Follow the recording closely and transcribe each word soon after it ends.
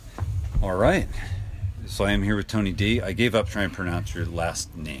All right. So I am here with Tony D. I gave up trying to pronounce your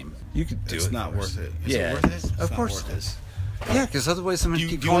last name. You could do it. It's not worth it. Is yeah, it worth it? Of course it is. Yeah, because otherwise I'm going to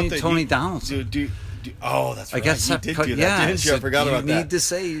keep calling you Tony Donaldson. Oh, that's right. I guess you did do that, didn't you? I forgot about that. You need to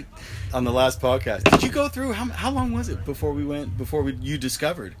say on the last podcast. Did you go through how long was it before you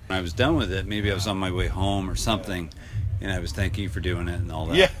discovered? When I was done with it, maybe I was on my way home or something, and I was thanking you for doing it and all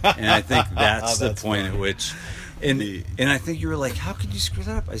that. Yeah. And I think that's the point funny. at which, and I think you were like, "How could you screw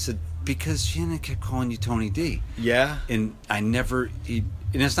that up?" I said, "Because Shannon kept calling you Tony D." Yeah. And I never, and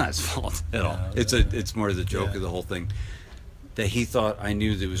it's not his fault at all. It's more the joke of the whole thing. That he thought I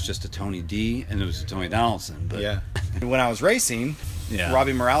knew there was just a Tony D and there was a Tony Donaldson. But yeah. When I was racing,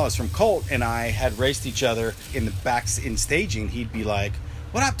 Robbie Morales from Colt and I had raced each other in the backs in staging. He'd be like,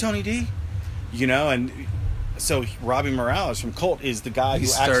 "What up, Tony D?" You know, and so Robbie Morales from Colt is the guy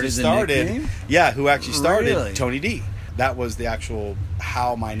who actually started. Yeah, who actually started Tony D. That was the actual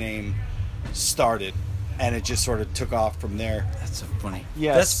how my name started. And it just sort of took off from there. That's so funny.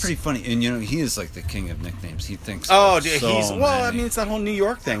 Yes. That's pretty funny. And, he is like the king of nicknames. He thinks it's that whole New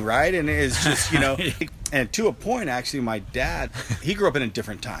York thing, right? And it's just, and to a point, actually, my dad, he grew up in a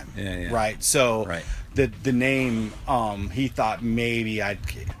different time, right? So the name, he thought maybe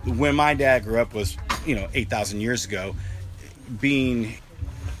when my dad grew up was, 8,000 years ago, being...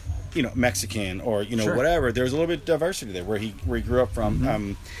 Mexican or whatever. There's a little bit of diversity there where he grew up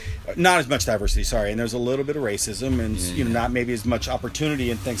from. Not as much diversity, sorry, and there's a little bit of racism and not maybe as much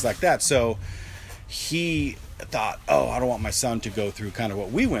opportunity and things like that. So he thought, I don't want my son to go through kind of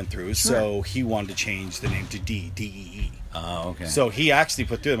what we went through. Sure. So he wanted to change the name to D-E-E. Oh, okay. So he actually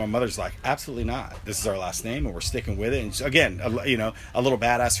put through it. My mother's like, absolutely not. This is our last name, and we're sticking with it. And again, a little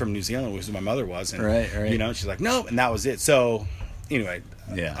badass from New Zealand, which my mother was, and right. She's like, no, and that was it. So anyway.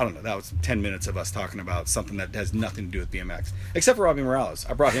 Yeah. I don't know. That was 10 minutes of us talking about something that has nothing to do with BMX. Except for Robbie Morales.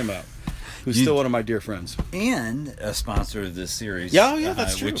 I brought him up. Who's still one of my dear friends. And a sponsor of this series. Yeah,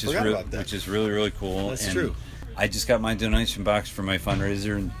 that's true. Which is really, really cool. That's true. I just got my donation box for my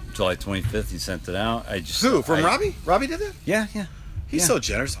fundraiser on July 25th. He sent it out. Robbie? Robbie did that? Yeah. He's so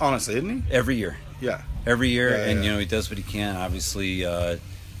generous, honestly, isn't he? Every year. Yeah. Every year. And, he does what he can. Obviously,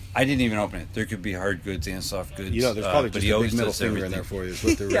 I didn't even open it. There could be hard goods and soft goods. There's probably just a big middle finger in there for you. Is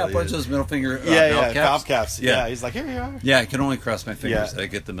what there really a bunch of those middle finger top caps. Yeah, he's like, here you are. Yeah, I can only cross my fingers that I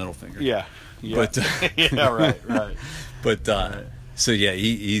get the middle finger. Yeah. But right. But so yeah,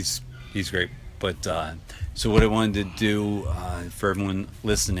 he's great. But so what I wanted to do for everyone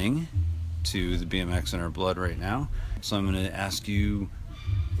listening to the BMX in our blood right now, so I'm going to ask you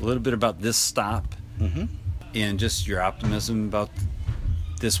a little bit about this stop and just your optimism about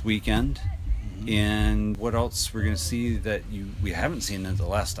this weekend, and what else we're going to see that we haven't seen in the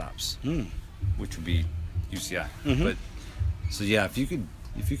last stops, which would be UCI. But so yeah, if you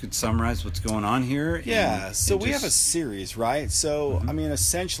could summarize what's going on here. So we have a series, right? So I mean,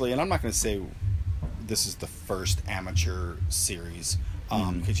 essentially, and I'm not going to say this is the first amateur series.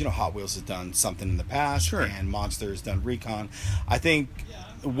 Because Hot Wheels has done something in the past, and Monster has done recon. I think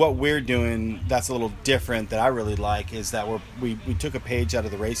what we're doing that's a little different that I really like is that we took a page out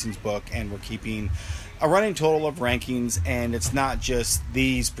of the racing's book, and we're keeping a running total of rankings, and it's not just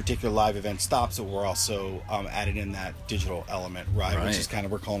these particular live event stops, but we're also adding in that digital element, right? Which is kind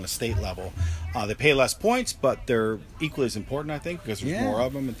of, we're calling a state level. They pay less points, but they're equally as important, I think, because there's more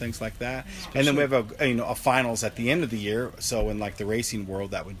of them and things like that. Especially. And then we have a finals at the end of the year. So in like the racing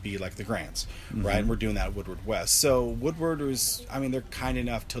world, that would be like the Grands, right? And we're doing that at Woodward West. So Woodward they're kind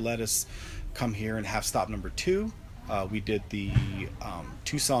enough to let us come here and have stop number 2. We did the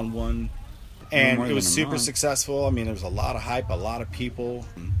Tucson one. And it was super successful. I mean, there was a lot of hype, a lot of people.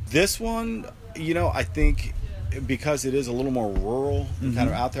 This one, I think because it is a little more rural, kind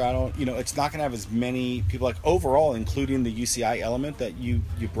of out there, it's not going to have as many people. Like overall, including the UCI element that you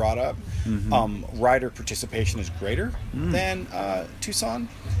brought up, rider participation is greater than Tucson.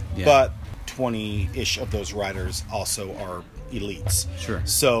 Yeah. But 20-ish of those riders also are elites. Sure.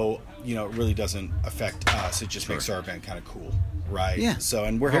 So, it really doesn't affect us. It just makes our event kind of cool. Right. Yeah. So,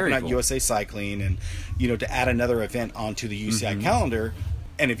 and we're helping out USA Cycling, and to add another event onto the UCI calendar.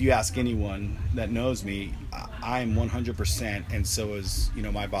 And if you ask anyone that knows me, I am 100%, and so is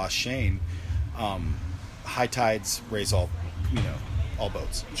my boss Shane. High tides raise all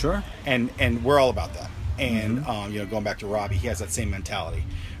boats. Sure. And we're all about that. And going back to Robbie, he has that same mentality,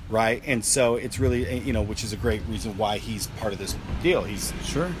 right? And so it's really which is a great reason why he's part of this deal. He's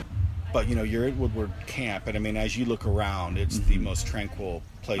But you're at Woodward Camp, and I mean, as you look around, it's the most tranquil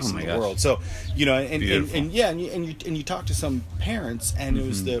place in the world. So, and you talk to some parents, and it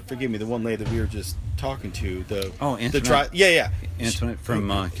was the one lady that we were just talking to. Antoinette. Antoinette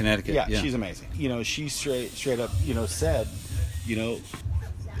from Connecticut. Yeah, she's amazing. She straight up, said,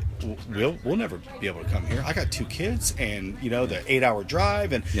 we'll never be able to come here. I got 2 kids, and the 8-hour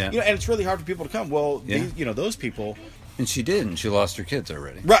drive, and and it's really hard for people to come. Well, those people. And she did, and she lost her kids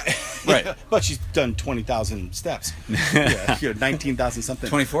already. Right. But she's done 20,000 steps. 19,000 something.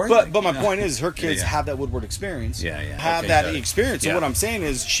 24? But my point is, her kids have that Woodward experience. Have that experience. So what I'm saying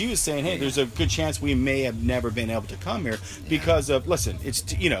is, she was saying, hey, there's a good chance we may have never been able to come here because of, listen, it's,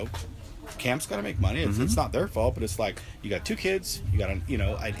 camp's got to make money. It's not their fault, but it's like, you got 2 kids, you got an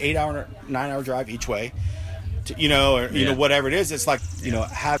 8-hour, 9-hour drive each way. Whatever it is, it's like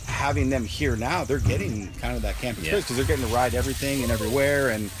having them here now, they're getting kind of that camp experience because they're getting to ride everything and everywhere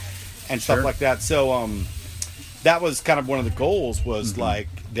and stuff like that. So that was kind of one of the goals was like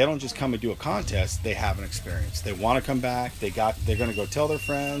they don't just come and do a contest, they have an experience. They want to come back. They're going to go tell their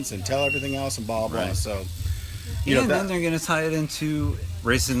friends and tell everything else and blah blah. So then they're going to tie it into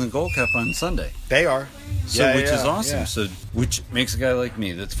racing the Gold Cup on Sunday. They are. So which is awesome. Yeah. So which makes a guy like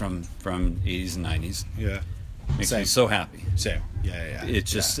me that's from 80s and 90s. Yeah. Makes me so happy. Same. Yeah. It's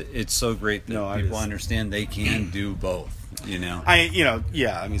just it's so great that people understand they can do both. I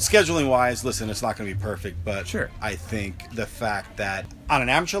mean, scheduling wise, listen, it's not going to be perfect, but sure. I think the fact that on an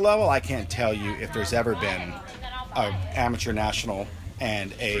amateur level, I can't tell you if there's ever been an amateur national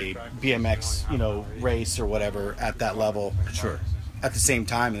and a BMX, race or whatever at that level. Sure. At the same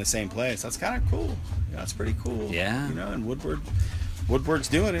time in the same place. That's kind of cool. That's pretty cool. Yeah. And Woodward's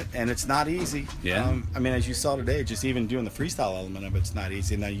doing it, and it's not easy. Yeah. I mean, as you saw today, just even doing the freestyle element of it's not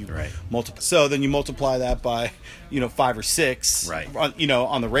easy. Now you multiply. So then you multiply that by, 5 or 6. Right.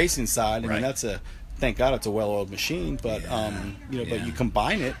 On the racing side. I mean, thank God it's a well-oiled machine. But but you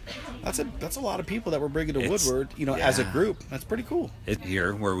combine it. That's a lot of people that we're bringing to Woodward. As a group. That's pretty cool.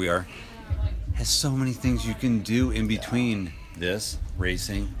 Here where we are has so many things you can do in between this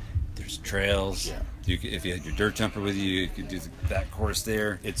racing. There's trails. Yeah. If you had your dirt jumper with you could do that course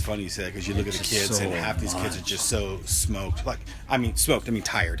there. It's funny you say because you look at the kids and half these kids are just so smoked. I mean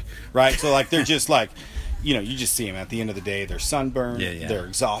tired, right? So they're just you just see them at the end of the day. They're sunburned. They're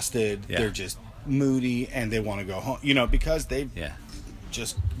exhausted. They're just moody and they want to go home. Because they've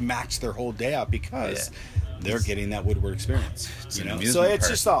just maxed their whole day out because they're getting that Woodward experience. So it's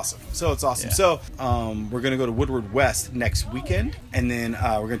just awesome. So it's awesome. So we're gonna go to Woodward West next weekend, and then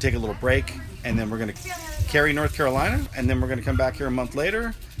we're gonna take a little break. And then we're going to Cary, North Carolina, and then we're going to come back here a month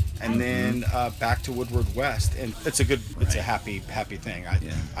later, and then back to Woodward West. And it's a happy thing.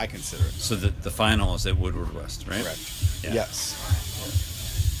 I consider it. So the final is at Woodward West, right? Correct. Yeah. Yes.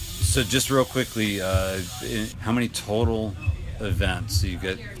 So just real quickly, how many total events? So you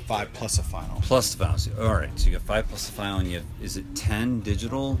get 5 plus a final. Plus the final. So, all right. So you got 5 plus the final, and you have, is it 10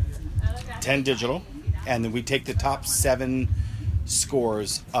 digital? 10 digital, and then we take the top 7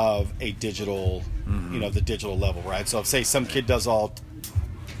 scores of a digital, the digital level, right? So if say some kid does all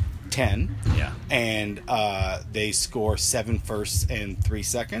 10, and they score 7 firsts and 3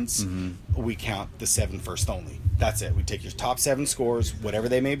 seconds, we count the 7 first only. That's it. We take your top 7 scores, whatever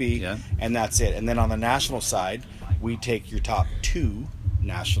they may be, and that's it. And then on the national side, we take your top 2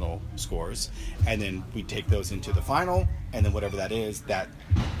 national scores, and then we take those into the final, and then whatever that is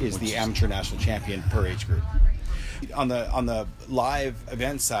the amateur national champion per age group. On the live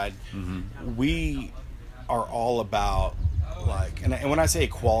event side, we are all about and when I say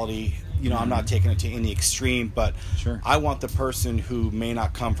equality, I'm not taking it to any extreme, but I want the person who may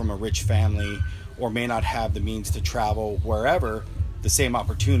not come from a rich family or may not have the means to travel wherever the same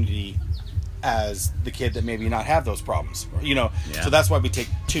opportunity as the kid that maybe not have those problems. So that's why we take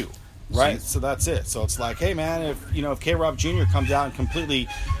 2. Right, so that's it. So it's like, hey man, if K-Rob Jr. comes out and completely,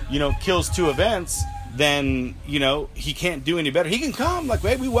 kills 2 events, then he can't do any better. He can come,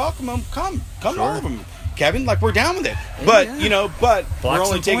 hey, we welcome him. Come all of them, Kevin. We're down with it. But but we're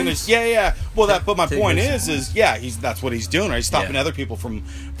only taking this. Well, but my point is that's what he's doing. Right, he's stopping other people from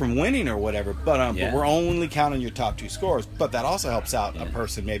winning or whatever. But we're only counting your top 2 scores. But that also helps out a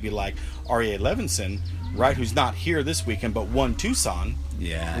person maybe like Aryeh Levinson, right, who's not here this weekend but won Tucson.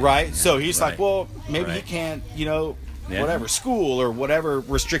 Right. So he's like, well, maybe he can't, whatever school or whatever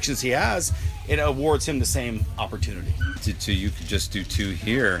restrictions he has, it awards him the same opportunity. So you could just do 2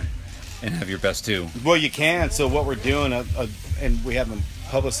 here and have your best 2. Well, you can. So what we're doing, and we haven't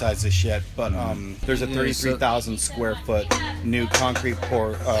publicized this yet, but there's a 33,000 square foot new concrete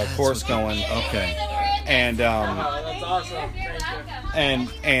course going. Okay. And that's awesome. Thank you. and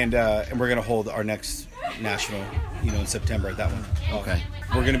we're gonna hold our next national, in September at that one. Okay.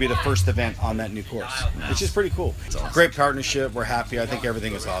 We're gonna be the first event on that new course, which is pretty cool. Awesome. Great partnership. We're happy. I think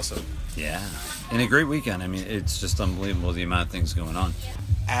everything is awesome. Yeah, and a great weekend. I mean, it's just unbelievable the amount of things going on.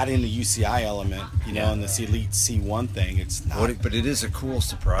 Adding the UCI element, and this Elite C1 thing, it's not. But it is a cool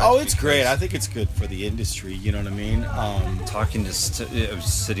surprise. Oh, it's great. I think it's good for the industry. You know what I mean? Talking to, I was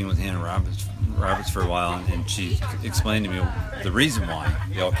sitting with Hannah Roberts for a while, and she explained to me the reason why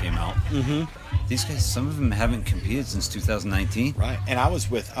they all came out. Mm-hmm. These guys, some of them haven't competed since 2019. Right, and I was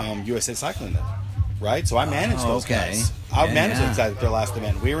with USA Cycling then. Right, so I managed those guys. I managed those guys at their last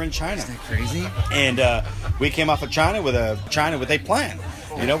event. We were in China. Isn't that crazy? And we came off of China with a plan.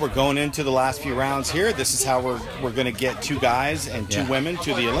 We're going into the last few rounds here. This is how we're going to get 2 guys and 2 women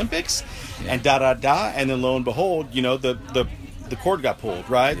to the Olympics, and and then lo and behold, the cord got pulled,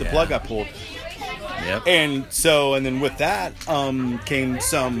 right? The plug got pulled. Yep. And then with that came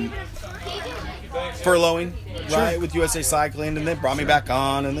some furloughing, right, with USA Cycling, and then brought me back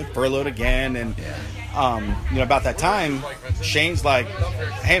on, and then furloughed again, and about that time, Shane's like,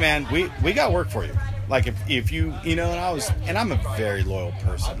 "Hey man, we got work for you. Like if you and I'm a very loyal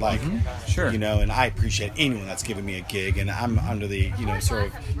person, like sure, and I appreciate anyone that's giving me a gig, and I'm under the sort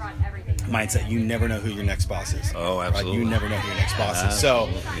of mindset you never know who your next boss is. Oh, absolutely. Right? You never know who your next boss is. So,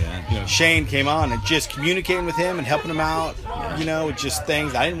 Shane came on and just communicating with him and helping him out, with just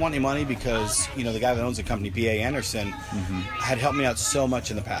things. I didn't want any money because, the guy that owns the company, B.A. Anderson, had helped me out so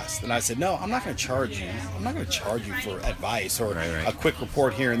much in the past. And I said, no, I'm not going to charge you. I'm not going to charge you for advice or a quick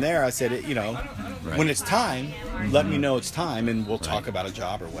report here and there. I said, when it's time, let me know it's time, and we'll talk about a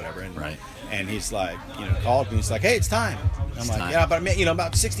job or whatever. And he's like, called me. He's like, hey, it's time. I'm like, yeah, but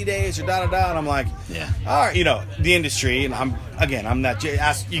about 60 days or da-da-da. And I'm like, all right, the industry. And I'm not,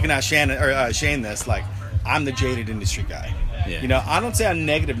 you can ask Shannon or Shane this, like, I'm the jaded industry guy. Yeah. I don't say I'm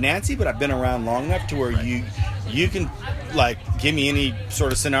negative Nancy, but I've been around long enough to where you can, like, give me any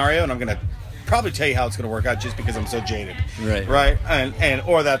sort of scenario, and I'm going to probably tell you how it's going to work out just because I'm so jaded. Right. And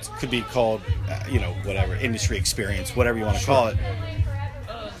or that could be called, whatever, industry experience, whatever you want to call it.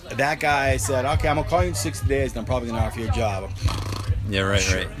 That guy said, okay, I'm going to call you in 60 days, and I'm probably going to offer you a job. Yeah, right,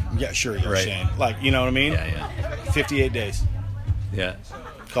 sure. right. Yeah, sure, you're Shane. Like, you know what I mean? Yeah. 58 days. Yeah.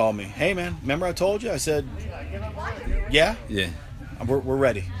 Called me. Hey, man, remember I told you? I said, yeah? Yeah. We're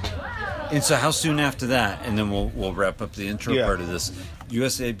ready. And so how soon after that, and then we'll wrap up the intro part of this,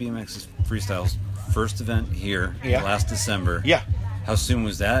 USABMX Freestyle's first event here last December. Yeah. How soon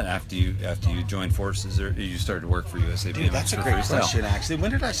was that after you joined forces, or you started to work for USABMX? Dude, that's a great Freestyle? question, actually.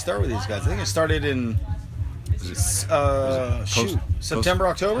 When did I start with these guys? I think I started in September,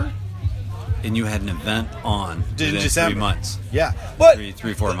 October. And you had an event on in December. 3 months. Yeah, but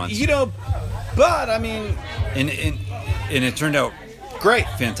 4 months. But I mean, and it turned out great,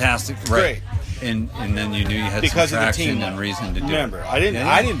 fantastic, great. And then you knew you had because some of the traction team and reason to do Remember, it. I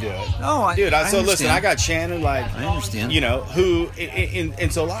didn't do it. No, dude. I So understand. listen, I got Shannon. Like, I understand. Who,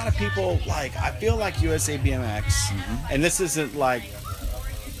 and so a lot of people, like, I feel like USA BMX, and this isn't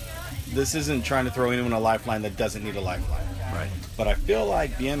trying to throw anyone a lifeline that doesn't need a lifeline. Right. But I feel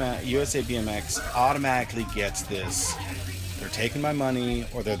like USA BMX automatically gets this. They're taking my money,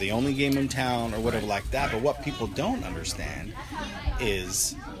 or they're the only game in town, or whatever like that. But what people don't understand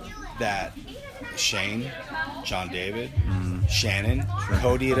is that Shane, John David, Shannon,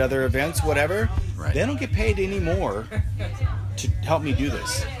 Cody at other events, whatever, they don't get paid anymore to help me do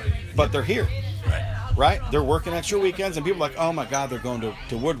this. But they're here. Right? They're working extra weekends, and people are like, oh my God, they're going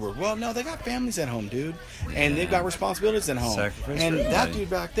to Woodward. Well, no, they got families at home, dude. And they've got responsibilities at home. That dude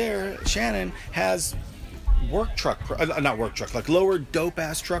back there, Shannon, has like lower dope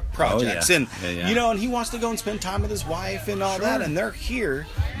ass truck projects. And and he wants to go and spend time with his wife and all that, and they're here,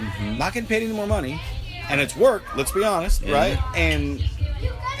 not getting paid any more money. And it's work, let's be honest, right? And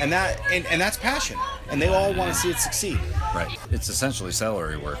that's passion. And they all want to see it succeed. Right. It's essentially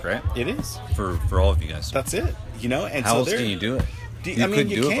salary work, right? It is. For all of you guys. That's it. And how else can you do it? You couldn't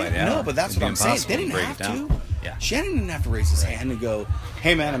do it by now. No, but that's what I'm saying. They didn't have to. Yeah. Shannon didn't have to raise his hand and go,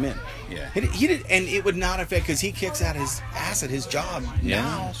 hey man, I'm in. Yeah. He did, and it would not affect, because he kicks out his ass at his job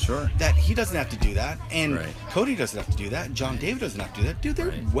now. Sure. That he doesn't have to do that, and Cody doesn't have to do that, and John David doesn't have to do that. Dude,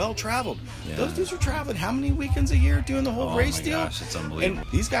 they're well traveled. Yeah. Those dudes are traveling how many weekends a year doing the whole race deal? Gosh, it's unbelievable.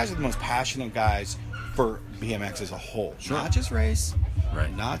 And these guys are the most passionate guys for BMX as a whole. Sure. Not just race.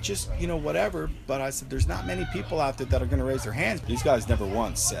 Right. Not just, whatever, but I said there's not many people out there that are going to raise their hands. These guys never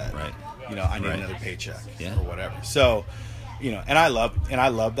once said, I need another paycheck or whatever. So, and I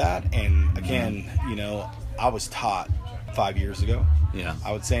love that. And again, I was taught 5 years ago. Yeah.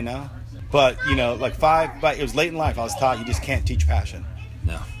 I would say now But but it was late in life. I was taught you just can't teach passion.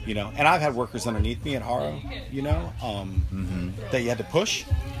 No. And I've had workers underneath me at Haro, that you had to push.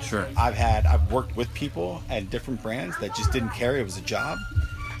 Sure. I've worked with people at different brands that just didn't care. It was a job.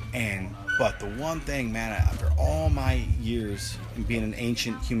 But the one thing, man, after all my years in being an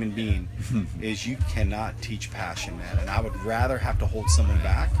ancient human being, is you cannot teach passion, man. And I would rather have to hold someone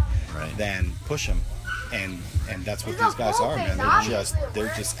back than push them. And that's what these guys are, man.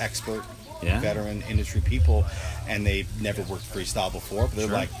 They're just expert, veteran industry people, and they've never worked freestyle before. But they're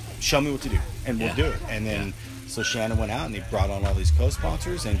like, show me what to do, and we'll do it. And then so Shannon went out and they brought on all these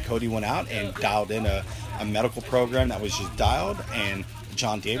co-sponsors, and Cody went out and dialed in a medical program that was just dialed, and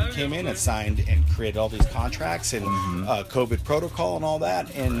John David came in and signed and created all these contracts and COVID protocol and all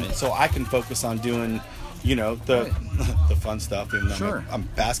that, and so I can focus on doing, the fun stuff. Even though I'm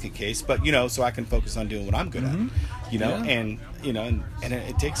a basket case, but so I can focus on doing what I'm good at, and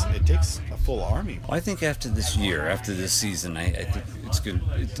it takes a full army. Well, I think after this season, I think it's good.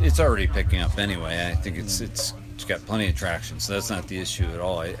 It's already picking up anyway. I think it's got plenty of traction, so that's not the issue at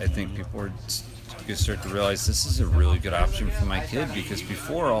all. I think people are going to start to realize this is a really good option for my kid, because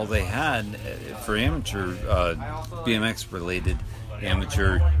before all they had for amateur BMX related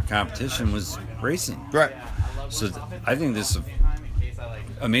amateur competition was racing. Right. So I think this is an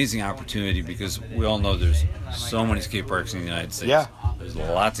amazing opportunity, because we all know there's so many skate parks in the United States. Yeah. There's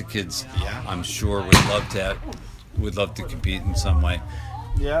lots of kids. Yeah. I'm sure would love to compete in some way.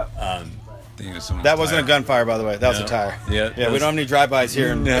 Yeah. That wasn't a gunfire, by the way. That was a tire. Yeah. We don't have any drive-bys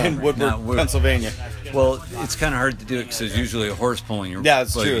here in Woodward, Pennsylvania. Well, it's kind of hard to do it because there's usually a horse pulling your. Yeah,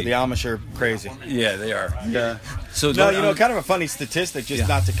 it's true. The Amish are crazy. Yeah, they are. Yeah. So kind of a funny statistic, just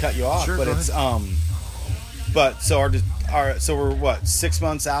not to cut you off, but it's but so so we're what, 6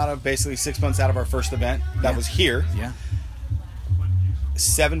 months out of our first event that was here. Yeah.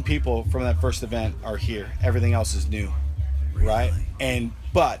 7 people from that first event are here. Everything else is new. Really? Right?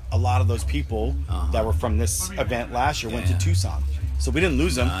 But a lot of those people that were from this event last year went to Tucson. So we didn't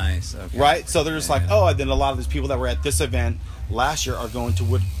lose them. Nice. Okay. Right? So they're just and then a lot of those people that were at this event last year are going to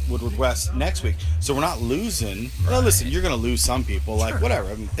Woodward West next week. So we're not losing. Right. Well, listen, you're going to lose some people. Whatever.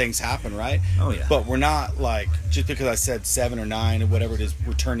 I mean, things happen, right? Oh, yeah. But we're not just because I said 7 or 9 or whatever it is,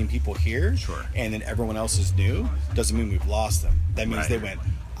 returning people here. Sure. And then everyone else is new, doesn't mean we've lost them. That means they went,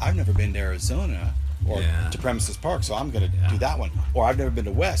 I've never been to Arizona or to Premises Park, so I'm going to do that one. Or I've never been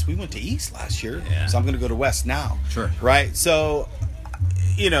to West. We went to East last year, so I'm going to go to West now. Sure. Right? So,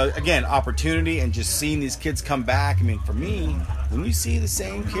 again, opportunity and just seeing these kids come back. I mean, for me, when you see the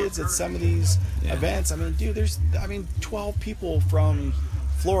same kids at some of these events, I mean, dude, there's 12 people from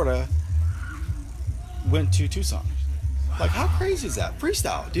Florida went to Tucson. Like, how crazy is that?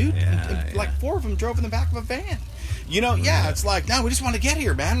 Freestyle, dude. And 4 of them drove in the back of a van. It's like, no, we just want to get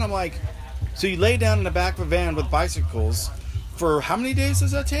here, man. And I'm like, so you lay down in the back of a van with bicycles for how many days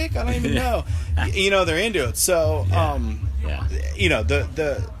does that take? I don't even know. They're into it. So,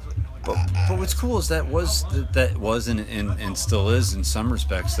 But what's cool is that was and still is in some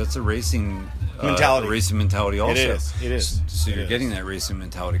respects. That's a racing mentality. Racing mentality also. It is. So you're getting that racing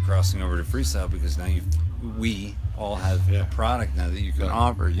mentality crossing over to freestyle, because now we all have a product now that you can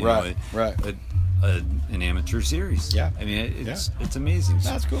offer. An amateur series. Yeah. I mean, it's amazing.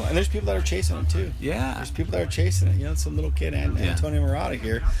 That's cool. And there's people that are chasing it too. Yeah. There's people that are chasing it. Some little kid, Antonio Murata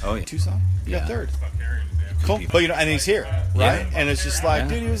here. Oh, yeah. Tucson. He got 3rd. Cool. But and he's here, right? And it's just like,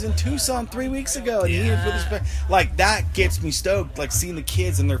 dude, he was in Tucson 3 weeks ago, and he was with his that gets me stoked, seeing the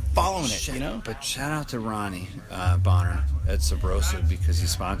kids and they're following it, But shout out to Ronnie Bonner at Sabrosa, because he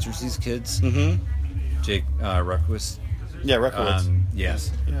sponsors these kids. Mm-hmm. Jake Ruckwitz. Yeah, Ruckwitz.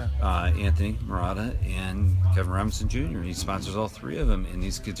 Yes. Yeah. Anthony Murata and Kevin Robinson Jr. He sponsors all 3 of them, and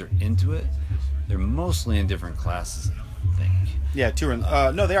these kids are into it. They're mostly in different classes, I think. Yeah, 2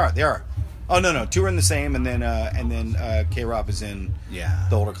 are. No, they are. Oh no, 2 are in the same, and then K Rob is in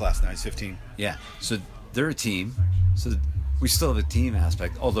the older class now. He's 15. Yeah, so they're a team. So we still have a team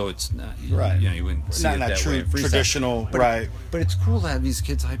aspect, although it's not right. You wouldn't see not it that true way. Traditional, right? But it's cool to have these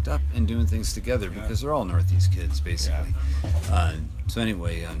kids hyped up and doing things together, because they're all Northeast kids basically. Yeah. So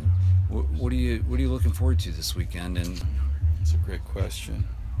anyway, what are you looking forward to this weekend? And it's a great question.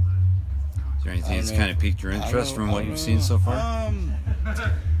 Is there anything that's kind of piqued your interest from what you've seen so far?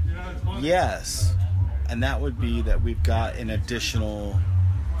 Yes, and that would be that we've got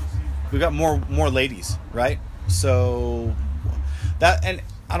more ladies, right? So that, and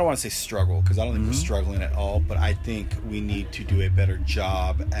I don't want to say struggle, because I don't think we're struggling at all, but I think we need to do a better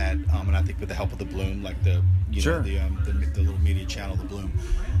job at, and I think with the help of the Bloom, the little media channel, the Bloom,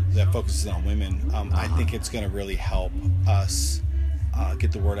 that focuses on women, I think it's going to really help us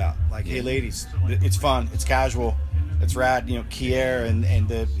get the word out. Like, hey, ladies, it's fun, it's casual, it's rad. You know, Kier and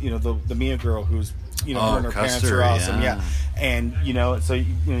the the Mia girl who's her and her parents are awesome. Yeah. And so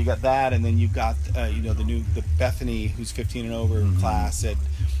you got that, and then you got the Bethany who's 15 and over class at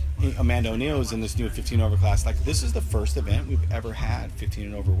Amanda O'Neill's in this new 15 and over class. Like, this is the first event we've ever had 15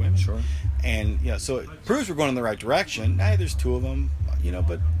 and over women. Sure. And so it proves we're going in the right direction. Hey, there's 2 of them,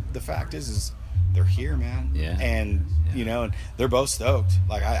 but the fact is they're here, man. Yeah. And and they're both stoked.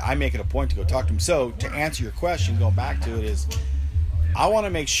 Like, I make it a point to go talk to them. So to answer your question, going back to it, is I want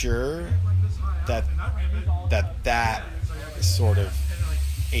to make sure that sort of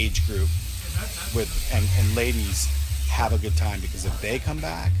age group with and ladies have a good time, because if they come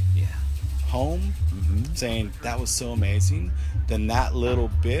back home saying that was so amazing, then that little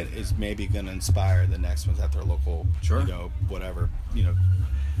bit is maybe going to inspire the next ones at their local whatever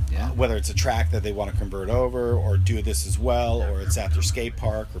whether it's a track that they want to convert over or do this as well, or it's at their skate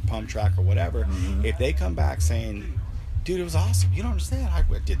park or pump track or whatever. If they come back saying, dude, it was awesome, you don't understand, I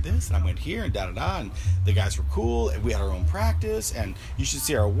did this and I went here and da-da-da, and the guys were cool, and we had our own practice, and you should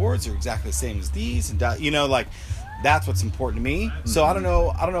see our awards are exactly the same as these, and like, that's what's important to me. So I don't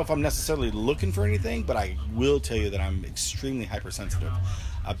know if I'm necessarily looking for anything, but I will tell you that I'm extremely hypersensitive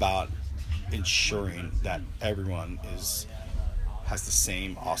about ensuring that everyone has the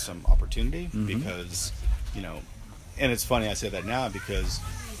same awesome opportunity, because and it's funny I say that now, because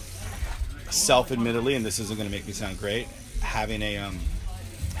self-admittedly, and this isn't going to make me sound great, having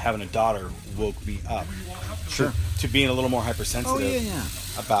a daughter woke me up to being a little more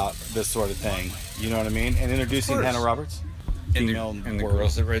hypersensitive about this sort of thing. You know what I mean? And introducing Hannah Roberts, and the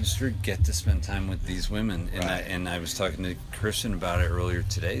girls that registered get to spend time with these women. And I was talking to Christian about it earlier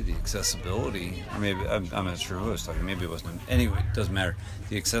today. The accessibility, or maybe I'm not sure who I was talking. Maybe it wasn't. Anyway, it doesn't matter.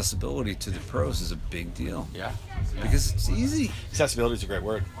 The accessibility to the pros is a big deal. Yeah. Because it's easy. Accessibility is a great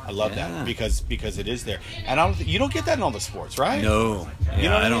word. I love that because it is there, and you don't get that in all the sports, right? No. You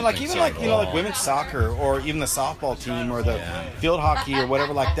know what I mean? Like, even like women's soccer, or even the softball team, or the field hockey, or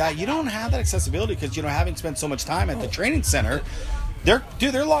whatever like that. You don't have that accessibility because having spent so much time at the training center,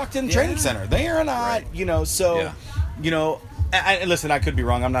 they're locked in the training center. They are not, And listen, I could be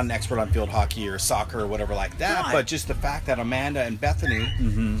wrong. I'm not an expert on field hockey or soccer or whatever like that. But just the fact that Amanda and Bethany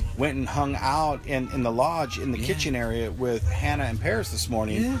went and hung out in the lodge in the kitchen area with Hannah and Paris this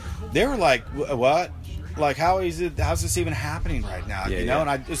morning, they were like, "What? Like, how's this even happening right now?"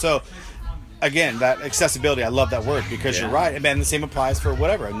 And so. Again, that accessibility, I love that word, because you're right. And the same applies for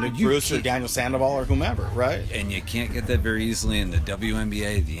whatever, Nick Bruce or Daniel Sandoval or whomever, right? And you can't get that very easily in the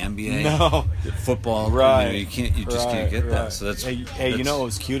WNBA, the NBA, football. Right. You just can't get that. So that's it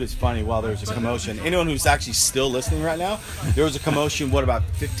was cute. It's funny. While there's a commotion, anyone who's actually still listening right now, there was a commotion. About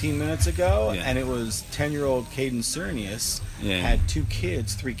 15 minutes ago, and it was 10-year-old Caden Cernius had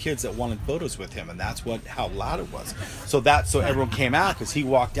 3 kids that wanted photos with him, and that's how loud it was. So everyone came out because he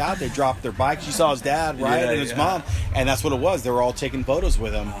walked out. They dropped their bikes. You saw his dad, and his mom, and that's what it was. They were all taking photos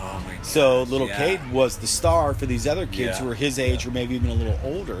with him. Oh my gosh. So little Cade was the star for these other kids who were his age or maybe even a little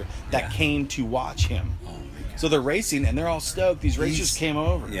older that came to watch him. Oh my God. So they're racing and they're all stoked. These racers came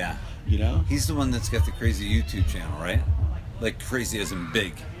over. Yeah. He's the one that's got the crazy YouTube channel, right? Like, crazy as in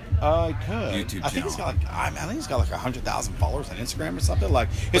big. He could. YouTube I think channel. he's got like 100,000 followers on Instagram or something. Like,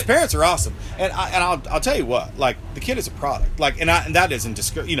 his parents are awesome, and I'll tell you what. Like, the kid is a product. Like, and that isn't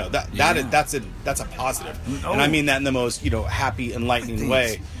that's a positive, and I mean that in the most happy, enlightening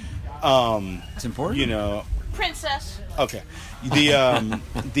way. It's important. Princess. Okay. I mean,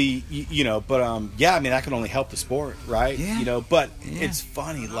 that can only help the sport, right? Yeah. It's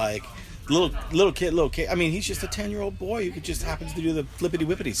funny, like. Little kid. I mean, he's just a 10-year-old boy who just happens to do the flippity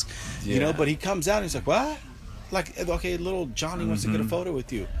whippities, But he comes out and he's like, "What? Like, okay, little Johnny wants to get a photo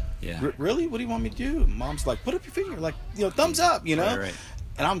with you. Yeah. Really? What do you want me to do?" Mom's like, "Put up your finger, like, thumbs up, Right.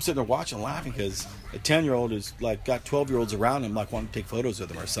 And I'm sitting there watching, laughing, because a 10-year-old is like got 12-year-olds around him, like wanting to take photos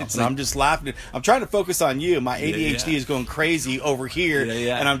with him or something. And I'm just laughing. I'm trying to focus on you. My ADHD is going crazy over here,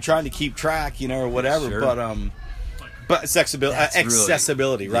 and I'm trying to keep track, or whatever. Sure. But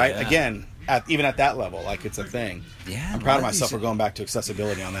accessibility, right? Again, even at that level, like, it's a thing. Yeah, I'm proud of myself for going back to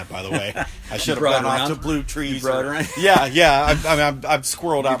accessibility on that. By the way, I should have brought gone off around? to blue trees. You brought around? Yeah. I've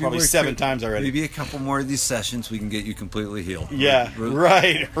squirreled out probably 7 times already. Maybe a couple more of these sessions, we can get you completely healed. Yeah,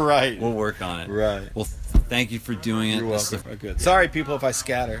 right. We'll work on it. Right. Well, thank you for doing it. You're welcome. Good. Sorry, people, if I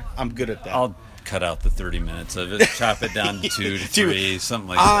scatter. I'm good at that. I'll cut out the 30 minutes of it, chop it down to 2 to 3, something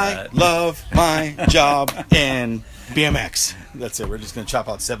like that. I love my job and BMX. That's it. We're just going to chop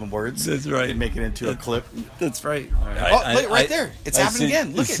out 7 words. That's right. And make it into a clip. That's right. Right there. It's happening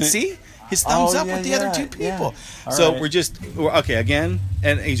again. Look at See? his thumbs up with the other two people. So we're okay again,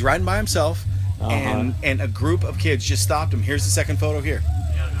 and he's riding by himself, and a group of kids just stopped him. Here's the second photo here.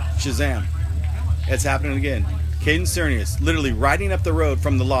 Shazam! It's happening again. Caden Cernius literally riding up the road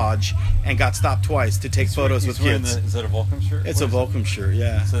from the lodge and got stopped twice to take photos with kids. Is that a Volcom shirt? It's a Volcom shirt,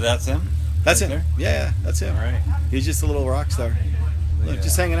 yeah. So that's him? That's him. Yeah, that's him. All right. He's just a little rock star. Look,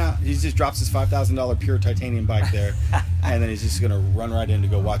 just hanging out. He just drops his $5,000 pure titanium bike there, and then he's just gonna run right in to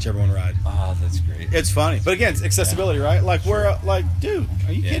go watch everyone ride. Oh, that's great. It's funny, but again, it's accessibility, right? Like we're like, dude,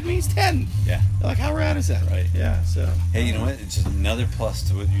 are you kidding me? He's 10. Yeah. Like, how rad is that? Right. Yeah. So. Hey, you know what? It's just another plus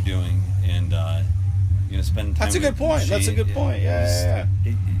to what you're doing, and spend time. That's a good point. That's a good point. Yeah.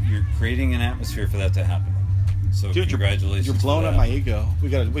 You're creating an atmosphere for that to happen. So dude, congratulations. You're blowing up my ego. We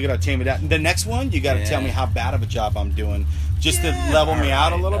gotta tame it out. The next one, you gotta tell me how bad of a job I'm doing, just to level me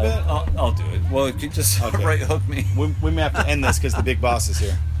out a little bit. I'll do it. Well, if you just right hook me. We may have to end this because the big boss is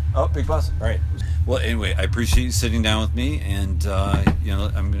here. Oh, big boss. All right. Well, anyway, I appreciate you sitting down with me, and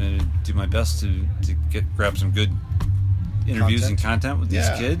I'm gonna do my best to grab some good interviews and content with these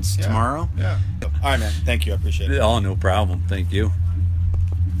kids tomorrow. Yeah. All right, man. Thank you. I appreciate it. Oh, no problem. Thank you.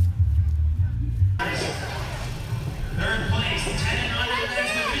 Third place, 10 under the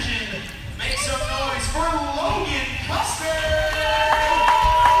men's division. Make some noise for Logan Custer.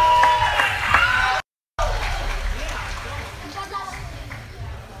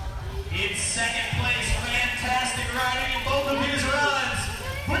 In second place, fantastic riding in both of his runs.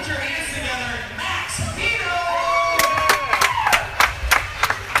 Put your hands together, Max Hino.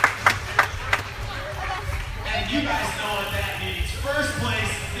 And you guys know what that means. First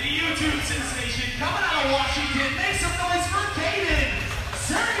place, the YouTube sensation coming out of Washington. Make some noise for Caden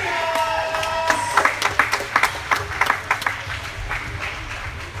Cernius.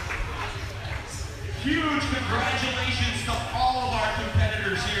 Huge congratulations to all of our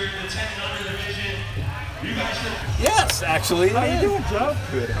competitors here in the 10 and under division. You guys should. Yes, actually. How you doing, Joe?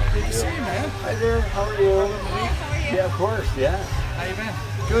 Good. How are you? See you, man. Hi there. How are you? Yeah, of course. Yeah. How you been?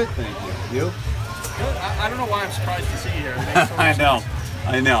 Good, thank you. You? Good. I don't know why I'm surprised to see you here. It makes so much I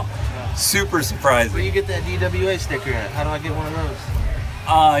sense. know. Super surprising. Where you get that DWA sticker at? How do I get one of those?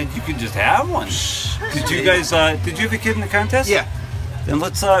 You can just have one. Did you guys? Did you have a kid in the contest? Yeah. Then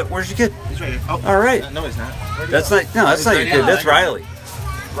let's. Where's your kid? He's right here. Oh, All right. no, he's not. That's not. No, that's not your right kid. now. That's Riley.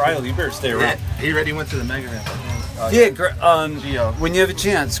 Riley, you better stay around. He already went to the mega ramp. When you have a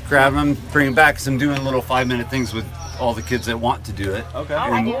chance, grab him, bring him back. Cause I'm doing little 5-minute things with all the kids that want to do it. Okay.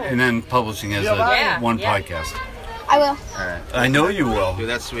 And then publishing as one podcast. I will. All right. I know you will. Dude,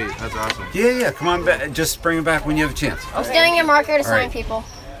 that's sweet. That's awesome. Yeah. Come on back. Just bring him back when you have a chance. I'm stealing your marker to sign right. people.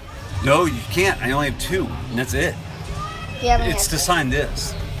 No, you can't. I only have 2, and that's it. Do you have any It's to sign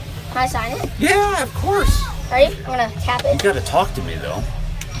this. Can I sign it? Yeah, of course. Ready? I'm gonna tap You it. got to talk to me though.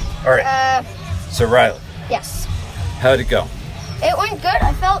 All right. So Riley, Yes. how'd it go? It went good.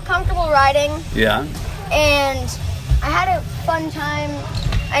 I felt comfortable riding, Yeah. and I had a fun time.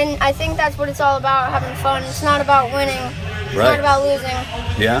 And I think that's what it's all about, having fun. It's not about winning. It's Right. not about losing.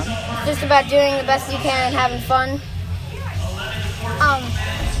 Yeah. It's just about doing the best you can and having fun.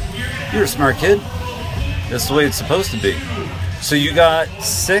 You're a smart kid. That's the way it's supposed to be. So you got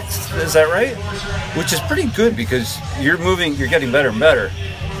 6th, is that right? Which is pretty good because you're getting better and better.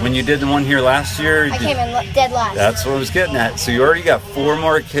 When you did the one here last year, I came in dead last. that's what I was getting at. So you already got 4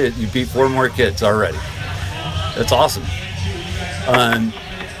 more kids. You beat 4 more kids already. That's awesome.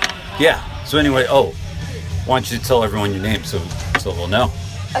 Yeah. So anyway, why don't you tell everyone your name so they'll know?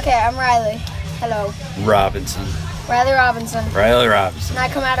 Okay, I'm Riley. Hello. Robinson. Riley Robinson. Riley Robinson. And I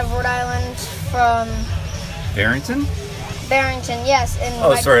come out of Rhode Island from Barrington? Barrington, yes.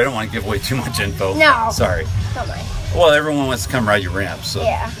 Sorry, I don't want to give away too much info. No. Sorry. Don't mind. Well, everyone wants to come ride your ramp, so.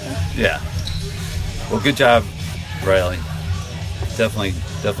 Yeah. Yeah. Well, good job, Riley. Definitely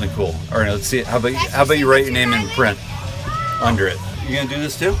cool. All right, let's see. How about you write your name in print under it? You gonna do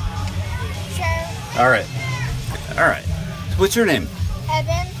this too? Sure. All right. What's your name?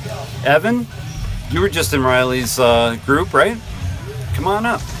 Evan. Evan? You were just in Riley's group, right? Come on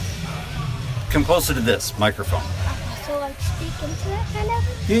up. Come closer to this microphone. So like speak into it, kind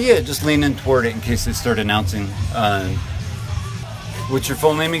of? Yeah, just lean in toward it in case they start announcing. What's your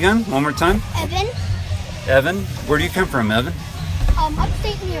full name again? One more time. Evan. Evan. Where do you come from, Evan?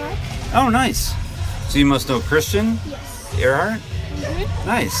 Upstate New York. Oh, nice. So you must know Christian Yes. Earhart? Mm-hmm.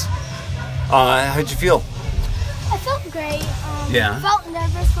 Nice. How'd you feel? I felt great. Yeah. I felt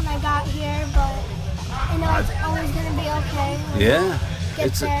nervous when I got here, but I know it's always gonna be okay. when Yeah. we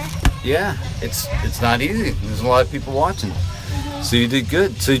Get there. It's not easy. There's a lot of people watching. So you did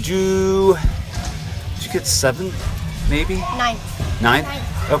good. So did you get 7th, maybe? 9th. 9th?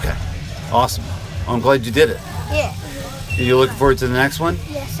 Ninth. Okay. Awesome. I'm glad you did it. Yeah. Are you looking forward to the next one?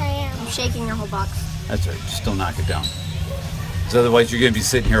 Yes, I am. I'm shaking the whole box. That's right. Just don't knock it down. Because otherwise you're going to be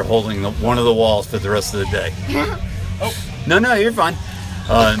sitting here holding one of the walls for the rest of the day. Oh. No, you're fine.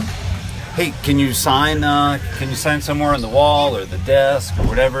 Hey, can you sign somewhere on the wall or the desk or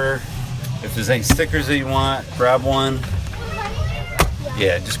whatever? If there's any stickers that you want, grab one.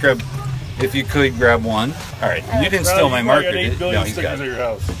 Yeah, just grab, if you could, grab one. All right, you didn't steal my marker. No, he's got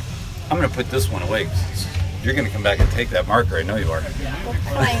it. I'm going to put this one away. You're going to come back and take that marker. I know you are.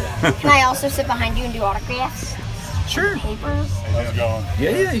 Can I also sit behind you and do autographs? Sure. Papers? How's it going?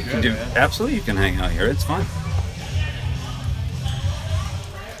 Yeah, you can do. Absolutely, you can hang out here. It's fine.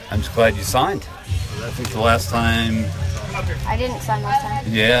 I'm just glad you signed. I think the last time. I didn't sign last time.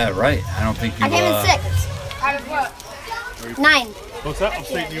 Yeah, right. I don't think you. I came in 6th. Out of what? 9. What's that?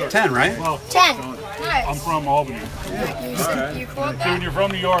 Upstate New York. 10, right? Well, 10. I'm from Albany. You quote So when you're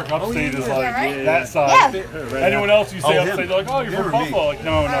from New York, upstate is like right? that side. Yeah. Anyone else you say him. upstate, they're like, oh, you're from Buffalo. Like,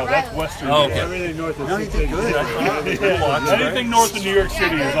 no, that's Western. Oh, New York. okay. Everything north of No, you did good. Anything north of New York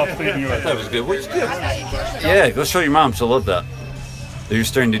City is upstate New York. That was good. Which is good. Yeah, go show your mom. She'll love that. You're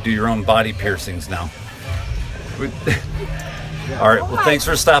starting to do your own body piercings now. All right. Well, thanks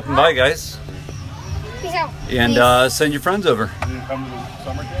for stopping by, guys. Peace out. And send your friends over. You didn't come to the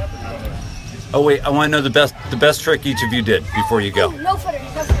summer camp? Or you wanna... Oh wait, I want to know the best trick each of you did before you go. No footer.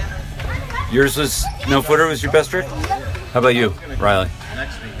 No footer. Yours was no footer was your best trick. How about you, Riley?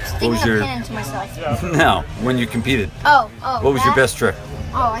 What was your? Pen to myself. No, when you competed. Oh. What was your best trick?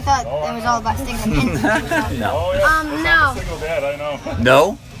 Oh, I thought it was all about sticking a pin to myself. No. Oh, yeah. No. Single dad, I know.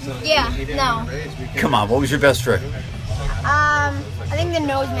 No? Yeah, no. Come on, what was your best trick? I think the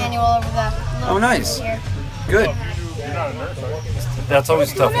nose manual over the. Oh, nice. Here. Good. You're not a nurse, are you? That's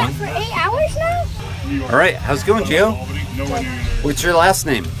always a tough one. For 8 hours now? All right, how's it going, Gio? Albany, nowhere near you. What's your last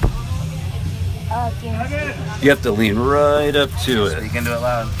name? You have to lean right up to You it. can do it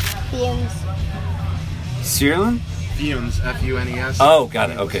loud. Fumes. Cyril? Funes, F-U-N-E-S. Oh, got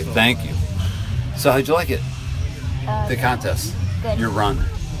it. Okay, thank you. So how'd you like it? The contest. Good. Your runs.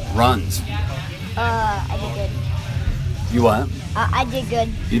 I did good. You what? I did good.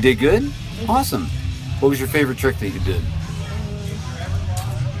 You did good? Awesome. What was your favorite trick that you did?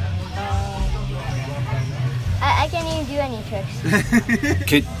 I can't even do any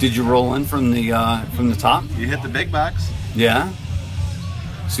tricks. Did you roll in from the top? You hit the big box. Yeah.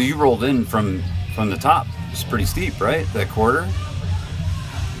 So you rolled in from the top. It's pretty steep, right? That quarter.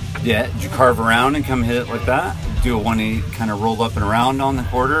 Yeah. Did you carve around and come hit it like that? Do a 180, kind of rolled up and around on the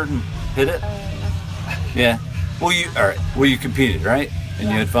quarter and hit it? Yeah. Well, you competed, right? And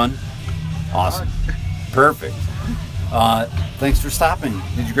you had fun? Awesome. Perfect. Thanks for stopping.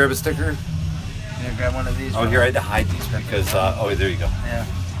 Did you grab a sticker? Yeah, grab one of these. Oh, here I had to hide these because oh, there you go. Yeah.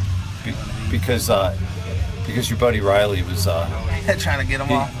 Because your buddy Riley was Trying to get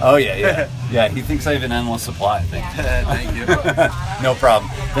them all. oh yeah. He thinks I have an endless supply. I think. Thank you. No problem.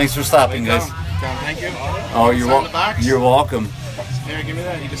 Thanks for stopping, guys. Thank you. Oh, Sign the box? you're welcome. Here, give me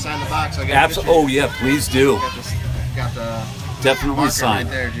that. You can sign the box. I'll get Absolutely. Oh yeah, please do. Got the Definitely marker sign.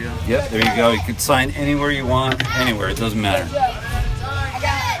 right there, Gio. Yep, there you go. You can sign anywhere you want, anywhere. It doesn't matter.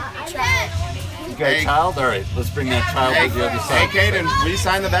 You got a child? All right, let's bring that child to the other Hey, side. Caden, will you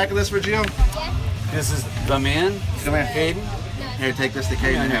sign the back of this for Gio? This is the man. Come here. Caden. Here, take this to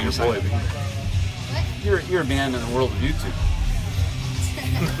Caden. I and know have your a boy. sign. You're a man in the world of YouTube.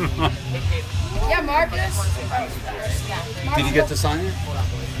 Yeah, Marcus. Did you get to sign it?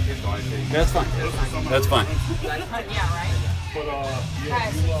 That's fine. That's fine.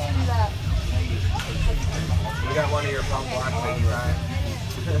 We got one of your pump blocks, right?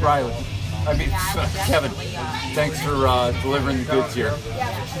 Riley. I mean, Kevin. Thanks for delivering the goods here.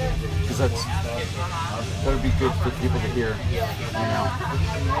 Because that'll be good for people to hear. You know.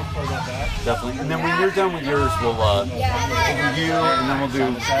 Definitely. And then when you're done with yours, we'll do you, and then we'll do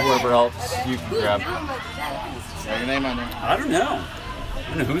whoever else you can grab. Got your name on there. I don't know. I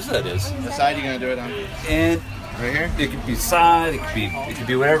don't know whose that is. What side you gonna do it on? And Right here? it could be side, it could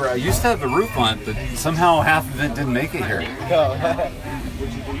be whatever. I used to have a roof on it, but somehow half of it didn't make it here.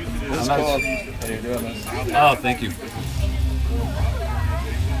 This is I'm not- cool. How you doing this? Oh, thank you.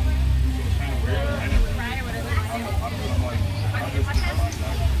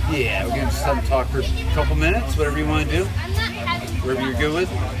 Yeah, we're gonna just have to talk for a couple minutes, whatever you want to do, whatever you're good with.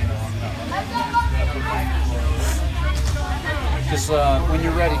 Just when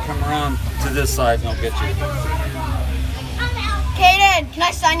you're ready, come around to this side and I'll get you. Kaden, can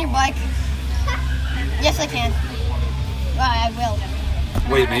I sign your bike? Yes, I can. Well, I will.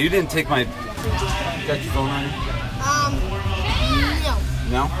 Wait a minute, you didn't take my... Got your phone on you?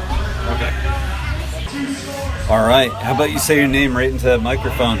 No. No? Okay. All right. How about you say your name right into that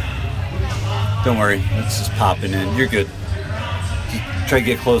microphone? Don't worry. It's just popping in. You're good. Just try to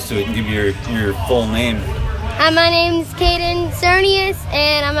get close to it and give me your full name. Hi, my name's Caden Cernius,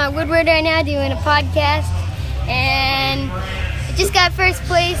 and I'm at Woodward right now doing a podcast. And I just got first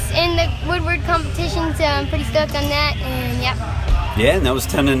place in the Woodward competition, so I'm pretty stoked on that. And yep. Yeah, and that was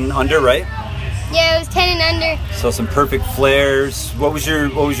 10 and under, right? Yeah, it was 10 and under. So some perfect flares. What was your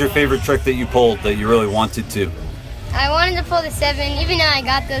favorite trick that you pulled that you really wanted to? I wanted to pull the 7, even though I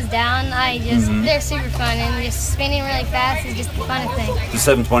got those down. They're super fun, and just spinning really fast is just the funnest thing. The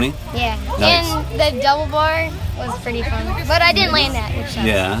 720? Yeah. Nice. And the double bar was pretty fun, but I didn't land that, which sucks.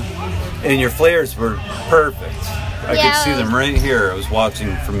 Yeah. And your flares were perfect. I could see them right here. I was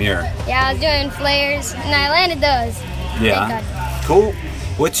watching from here. Yeah, I was doing flares, and I landed those. Yeah. Cool.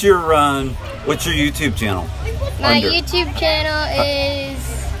 What's your YouTube channel? My YouTube channel is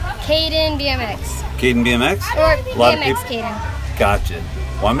Caden BMX. Caden BMX? Or BMX Caden. Gotcha.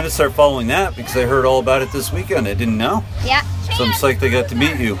 Well, I'm going to start following that because I heard all about it this weekend. I didn't know. Yeah. So I'm psyched I got to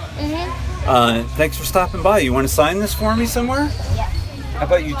meet you. Thanks for stopping by. You want to sign this for me somewhere? Yeah. How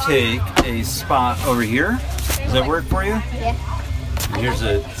about you take a spot over here? Does that work for you? Yeah. And here's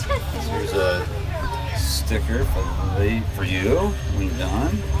a sticker for you when you're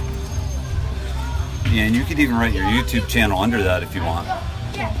done. Yeah, and you could even write your YouTube channel under that if you want.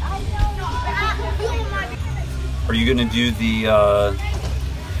 Are you going to do the,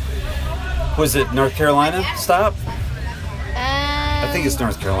 was it North Carolina stop? I think it's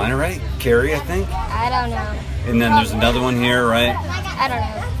North Carolina, right? Cary, I think? I don't know. And then there's another one here, right? I don't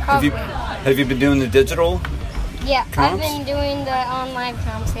know. Probably. Have you been doing the digital? Yeah, comps? I've been doing the online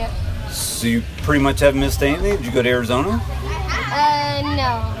comps, yeah. So you pretty much haven't missed anything? Did you go to Arizona?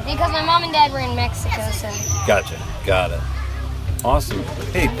 No, because my mom and dad were in Mexico, so. Gotcha. Got it. Awesome.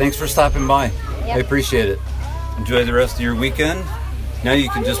 Hey, thanks for stopping by. Yep. I appreciate it. Enjoy the rest of your weekend. Now you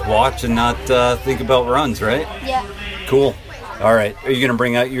can just watch and not think about runs, right? Yeah. Cool. All right. Are you going to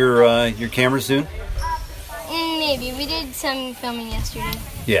bring out your camera soon? Maybe. We did some filming yesterday.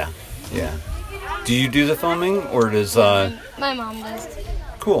 Yeah. Do you do the filming, or does... My mom does.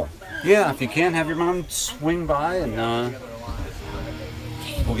 Cool. Yeah, if you can, have your mom swing by, and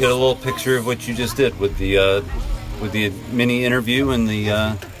we'll get a little picture of what you just did with the mini interview in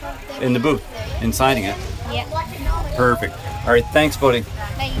the booth and signing it. Yeah. Perfect. All right, thanks, buddy.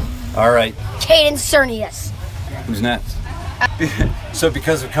 Bye. All right. Caden Cernius. Who's next? So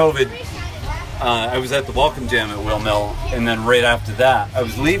because of COVID, I was at the Welcome Jam at Will Mill, and then right after that, I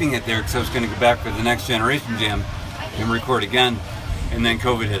was leaving it there because I was going to go back for the Next Generation Jam and record again, and then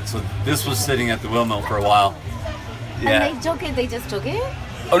COVID hit. So this was sitting at the Will Mill for a while. Yeah. And they just took it?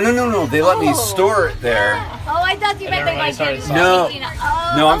 Oh, no. They let me store it there. Oh, I thought you meant they like didn't.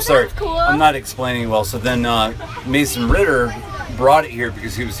 No, I'm sorry. That's cool. I'm not explaining well. So then Mason Ritter brought it here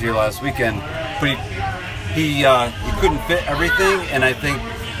because he was here last weekend, but he couldn't fit everything, and I think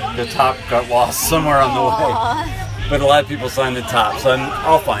the top got lost somewhere on the way. But a lot of people signed the top, so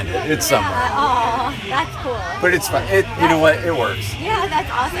I'll find it. It's somewhere. Oh, that's cool. But it's fine. You know what? It works. Yeah,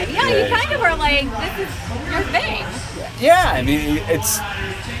 that's awesome. Yeah, you kind of were like, this is your thing. Yeah, I mean, it's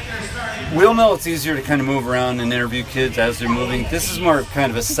Wheel Mill. It's easier to kind of move around and interview kids as they're moving. This is more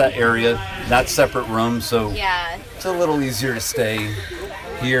kind of a set area, not separate rooms, so yeah, it's a little easier to stay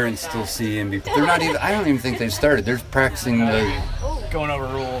here and still see and be. They're not even. I don't even think they've started. They're practicing the. Going over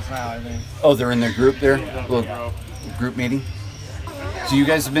rules now, I think. Oh, they're in their group there, little group meeting. So you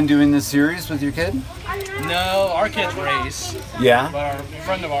guys have been doing this series with your kid? No, our kids race. Yeah. But a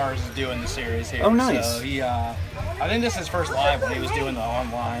friend of ours is doing the series here. Oh, nice. So he, I think this is his first live when he was doing the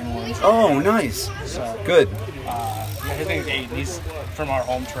online ones. Oh, nice. So good. Yeah, his name's Aiden. He's from our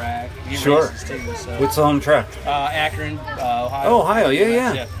home track. He Sure. races too. So. What's the home track? Akron, Ohio. Oh, Ohio.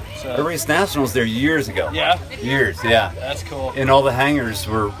 Yeah. So. I raced nationals there years ago. Yeah. Years. Yeah. That's cool. And all the hangars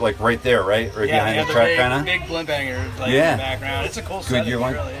were like right there, right? Right behind the track, kind of. Big blimp hangers, like in the background. It's a cool setup. Good year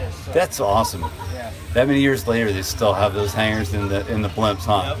one. It really is. So. That's awesome. Yeah. That many years later, they still have those hangars in the blimps,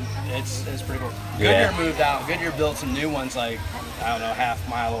 huh? Yep. It's pretty cool. Yeah. Goodyear moved out. Goodyear built some new ones, like I don't know, half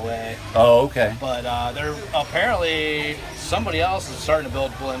mile away. Oh, okay. But they're apparently somebody else is starting to build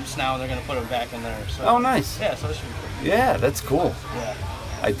blimps now, and they're going to put them back in there. So. Oh, nice. Yeah, so it should be pretty cool. Yeah, that's cool. Yeah.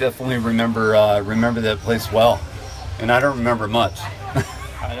 I definitely remember that place well, and I don't remember much.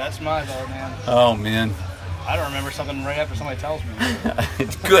 That's my vote, man. Oh man. I don't remember something right after somebody tells me.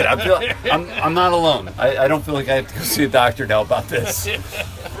 It's good. I'm not alone. I don't feel like I have to go see a doctor now about this.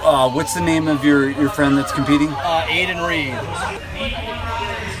 What's the name of your friend that's competing? Aiden Reed.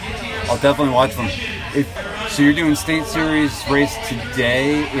 I'll definitely watch them. So you're doing state series race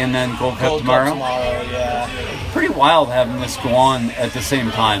today and then Gold Cup tomorrow? Yeah. Pretty wild having this go on at the same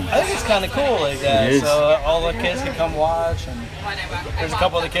time. I think it's kind of cool like that. It is. So all the kids can come watch, and there's a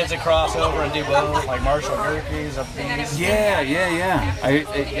couple of the kids that cross over and do both, like Marshall Gerke's up these. Yeah.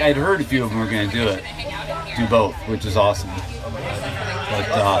 I'd heard a few of them were going to do both, which is awesome. But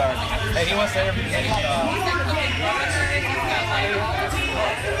Hey, he wants to interview me.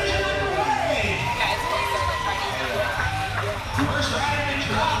 First rider to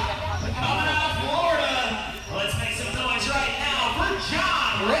drop. Coming out of Florida. Let's make some noise right now for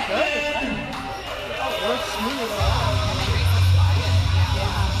John Rickman.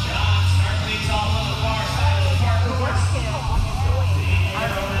 John starting things off on the far side of the parcours. The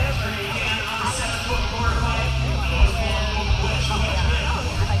arrow measure again on the 7-foot quarter pipe. Goes along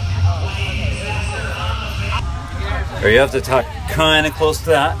with or you have to talk kind of close to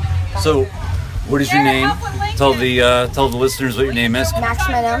that. So, what is your name? Tell the listeners what your name is. Max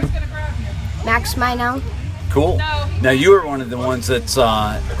Minone. Cool. Now you are one of the ones that's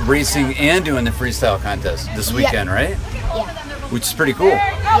racing and doing the freestyle contest this weekend, right? Yeah. Which is pretty cool.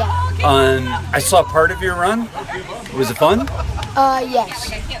 Yeah. I saw part of your run. Was it fun? Yes.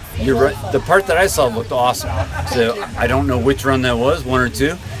 You're right. The part that I saw looked awesome. So I don't know which run that was, one or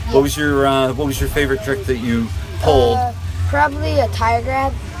two. What was your favorite trick that you pulled? Probably a tire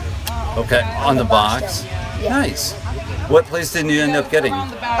grab. Okay, on the box. Yeah. Nice. What place did you end up getting?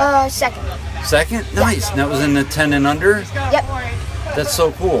 Second. Second? Nice. And that was in the 10 and under? Yep. That's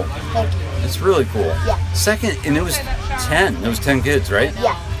so cool. Thank you. It's really cool. Yeah. Second, and it was 10. It was 10 kids, right?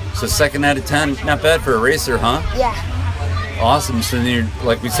 Yeah. So second out of 10, not bad for a racer, huh? Yeah. Awesome. So then you're,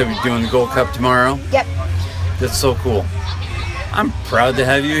 like we said, we're doing the Gold Cup tomorrow. Yep. That's so cool. I'm proud to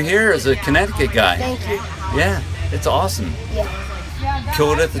have you here as a Connecticut guy. Thank you. Yeah, it's awesome. Yeah.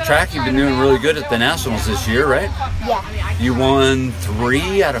 Killed at the track. You've been doing really good at the Nationals this year, right? Yeah. You won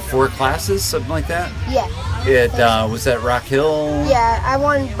 3 out of 4 classes, something like that? Yeah. Was that Rock Hill? Yeah, I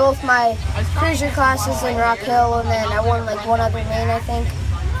won both my cruiser classes in Rock Hill, and then I won like one other main, I think.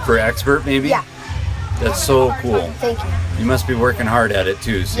 For expert, maybe? Yeah. That's so cool. Thank you. You must be working hard at it,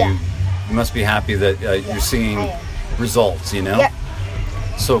 too. So Yeah. you must be happy that you're seeing results, you know? Yep.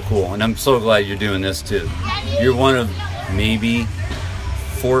 So cool. And I'm so glad you're doing this, too. You're one of maybe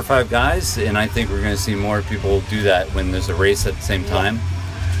 4 or 5 guys, and I think we're going to see more people do that when there's a race at the same time.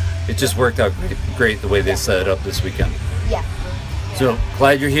 It just worked out great the way they set it up this weekend. Yeah. So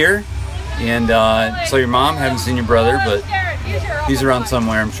glad you're here, and saw your mom. Haven't seen your brother, but he's around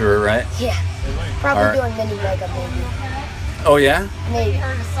somewhere, I'm sure, right? Yeah. Probably All right. doing mini mega maybe. Oh yeah? Maybe.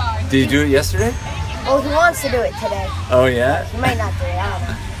 Did you do it yesterday? Well, he wants to do it today. Oh yeah? He might not do it. I don't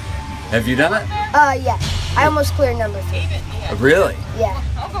know. Have you done it? Yeah. I almost cleared number 3. Really? Yeah.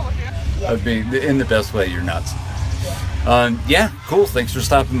 I'd be in the best way. You're nuts. Yeah, cool. Thanks for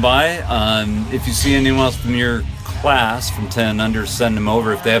stopping by. If you see anyone else from your class from 10 and under, send them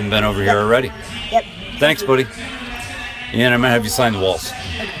over if they haven't been over here already. Yep. Thanks, buddy. And I'm gonna have you sign the walls.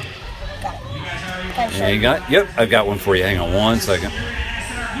 Got it. There you got. Yep, I've got one for you. Hang on 1 second.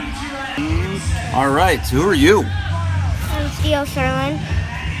 All right. So who are you? I'm Theo Sherlin.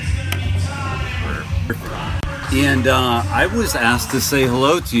 And I was asked to say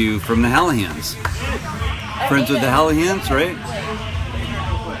hello to you from the Hallahans. Friends with the Hallahans, right?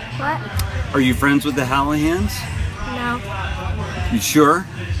 What? Are you friends with the Hallahans? No. You sure?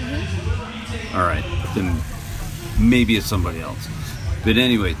 All right, then maybe it's somebody else. But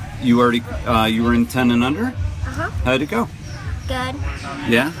anyway, you were in 10 and under? Uh-huh. How'd it go? Good.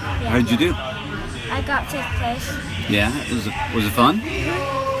 Yeah? How'd you do? I got 5th place. Yeah? Was it fun?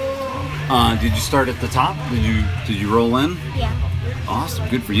 Did you start at the top? Did you roll in? Yeah. Awesome,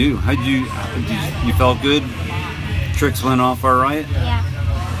 good for you. You felt good? Tricks went off all right? Yeah.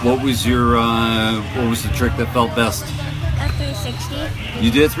 What was the trick that felt best? A 360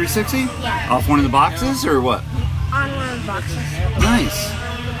 You did a 360? Yeah. Off one of the boxes or what? on one of the boxes. Nice.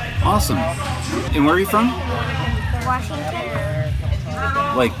 Awesome. And where are you from? Washington?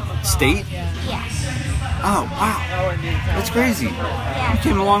 Like state? Yeah. Oh, wow. That's crazy. You Yeah.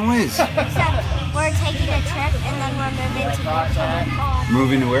 came a long ways. Except we're taking a trip and then we're moving to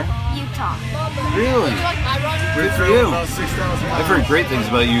Moving to where? Utah. Really? Good for you. I've heard great things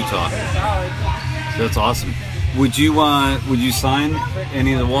about Utah. That's awesome. Would you sign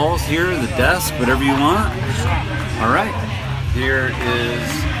any of the walls here, the desk, whatever you want? All right. Here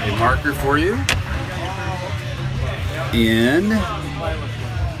is a marker for you. And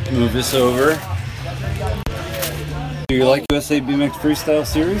move this over. Do you like USABMX Freestyle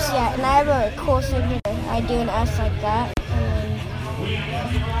Series? Yeah, and I have a cool signature. I do an S like that.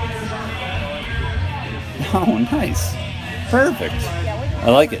 Oh, nice. Perfect. I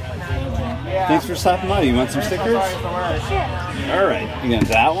like it. Thanks for stopping by. You want some stickers? Sure. All right. You got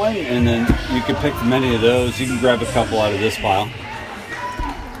that one, and then you can pick from any of those. You can grab a couple out of this pile.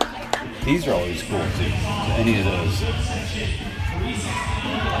 These are always cool, too. Any of those.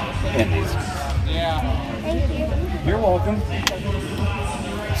 And these. Thank you. You're welcome.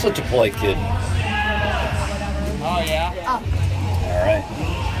 Such a polite kid. Oh, yeah? Oh. All right.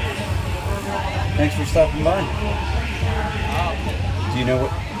 Thanks for stopping by. Do you know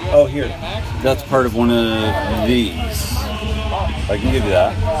what? Oh, here. That's part of one of these. I can give you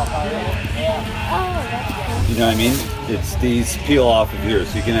that. You know what I mean? It's these peel off of here,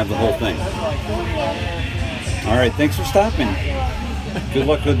 so you can have the whole thing. All right. Thanks for stopping. Good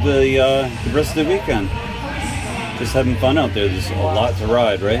luck with the rest of the weekend. Just having fun out there. There's a lot to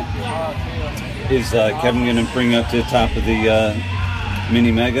ride, right? Is Kevin going to bring you up to the top of the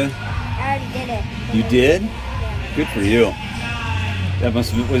Mini Mega? I already did it. You did? Good for you. That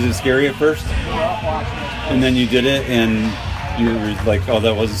was it scary at first? And then you did it and you were like, oh,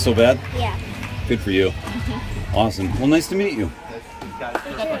 that wasn't so bad? Yeah. Good for you. Awesome. Well, nice to meet you.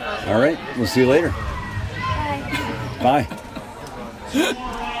 All right. We'll see you later. Bye. Bye.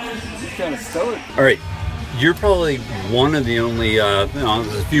 All right. You're probably one of the only, there's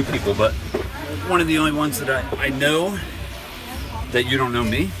a few people, but one of the only ones that I know that you don't know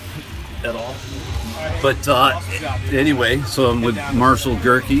me at all. But anyway, so I'm with Marshall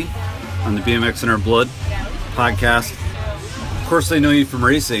Gerke on the BMX in Our Blood podcast. Of course, I know you from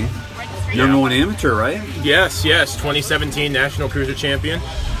racing. You're number one amateur, right? Yes, 2017 National Cruiser Champion.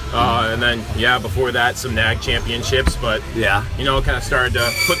 And then, before that, some NAG championships. But, Yeah. kind of started to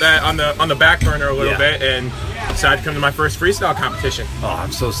put that on the back burner a little bit and decided to come to my first freestyle competition. Oh,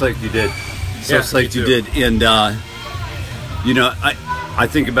 I'm so psyched you did. So Yeah, psyched me you too. did. And, I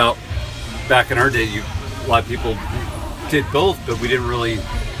think about back in our day, a lot of people did both, but we didn't really,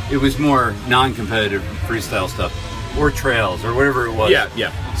 it was more non-competitive freestyle stuff or trails or whatever it was.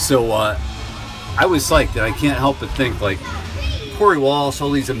 Yeah. So I was psyched, and I can't help but think, like, Corey Walsh,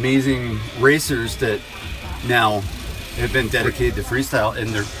 all these amazing racers that now have been dedicated to freestyle, and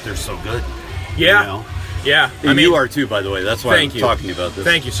they're so good. Yeah. You know? Yeah. And you are too, by the way. That's why Thank I'm you. talking about this.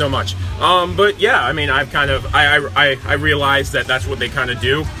 Thank you so much. But yeah, I mean, I've kind of, I realized that that's what they kind of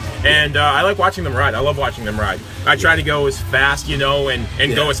do. And I like watching them ride. I love watching them ride. I try to go as fast, and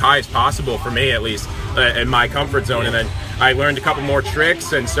go as high as possible, for me at least, in my comfort zone. And then I learned a couple more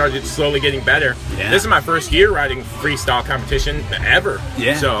tricks and started slowly getting better. Yeah. This is my first year riding freestyle competition ever.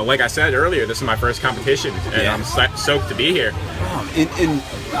 Yeah. So like I said earlier, this is my first competition, and I'm stoked to be here. And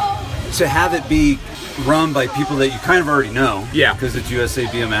to have it be run by people that you kind of already know, Yeah. because it's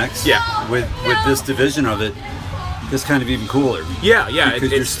USABMX, Yeah. with this division of it, it's kind of even cooler. Yeah.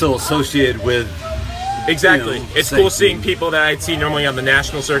 Because you're still associated with. Exactly. It's same cool seeing thing. people that I'd see normally on the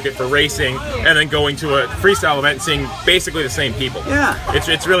national circuit for racing, and then going to a freestyle event and seeing basically the same people. Yeah.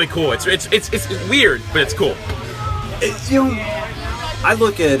 It's really cool. It's weird, but it's cool. I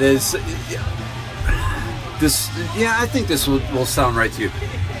look at it as this. Yeah, I think this will sound right to you,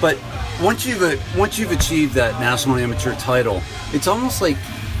 but once you've achieved that national amateur title, it's almost like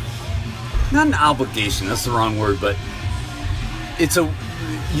not an obligation. That's the wrong word, but it's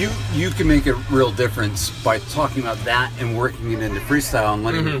you can make a real difference by talking about that and working it into freestyle and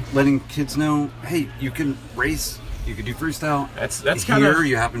letting kids know, hey, you can race, you can do freestyle. That's here. kind of,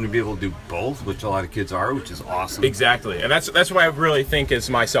 You happen to be able to do both, which a lot of kids are, which is awesome. exactly, and that's what I really think as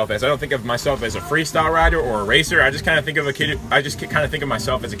myself as. I don't think of myself as a freestyle rider or a racer. I just kind of think of a kid. I just kind of think of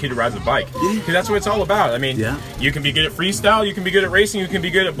myself as a kid who rides a bike, because that's what it's all about. I mean, you can be good at freestyle, you can be good at racing, you can be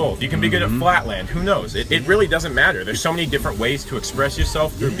good at both. You can be good at flatland. Who knows? It really doesn't matter. There's so many different ways to express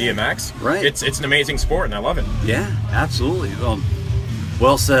yourself through BMX. Right. It's an amazing sport, and I love it. Yeah, absolutely.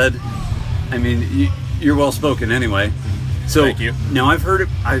 Well said. I mean, you're well spoken anyway. So Thank you. Now I've heard it.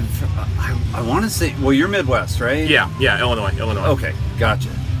 I want to say, well, you're Midwest, right? Yeah, Illinois. Okay, gotcha.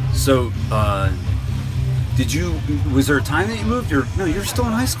 So, was there a time that you moved, or no? You're still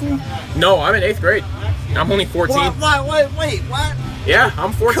in high school? No, I'm in 8th grade. I'm only 14. Wait, what? Yeah,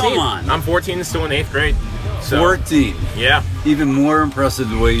 I'm 14. Come on. I'm 14 and still in 8th grade. So, 14. Yeah. Even more impressive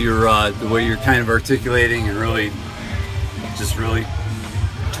the way you're kind of articulating and really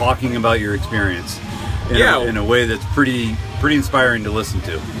talking about your experience. In a way that's pretty inspiring to listen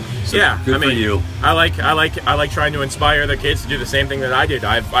to. So Yeah, good I mean, for you. I like trying to inspire the kids to do the same thing that I did.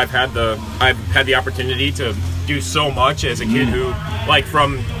 I've had the opportunity to do so much as a kid who, like,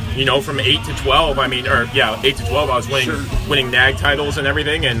 from you know, from 8 to 12, 8 to 12, I was winning NAG titles and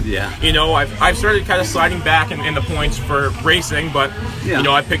everything. And, you know, I've started kind of sliding back in the points for racing, but, you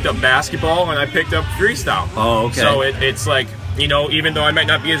know, I picked up basketball and I picked up freestyle. Oh, okay. So it's like, you know, even though I might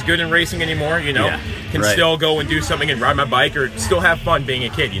not be as good in racing anymore, you know, can still go and do something and ride my bike or still have fun being a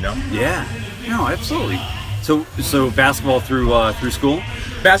kid, you know? Yeah. No, absolutely. So basketball through school?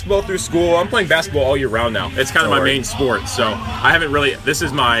 Basketball through school. I'm playing basketball all year round now. It's kind of my main sport. So I haven't really, this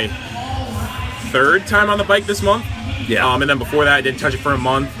is my 3rd time on the bike this month. Yeah. And then before that, I didn't touch it for a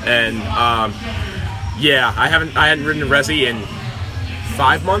month. And yeah, I hadn't ridden a resi in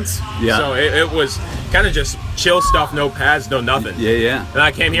 5 months. Yeah. So it was kind of just chill stuff, no pads, no nothing. Yeah, yeah. And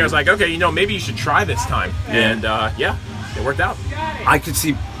I came here, I was like, okay, you know, maybe you should try this time. And yeah, it worked out. I could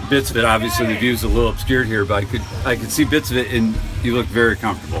see bits of it. Obviously, the view's a little obscured here, but I could see bits of it, and you look very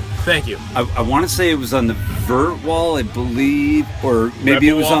comfortable. Thank you. I want to say it was on the vert wall, I believe, or maybe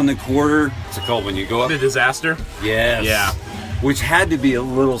it was on the quarter. What's it called when you go up? The disaster. Yes. Yeah. Which had to be a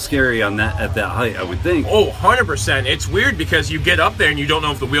little scary on that at that height, I would think. Oh, 100%. It's weird because you get up there and you don't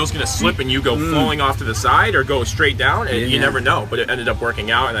know if the wheel's going to slip and you go falling off to the side or go straight down, and you never know. But it ended up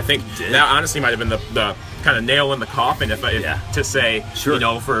working out, and I think that honestly might have been the kind of nail in the coffin to say, you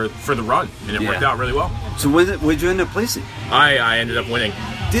know, for the run, and it worked out really well. So what'd you end up placing? I ended up winning.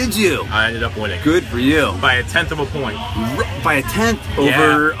 Did you? I ended up winning. Good for you. By a 10th of a point. By a 10th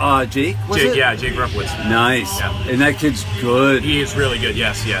over Jake? Jake Ruffwitz. Nice. Yeah. And that kid's good. He is really good.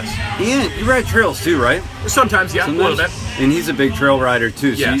 Yes. And you ride trails too, right? Sometimes, a little bit. And he's a big trail rider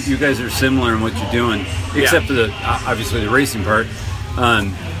too. So Yes. you guys are similar in what you're doing, except for the obviously the racing part.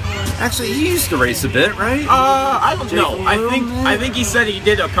 Actually, he used to race a bit, right? I don't know. I think he said he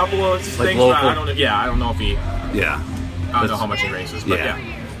did a couple of things, local. but I don't know. Yeah, I don't know if he. Yeah. I don't know how much he races, but yeah.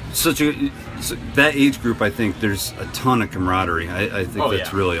 So that age group, I think there's a ton of camaraderie. I think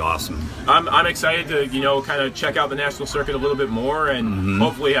that's really awesome. I'm excited to, you know, kind of check out the national circuit a little bit more and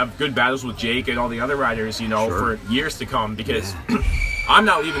hopefully have good battles with Jake and all the other riders, you know, for years to come, because I'm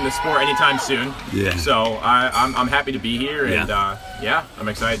not leaving the sport anytime soon. Yeah. So I'm happy to be here, and I'm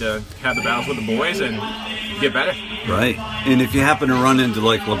excited to have the battles with the boys and get better. Right. And if you happen to run into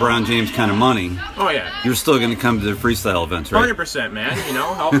like LeBron James kind of money, you're still going to come to the freestyle events, right? 100%, man. You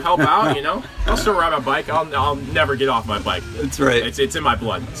know, help out. You know, I'll still ride my bike. I'll never get off my bike. That's right. It's in my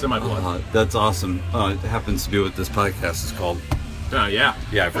blood. It's in my blood. That's awesome. It happens to be what this podcast is called. Yeah.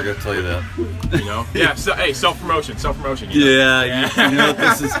 Yeah, I forgot to tell you that. You know. Yeah. So, hey, self-promotion. You know,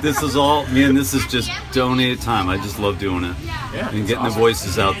 this is all. Man, this is just donated time. I just love doing it. Yeah. And getting the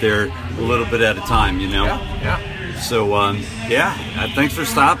voices out there a little bit at a time. You know. Yeah. So thanks for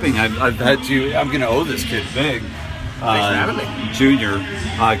stopping. I've had to. I'm gonna owe this kid big. Thanks for having me. Junior,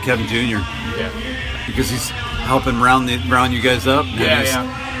 Kevin Junior. Yeah. Because he's helping round you guys up. And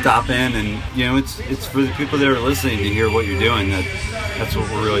stop in, and you know, it's for the people that are listening to hear what you're doing. That's what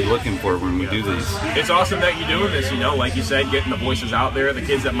we're really looking for when we do these. It's awesome that you're doing this, you know, like you said, getting the voices out there, the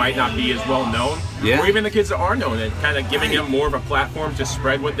kids that might not be as well known, or even the kids that are known, and kind of giving them more of a platform to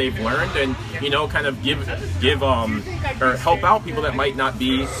spread what they've learned, and, you know, kind of give or help out people that might not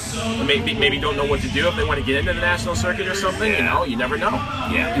be, maybe don't know what to do if they want to get into the national circuit or something. You know, you never know.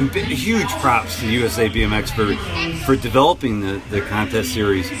 Yeah, and huge props to USABMX for developing the contest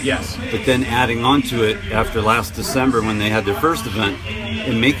series. Yes. But then adding on to it after last December when they had their first event,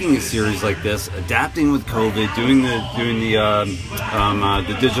 and making a series like this, adapting with COVID, doing the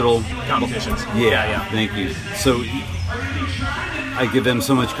digital competitions. Yeah. Thank you. So I give them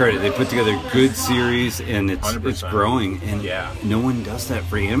so much credit. They put together a good series, and it's growing. And no one does that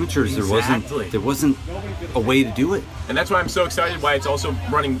for amateurs. Exactly. There wasn't a way to do it. And that's why I'm so excited why it's also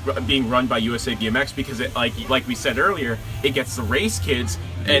being run by USABMX, because it, like we said earlier, it gets the race kids,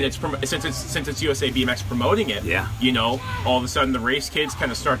 and since it's USABMX promoting it, you know, all of a sudden the race kids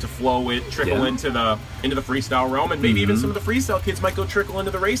kind of start to trickle into the freestyle realm, and maybe even some of the freestyle kids might go trickle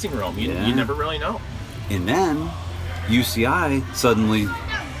into the racing realm. You never really know. And then UCI suddenly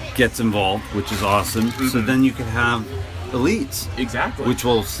gets involved, which is awesome. So then you could have elites, which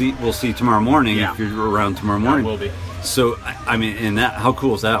we'll see tomorrow morning if you're around tomorrow morning. Will be. So I mean, and how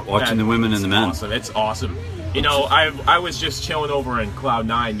cool is that? Watching the women and the men. Awesome. It's awesome. You know, I was just chilling over in Cloud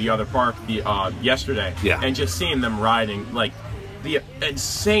 9, the other park, yesterday, and just seeing them riding like the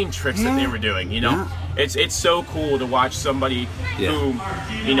insane tricks that they were doing. You know, it's so cool to watch somebody who,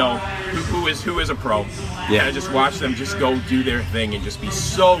 you know, who is a pro. Yeah. And just watch them just go do their thing and just be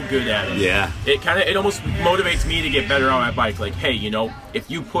so good at it. Yeah. It almost motivates me to get better on my bike. Like, hey, you know, if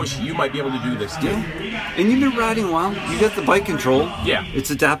you push, you might be able to do this too. Yeah. And you've been riding a while. You got the bike control. Yeah.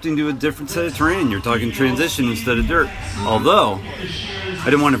 It's adapting to a different set of terrain. You're talking transition instead of dirt. Although, I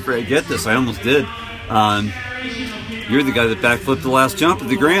didn't want to forget this. I almost did. You're the guy that backflipped the last jump at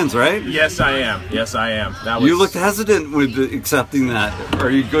the Grands, right? Yes, I am. That was... You looked hesitant with accepting that. Are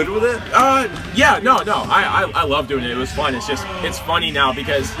you good with it? Yeah, no. I love doing it. It was fun. It's funny now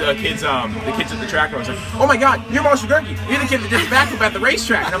because the kids at the track was like, "Oh my God, you're Marshall Gerke. You're the kid that did the backflip at the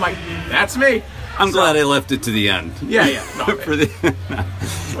racetrack." And I'm like, "That's me." I'm glad I left it to the end. Yeah. No, For the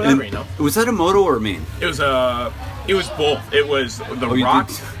whatever, you know. Was that a moto or a main? It was both. It was the Rock.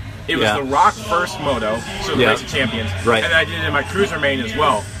 It was the Rock first moto, so the Race of Champions. Right. And then I did it in my cruiser main as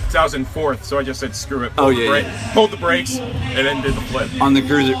well. So I was in fourth, so I just said screw it. Pulled the brakes, and then did the flip. On the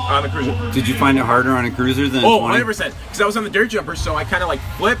cruiser? On the cruiser. Did you find it harder on a cruiser than 100%. Because I was on the dirt jumper, so I kind of like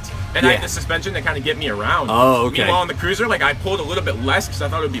flipped, and I had the suspension to kind of get me around. Oh, okay. Meanwhile, on the cruiser, like I pulled a little bit less because I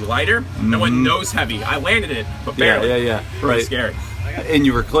thought it would be lighter. And I went nose heavy. I landed it, but barely. Yeah. Right. Right. Scary. And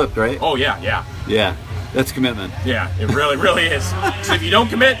you were clipped, right? Oh, yeah. Yeah. That's commitment. Yeah, it really is. So if you don't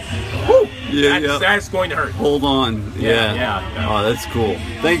commit, that's going to hurt. Hold on. Yeah. Oh, that's cool.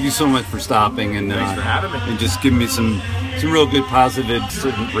 Thank you so much for stopping and thanks for having me. And just giving me some real good positive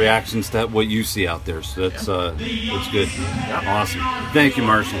reactions to what you see out there. So that's good. Awesome. Thank you,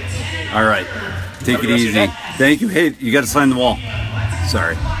 Marshall. All right, take it easy. Thank you. Hey, you got to sign the wall.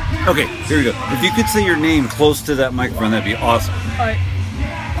 Sorry. Okay, here we go. If you could say your name close to that microphone, that'd be awesome. All right.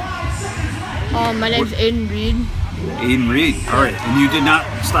 My name's Aiden Reed. Aiden Reed. All right. And you did not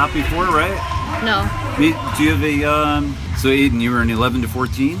stop before, right? No. Do you have a, so Aiden, you were in 11 to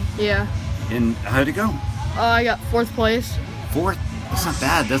 14? Yeah. And how'd it go? I got 4th place. 4th? That's not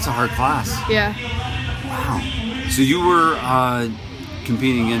bad. That's a hard class. Yeah. Wow. So you were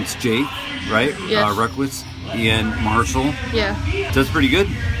competing against Jake, right? Yes. Ruckwitz and Marshall. Yeah. That's pretty good.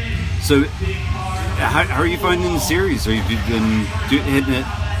 So how are you finding the series? Have you been hitting it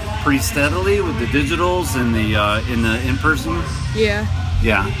pretty steadily with the digitals and the in-person? Yeah.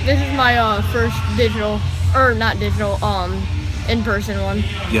 Yeah. This is my first digital, or not digital, in-person one.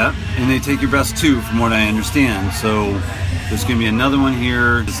 Yeah, and they take your best 2 from what I understand. So there's going to be another one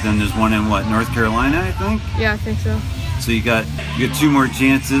here. Then there's one in North Carolina, I think? Yeah, I think so. So you got 2 more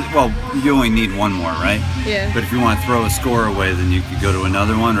chances. Well, you only need 1 more, right? Yeah. But if you want to throw a score away, then you could go to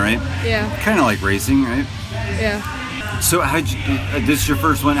another one, right? Yeah. Kind of like racing, right? Yeah. So this is your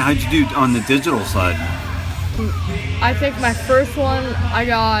first one. How'd you do on the digital side? I think my first one, I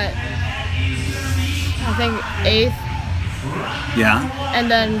got, 8th. Yeah.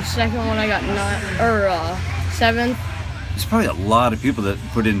 And then second one, I got 7th. There's probably a lot of people that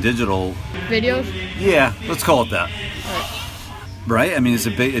put in digital videos. Yeah, let's call it that. Right? I mean,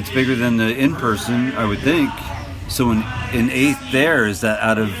 it's bigger than the in-person, I would think. So in 8th there, is that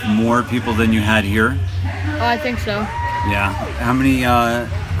out of more people than you had here? I think so. Yeah. How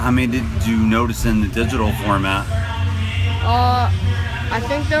many did you notice in the digital format? I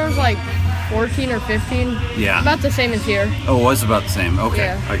think there was 14 or 15. Yeah. About the same as here. Oh, it was about the same. Okay,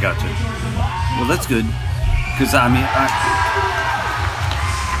 yeah. I got you. Well, that's good. Because, oh,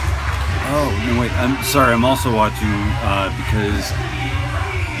 no, wait. I'm sorry. I'm also watching because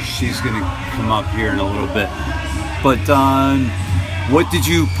she's going to come up here in a little bit. But what did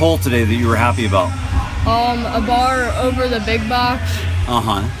you pull today that you were happy about? A bar over the big box.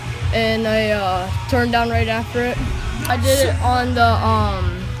 Uh-huh. And I turned down right after it. I did it on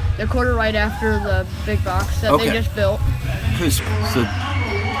the quarter right after the big box that they just built. Crisp. So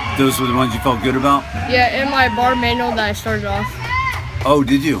those were the ones you felt good about? Yeah, in my bar manual that I started off. Oh,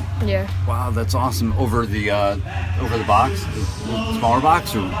 did you? Yeah. Wow, that's awesome. Over the box, the smaller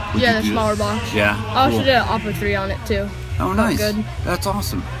box, or the smaller box. Yeah. I also did an Oppo 3 on it too. Oh, nice. Good. That's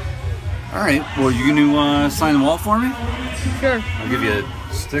awesome. All right. Well, you gonna sign the wall for me? Sure. I'll give you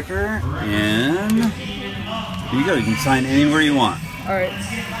a sticker, and here you go. You can sign anywhere you want. All right.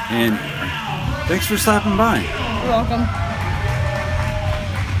 And thanks for stopping by. You're welcome.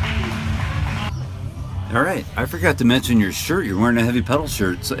 All right. I forgot to mention your shirt. You're wearing a Heavy Pedal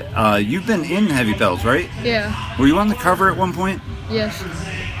shirt. So, you've been in Heavy Pedals, right? Yeah. Were you on the cover at one point? Yes.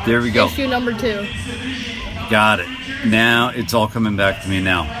 There we go. Issue number 2. Got it. Now it's all coming back to me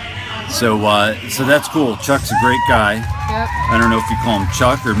now. So that's cool. Chuck's a great guy. Yep. I don't know if you call him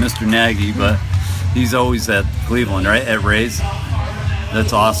Chuck or Mr. Nagy, but he's always at Cleveland, right? At Ray's.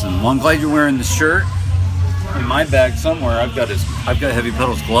 That's awesome. Well, I'm glad you're wearing the shirt. In my bag somewhere, I've got Heavy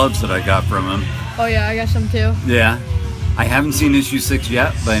Pedals gloves that I got from him. Oh yeah, I got some too. Yeah. I haven't seen issue 6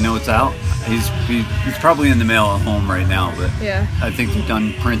 yet, but I know it's out. He's probably in the mail at home right now, but yeah. I think he's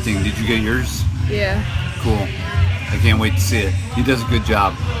done printing. Did you get yours? Yeah. Cool. I can't wait to see it. He does a good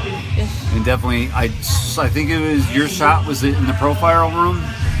job. Yes. And definitely, I think it was your shot. Was it in the profile room?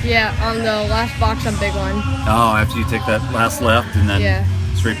 Yeah, on the last box on Big One. Oh, after you take that last left and then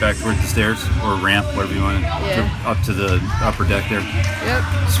straight back toward the stairs or ramp, whatever you want, up to the upper deck there. Yep.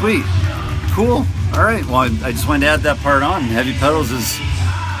 Sweet. Cool. All right. Well, I just wanted to add that part on. Heavy pedals is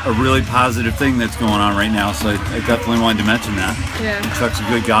a really positive thing that's going on right now, so I definitely wanted to mention that. Yeah. Chuck's a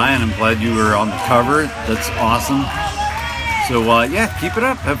good guy, and I'm glad you were on the cover. That's awesome. So, yeah, keep it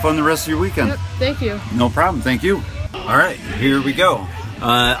up. Have fun the rest of your weekend. Yep. Thank you. No problem. Thank you. All right. Here we go.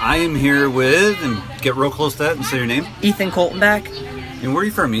 I am here with, and get real close to that and say your name. Ethan Coltonbeck. And where are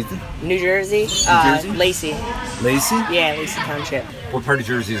you from, Ethan? New Jersey. Jersey? Lacey. Lacey? Yeah, Lacey Township. What part of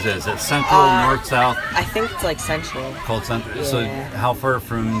Jersey is that? Is that central, north, south? I think it's like central. Called central? Yeah. So how far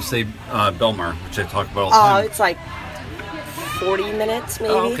from, say, Belmar, which I talk about all the time? It's like 40 minutes,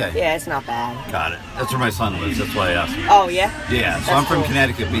 maybe. Oh, okay. Yeah, it's not bad. Got it. That's where my son lives. That's why I asked. Oh, yeah? Yeah. So That's I'm from cool.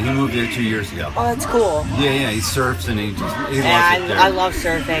 Connecticut, but he moved there 2 years ago. Oh, that's cool. Yeah. He surfs and he loves it there. I love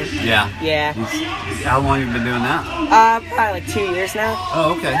surfing. Yeah. Yeah. How long have you been doing that? Probably like 2 years now.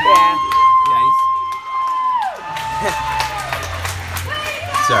 Oh, okay. Yeah.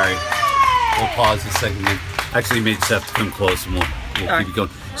 Sorry. We'll pause a second. Actually, you may just have to come close and we'll keep it going.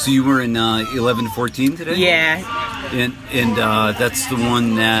 So you were in 11 to 14 today? Yeah. And that's the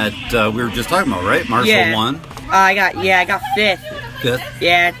one that we were just talking about, right? Marshall won? I got fifth. Fifth?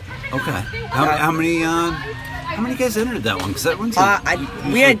 Yeah. Okay. How many guys entered that one? Because that one's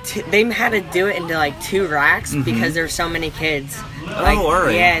they had to do it into like 2 racks because there were so many kids. Like, all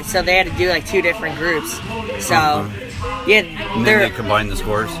right. Yeah, so they had to do like 2 different groups. So, yeah, and then they combined the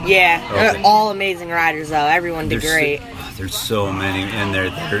scores? Yeah, they're all amazing riders though. Everyone did great. There's so many, and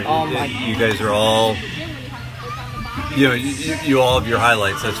Oh my! You guys are all, you all have your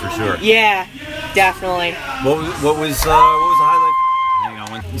highlights. That's for sure. Yeah, definitely. What was the highlight? Hang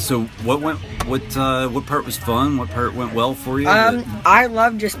on. So what part was fun? What part went well for you? I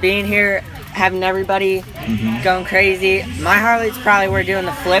love just being here, having everybody going crazy. My highlights probably were doing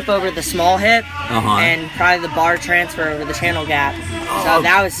the flip over the small hip and probably the bar transfer over the channel gap. So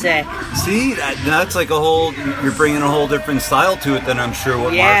that was sick. See, that's like you're bringing a whole different style to it than I'm sure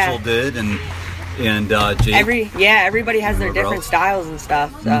what Marshall did and Jake. Everybody has their different styles and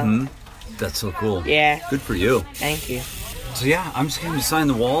stuff. So. That's so cool. Yeah. Good for you. Thank you. So yeah, I'm just going to sign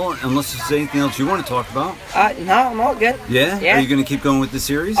the wall unless there's anything else you want to talk about. No, I'm all good. Yeah? Are you going to keep going with the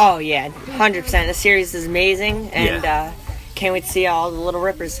series? Oh yeah, 100%. The series is amazing, and can't wait to see all the little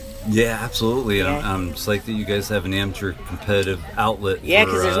rippers. Yeah, absolutely. Yeah. I'm psyched that you guys have an amateur competitive outlet. Yeah,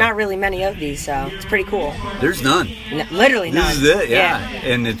 because there's not really many of these, so it's pretty cool. There's none. Literally none. This is it, yeah.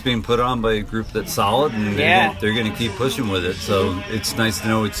 And it's being put on by a group that's solid, and they're going to keep pushing with it. So it's nice to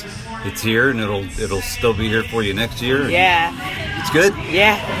know it's here, and it'll still be here for you next year. Yeah. It's good.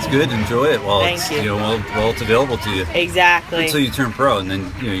 Yeah. It's good. Enjoy it while it's while it's available to you. Exactly. Until you turn pro, and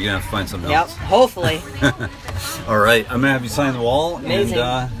then you're gonna have to find something else. Yep. Hopefully. All right. I'm gonna have you sign the wall. Amazing.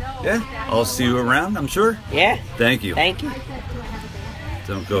 And I'll see you around, I'm sure. Yeah. Thank you. Thank you.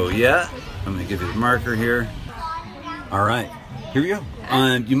 Don't go yet. I'm gonna give you the marker here. All right. Here we go.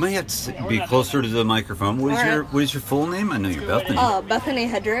 You might have to be closer to the microphone. What is your full name? I know you're Bethany. Bethany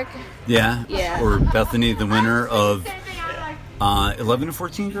Hedrick. Yeah. Yeah. Or Bethany, the winner of 11 to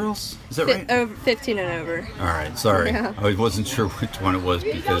 14 girls? Is that right? Over 15 and over. All right. Sorry. Yeah. I wasn't sure which one it was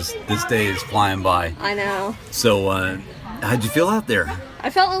because this day is flying by. I know. So, how'd you feel out there? I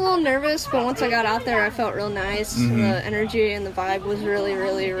felt a little nervous, but once I got out there, I felt real nice. The energy and the vibe was really,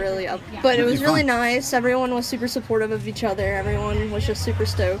 really, really up. But it was really nice. Everyone was super supportive of each other. Everyone was just super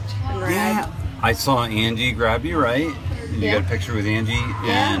stoked and rad. Yeah. I saw Angie grab you, right? You got a picture with Angie.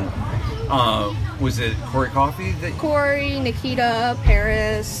 Yeah. And was it Corey Coffey? Corey, Nikita,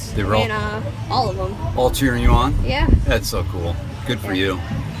 Paris, Anna, all of them. All cheering you on? Yeah. That's so cool. Good for you.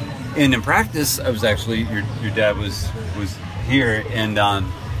 And in practice, I was actually, your dad was here, and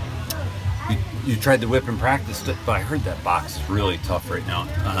you tried the whip in practice, but I heard that box is really tough right now.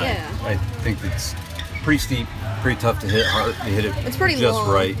 I think it's pretty steep, pretty tough to hit hard. You hit it it's pretty just long.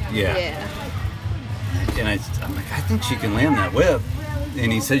 right. Yeah. And I'm like, I think she can land that whip.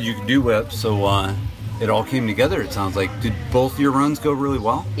 And he said you could do whips, so it all came together, it sounds like. Did both your runs go really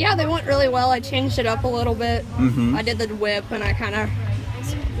well? Yeah, they went really well. I changed it up a little bit. I did the whip, and I kind of,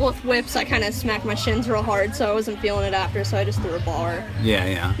 with whips, I kind of smacked my shins real hard, so I wasn't feeling it after, so I just threw a bar.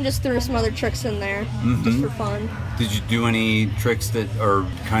 Yeah. And just threw some other tricks in there, just for fun. Did you do any tricks that are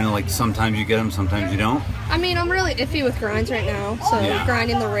kind of like sometimes you get them, sometimes you don't? I mean, I'm really iffy with grinds right now, so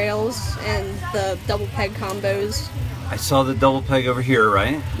grinding the rails and the double peg combos. I saw the double peg over here,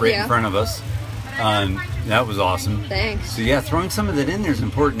 right in front of us. That was awesome. Thanks. So yeah, throwing some of that in there is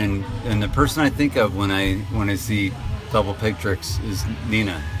important, and the person I think of when I see double peg tricks is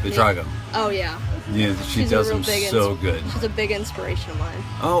Nina Vidrago. Oh yeah. Yeah, she does them so good. She's a big inspiration of mine.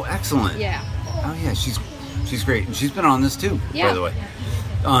 Oh, excellent. Yeah. Oh yeah, she's great, and she's been on this too, by the way.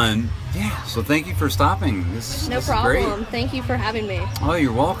 Yeah, so thank you for stopping. This No is problem. great. Thank you for having me. Oh,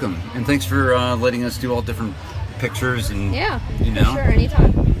 you're welcome, and thanks for letting us do all different pictures and for sure,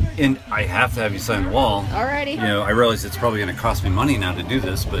 anytime. And I have to have you sign the wall. Alrighty. You know, I realize it's probably going to cost me money now to do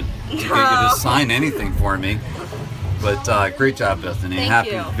this, but to get you to sign anything for me. But great job, Bethany.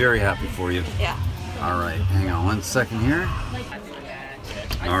 Thank you. Very happy for you. Yeah. All right, hang on 1 second here.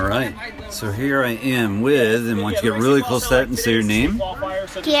 All right, so here I am with, and once you get really close to that and say your name.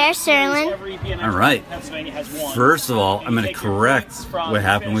 Pierre Serlin. All right. First of all, I'm going to correct what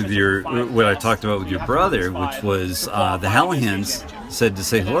happened with what I talked about with your brother, which was the Hallahans said to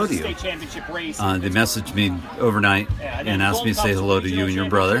say hello to you. They messaged me overnight and asked me to say hello to you and your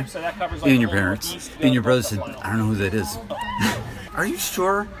brother and your parents. And your brother said, I don't know who that is. Are you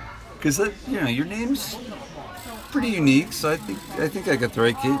sure? Because your name's pretty unique, so I think I got the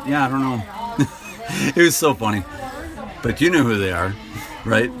right kid. Yeah, I don't know. It was so funny. But you know who they are,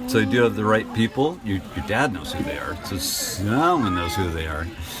 right? So you do have the right people. Your dad knows who they are. So someone knows who they are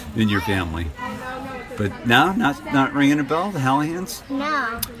in your family. But no, not ringing a bell, the Hallahans?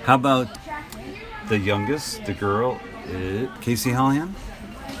 No. How about the youngest, the girl, Casey Hallahan?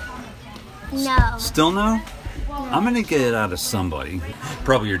 No. Still no? I'm going to get it out of somebody.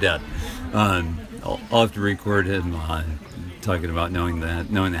 Probably your dad. I'll have to record him talking about knowing the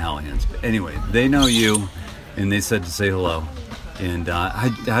Hallahans. But anyway, they know you, and they said to say hello. And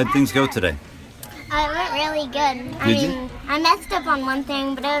how'd things go today? It went really good. I messed up on one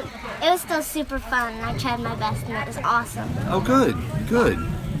thing, but it was still super fun. I tried my best, and it was awesome. Oh, good.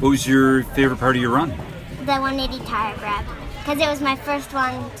 What was your favorite part of your run? The 180 tire grab, because it was my first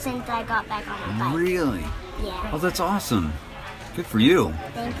one since I got back on the bike. Really? Yeah. Oh, that's awesome. Good for you.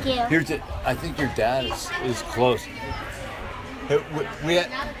 Thank you. I think your dad is close. We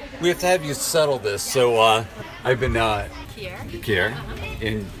have to have you settle this. So I've been Kier,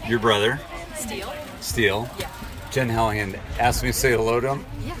 and your brother Steele. Yeah. Jen Hallahan asked me to say hello to him.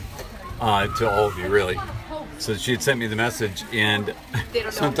 Yeah. To all of you, really. So she had sent me the message, and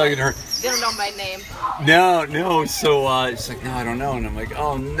so I'm talking to her. They don't know my name. No. So she's like, no, I don't know, and I'm like,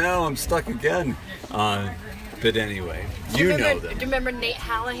 oh no, I'm stuck again. But anyway, you know them. Do you remember Nate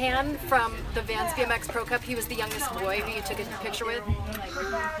Hallahan from the Vans BMX Pro Cup? He was the youngest boy who you took a picture with.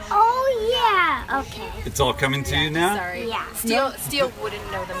 Oh yeah. Okay. It's all coming to you now? Sorry. Yeah. Steele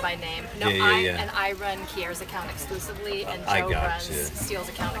wouldn't know them by name. No, Yeah. And I run Kier's account exclusively, and I Joe runs gotcha. Steele's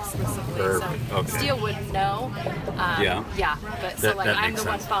account exclusively. Perfect. So Okay. Steele wouldn't know. Yeah. But so that I'm makes the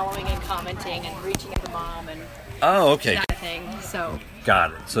one sense. following and commenting and reaching out to mom and Oh, okay. that thing. So.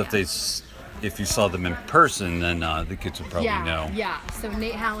 Got it. So if you saw them in person, then the kids would probably know. Yeah. So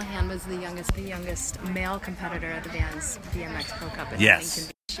Nate Hallahan was the youngest male competitor at the Vans BMX Pro Cup in Yes.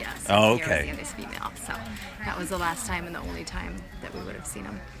 Huntington Beach. Yes. Oh, He was okay. the youngest female. So that was the last time and the only time that we would have seen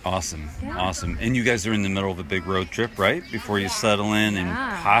him. Awesome. Yeah. Awesome. And you guys are in the middle of a big road trip, right? Before you settle in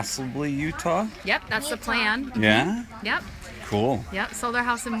possibly Utah? Yep, that's the plan. Yeah? Yep. Cool. Yep, sold our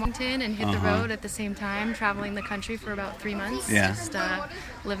house in Washington and hit the road at the same time, traveling the country for about 3 months. Yeah. Just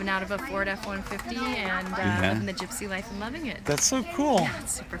living out of a Ford F-150 and living the gypsy life and loving it. That's so cool. Yeah,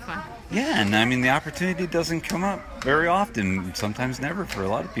 it's super fun. Yeah, and I mean, the opportunity doesn't come up very often, sometimes never for a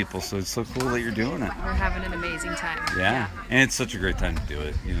lot of people, so it's so cool that you're doing it. We're having an amazing time. Yeah, and it's such a great time to do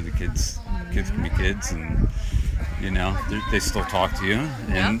it. You know, the kids can be kids, and, you know, they still talk to you,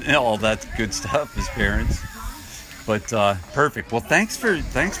 and all that good stuff as parents. But perfect. Well, thanks for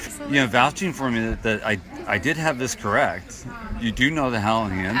vouching for me that I did have this correct. You do know the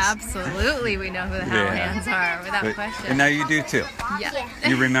Hallahans. Absolutely, we know who the Hallahans are, without question. And now you do too. Yeah.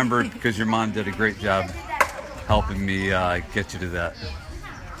 You remembered because your mom did a great job helping me get you to that,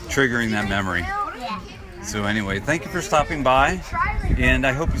 triggering that memory. So anyway, thank you for stopping by, and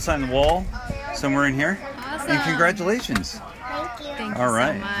I hope you sign the wall somewhere in here. Awesome. And congratulations. Thank you. Thank you All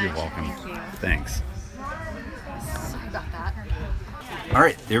right. so much. You're welcome. Thank you. Thanks. Sorry about that. All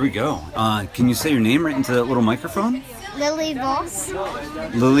right, there we go. Can you say your name right into that little microphone? Lily Voss.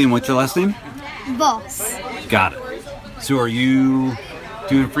 Lily, and what's your last name? Voss. Got it. So are you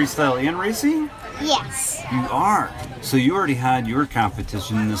doing freestyle and racing? Yes. You are. So you already had your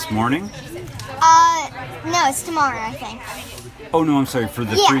competition this morning? No, it's tomorrow, I think. Oh, no, I'm sorry, for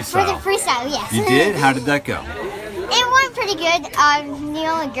the Yeah, freestyle. for the freestyle, yes. You did? How did that go? It went pretty good. I'm the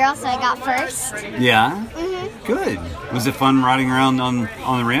only girl, so I got first. Yeah? Mm-hmm. Good. Was it fun riding around on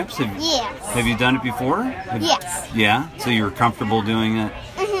the ramps? Yes. Have you done it before? Yes. Yeah? So you were comfortable doing it?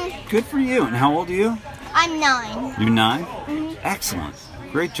 Mm-hmm. Good for you. And how old are you? I'm 9. You're 9? Excellent.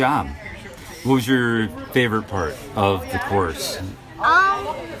 Great job. What was your favorite part of the course?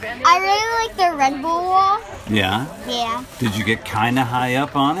 I really like the Red Bull wall. Yeah? Yeah. Did you get kind of high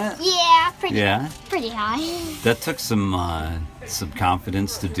up on it? Yeah, pretty high. That took some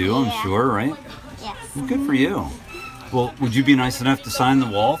confidence to do, I'm sure, right? Yes. Well, good for you. Well, would you be nice enough to sign the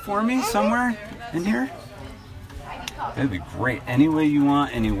wall for me somewhere in here? That'd be great. Any way you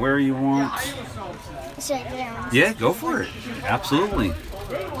want, anywhere you want. Yeah, go for it. Absolutely.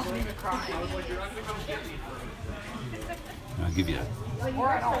 I'll give you a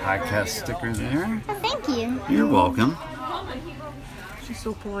podcast sticker there. Oh, thank you. You're welcome. She's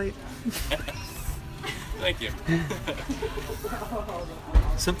so polite. Thank you.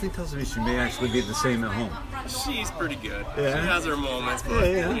 Something tells me she may actually be the same at home. She's pretty good. Yeah. She has her moments, but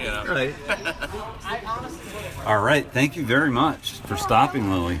you know. Right. All right. Thank you very much for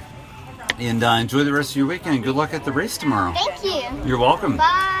stopping, Lily. And enjoy the rest of your weekend. Good luck at the race tomorrow. Thank you. You're welcome.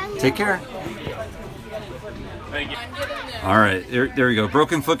 Bye. Take care. Thank you. All right. There we go.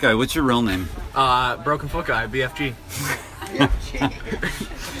 Broken Foot Guy. What's your real name? Broken Foot Guy, BFG.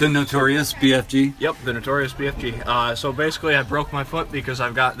 The notorious BFG? Yep, the notorious BFG. So basically I broke my foot because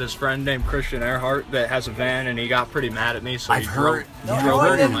I've got this friend named Christian Earhart that has a van, and he got pretty mad at me, so he drove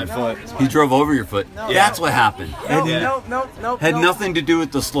over my foot. He drove over your foot. Yeah. That's what happened. Nope. Had nothing to do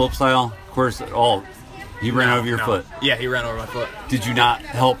with the slopestyle course at all. He ran over your foot. Yeah, he ran over my foot. Did you not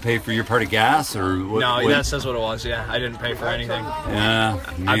help pay for your part of gas, or what? No, that's what it was. Yeah, I didn't pay for anything. Yeah,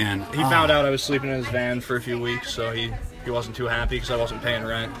 man. He found out I was sleeping in his van for a few weeks, so he wasn't too happy because I wasn't paying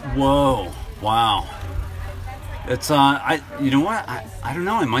rent. Whoa! Wow. It's you know what? I don't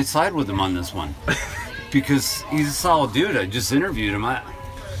know. I might side with him on this one because he's a solid dude. I just interviewed him.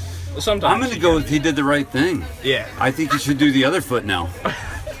 Sometimes I'm going to go with he did the right thing. Yeah. I think you should do the other foot now.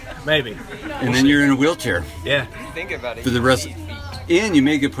 Maybe. And then you're in a wheelchair. Yeah. Think about it. For the rest, and you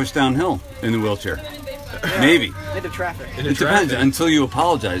may get pushed downhill in the wheelchair. Maybe. Into traffic. It depends until you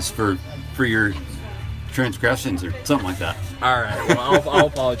apologize for your transgressions or something like that. All right. Well, I'll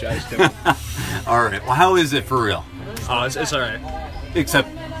apologize to him. All right. Well, how is it for real? Oh, it's all right. Except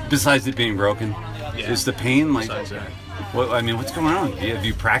besides it being broken, is the pain like? Besides that. What's going on? Have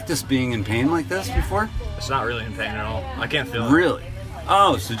you practiced being in pain like this before? It's not really in pain at all. I can't feel it. Really?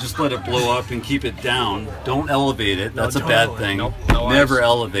 Oh, so just let it blow up and keep it down. Don't elevate it. That's a bad thing. Nope. Never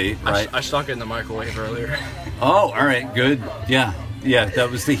elevate, right? I stuck it in the microwave earlier. Oh, all right, good. Yeah, that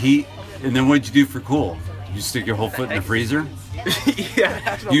was the heat. And then what'd you do for cool? Did you stick your whole foot in the freezer?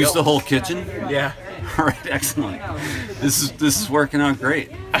 Yeah. Use the whole kitchen? Yeah. All right, excellent. This is working out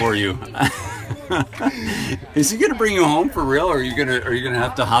great for you. Is he gonna bring you home for real, or are you gonna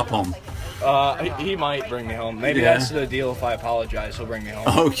have to hop home? He might bring me home. Maybe that's the deal. If I apologize, he'll bring me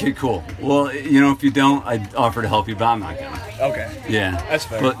home. Okay, cool. Well, if you don't, I'd offer to help you, but I'm not gonna. Okay. Yeah. That's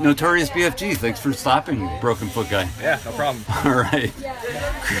fair. But Notorious BFG, thanks for stopping, Broken Foot Guy. Yeah, no problem. All right.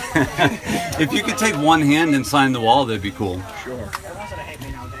 If you could take one hand and sign the wall, that'd be cool. Sure.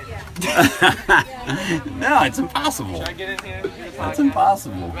 No, it's impossible. Should I get in here? That's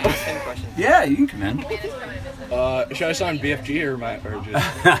impossible. Yeah, you can come in. Should I sign BFG or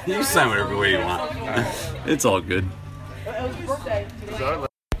just? You sign whatever way you want. It's all good.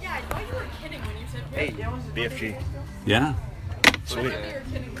 Hey, BFG. Yeah. Sweet.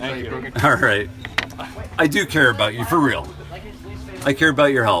 Thank you. All right. I do care about you, for real. I care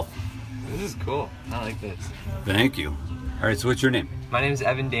about your health. This is cool. I like this. Thank you. All right, so what's your name? My name is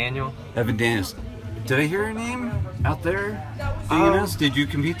Evan Daniel. Evan Daniels. Did I hear your name out there? DNS? Did you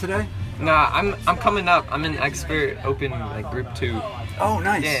compete today? Nah, I'm coming up. I'm in Expert Open Group 2. Oh,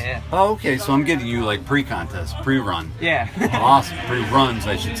 nice. Yeah. Oh, okay. So I'm getting you pre-contest, pre-run. Yeah. Awesome. Pre-runs,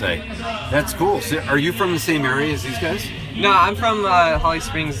 I should say. That's cool. So are you from the same area as these guys? No, I'm from Holly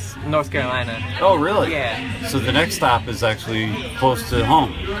Springs, North Carolina. Oh, really? Yeah. So the next stop is actually close to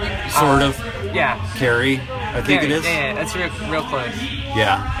home, sort of. Yeah. Cary, I think it is. Yeah, that's real close.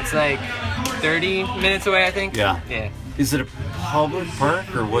 Yeah. It's 30 minutes away, I think. Yeah. Yeah. Is it a public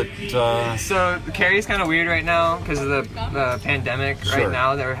park or what? So Cary's kind of weird right now because of the pandemic. Sure. Right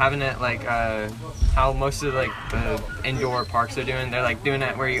now they're having it how most of the indoor parks are doing. They're doing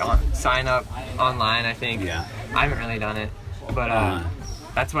it where you sign up online, I think. Yeah. I haven't really done it, but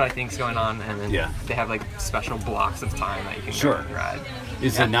that's what I think's going on. And then they have special blocks of time that you can go and ride.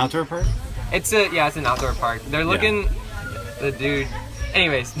 Is it an outdoor park? It's an outdoor park. They're looking. The dude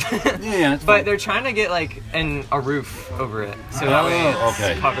Anyways, but they're trying to get like a roof over it, so that way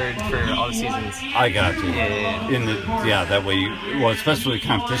it's covered for all the seasons. I got you. Yeah. That way well, especially with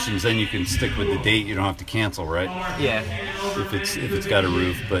competitions, then you can stick with the date. You don't have to cancel, right? Yeah. If it's got a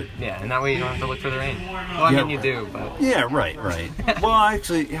roof, but yeah, and that way you don't have to look for the rain. Well, I mean you do, but yeah, right. Well,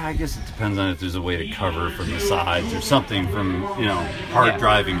 actually, I guess it depends on if there's a way to cover from the sides or something from hard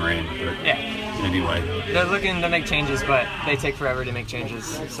driving rain. But anyway, they're looking to make changes, but they take forever to make changes,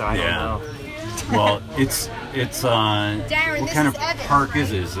 so I don't know. Well, it's what kind of park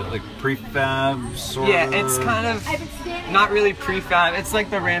is it? Is it like prefab sort of? Yeah, it's kind of not really prefab. It's like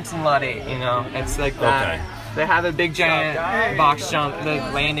the ramps in Lot 8, It's like that. Okay. They have a big giant box jump. The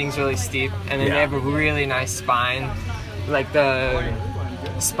landing's really steep, and then they have a really nice spine, like the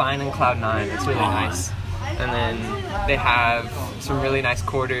spine in Cloud 9. It's really nice. And then they have some really nice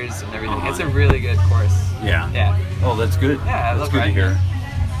quarters and everything. It's a really good course. Yeah. Oh, that's good. Yeah, that's good to hear.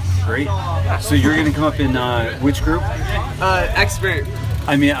 Great. So you're going to come up in which group? Expert.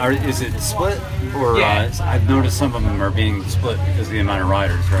 I mean, is it split? Or I've noticed some of them are being split because of the amount of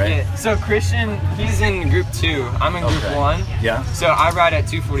riders, right? Yeah. So Christian, he's in group 2. I'm in group 1. Yeah. So I ride at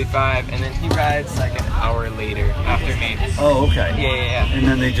 2:45, and then he rides like an hour later after me. Oh, okay. Yeah. And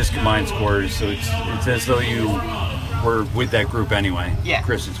then they just combine scores, so it's as though you were with that group anyway. Yeah.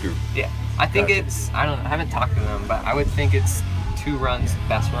 Christian's group. Yeah. I think it's I haven't talked to them, but I would think it's 2 runs,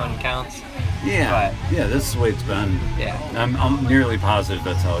 best run counts. Yeah, that's the way it's been. Yeah, I'm nearly positive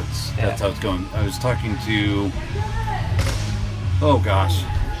that's how it's going. I was talking to,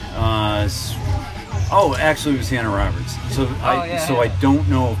 actually it was Hannah Roberts. So I don't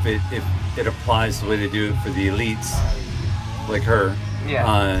know if it applies the way they do it for the elites, like her,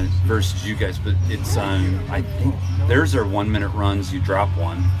 versus you guys. But it's I think theirs are 1 minute runs. You drop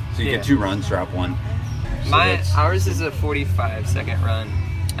one, so you get 2 runs, drop one. So ours is a 45-second run.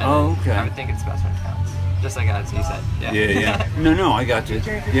 Oh, okay. I would think it's best one counts. Just like as you said. Yeah. No, I got you.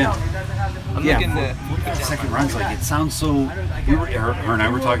 Yeah. I'm looking to 45-second runs. Like it sounds so. Her and I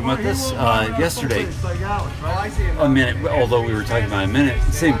were talking about this yesterday. A minute, although we were talking about a minute,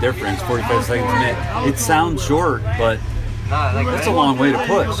 same difference. 45 seconds a minute. It sounds short, but. That's a long way to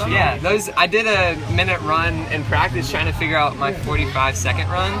push. Yeah, I did a minute run in practice trying to figure out my 45-second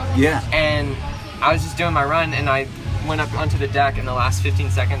run. Yeah. And I was just doing my run, and I went up onto the deck in the last 15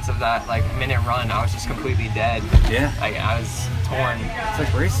 seconds of that minute run. I was just completely dead. Yeah. I was torn. It's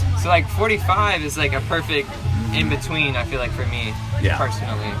like racing. So 45 is a perfect in between. I feel like for me,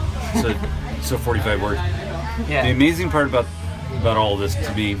 personally. So 45 works. Yeah. The amazing part about all this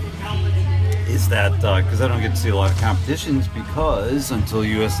to me is that because I don't get to see a lot of competitions, because until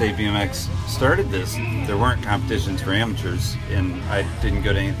USABMX started this, there weren't competitions for amateurs, and I didn't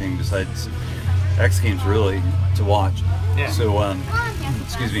go to anything besides X Games really to watch. Yeah. So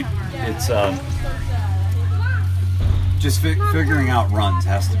excuse me, it's just figuring out runs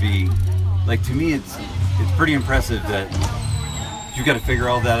has to be to me it's pretty impressive that you got to figure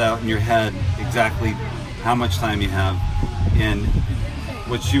all that out in your head, exactly how much time you have. And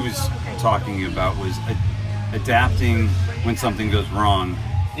what she was talking about was adapting when something goes wrong.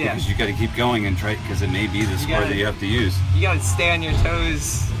 Yeah. Because you got to keep going and try, because it may be the score that you have to use. You got to stay on your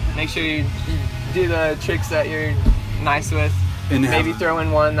toes. Make sure you do the tricks that you're nice with. And maybe throw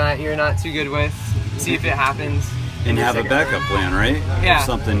in one that you're not too good with. See if it happens. And have a backup plan, right? Yeah. If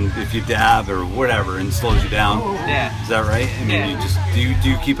something, if you dab or whatever and slows you down. Yeah. Is that right? I mean, you just do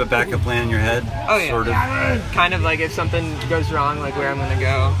you keep a backup plan in your head? Oh yeah. Sort of. Kind of if something goes wrong, where I'm gonna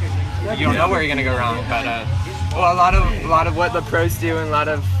go. You don't know where you're gonna go wrong, but a lot of what the pros do and a lot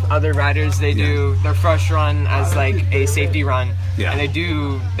of other riders, they do their first run as a safety run, and they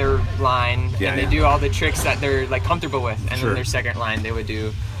do their line, and they do all the tricks that they're comfortable with, and then their second line they would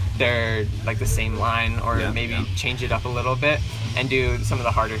do their the same line or maybe change it up a little bit and do some of the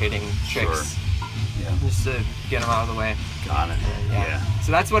harder hitting tricks, just to get them out of the way. Got it. Yeah.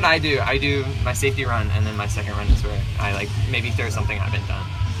 So that's what I do. I do my safety run, and then my second run is where I maybe throw something I haven't done.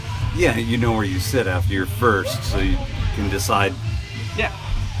 Yeah, you know where you sit after your first, so you can decide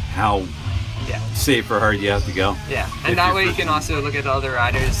how safe or hard you have to go. Yeah, and that way you can also look at the other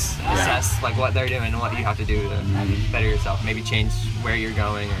riders, assess what they're doing and what you have to do to better yourself. Maybe change where you're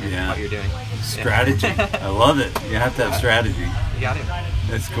going or what you're doing. Strategy. I love it. You have to have strategy. You got it.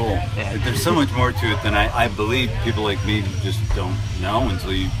 That's cool. Yeah. There's so much more to it than I believe people like me just don't know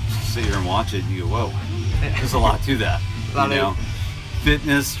until you sit here and watch it and you go, whoa, there's a lot to that. A lot of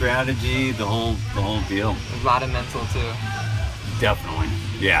fitness, strategy, the whole deal. A lot of mental too. Definitely.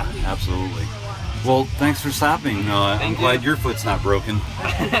 Yeah, absolutely. Well, thanks for stopping. I'm glad your foot's not broken.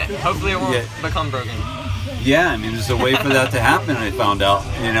 Hopefully it won't become broken. Yeah, I mean, there's a way for that to happen. I found out.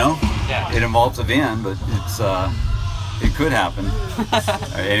 Yeah. It involves a van, but it could happen. All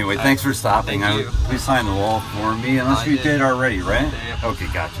right, anyway, thanks for stopping. Thank you. Please sign the wall for me, unless you did already, right? Yeah. Okay,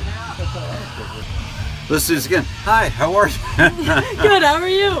 gotcha. Let's do this again. Hi, how are you? Good, how are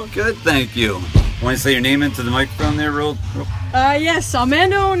you? Good, thank you. Want to say your name into the microphone there, real? Yes,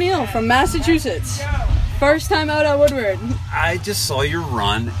 Amanda O'Neill from Massachusetts. First time out at Woodward. I just saw your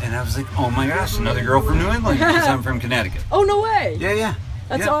run, and I was like, oh my gosh, another girl from New England, because I'm from Connecticut. Oh, no way. Yeah.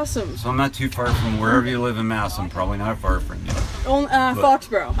 That's awesome. So I'm not too far from wherever you live in Mass. I'm probably not far from you.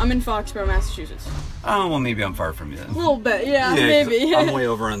 Foxborough. I'm in Foxborough, Massachusetts. Oh, well, maybe I'm far from you then. A little bit, yeah maybe. I'm way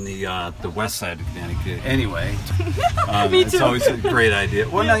over on the west side of Connecticut. Anyway, Me too. It's always a great idea.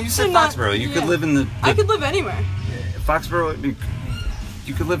 Well, no, you said Foxborough. You could live in the I could live anywhere. Foxborough.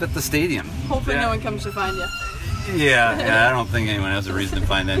 You could live at the stadium. Hopefully no one comes to find you. Yeah, I don't think anyone has a reason to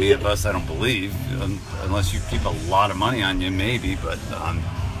find any of us. I don't believe, unless you keep a lot of money on you, maybe. But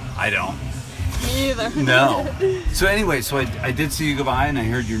I don't. Me either. No. So anyway, I did see you go by, and I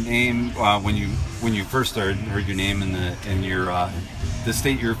heard your name when you first started. Heard your name in your the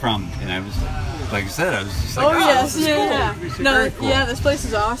state you're from, and I was like I said, I was just like, yes, this is yeah. cool. This is No, very cool. yeah, this place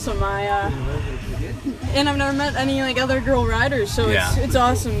is awesome. And I've never met any other girl riders, so it's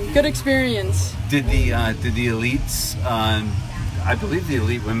awesome. Good experience. Did the elites? I believe the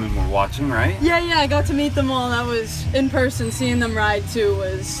elite women were watching, right? Yeah, I got to meet them all. That was in person. Seeing them ride too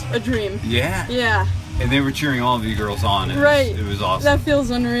was a dream. Yeah. And they were cheering all of you girls on. It was awesome. That feels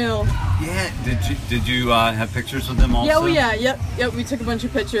unreal. Yeah. Did you have pictures with them also? Yep. We took a bunch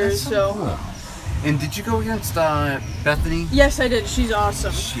of pictures. So. Cool. And did you go against Bethany? Yes, I did. She's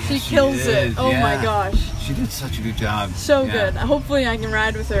awesome. She kills it. Oh my gosh. She did such a good job. So good. Hopefully I can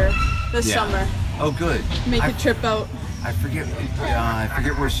ride with her this summer. Oh, good. Make a trip out. I forget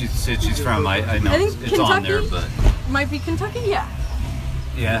where she said she's from. I know I think it's Kentucky? on there, but Might be Kentucky, yeah.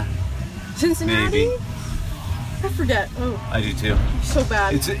 Yeah. Cincinnati? Maybe. I forget. Oh. I do too. So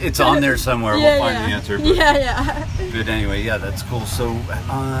bad. It's on there somewhere. We'll find the answer. But, yeah. But anyway, that's cool. So,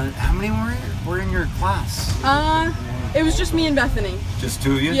 how many were in your class? It was just me and Bethany. Just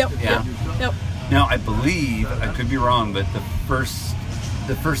two of you? Yep. Now, I believe, I could be wrong, but the first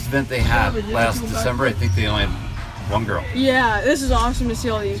event they had last December, I think they only had one girl. Yeah, this is awesome to see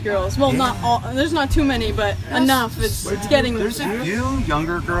all these girls. Well, not all. There's not too many, but enough. It's getting. There's a few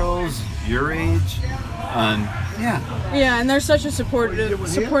younger girls your age. Yeah, and they're such a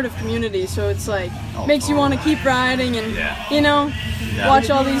supportive community, so it's like makes you want to keep riding and watch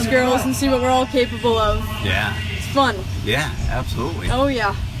all these girls and see what we're all capable of. Yeah, it's fun. Yeah, absolutely. Oh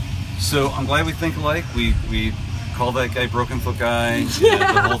yeah. So I'm glad we think alike. We call that guy Broken Foot Guy.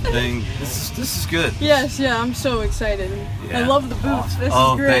 The whole thing. This is good. Yes, I'm so excited. Yeah. I love the booth. This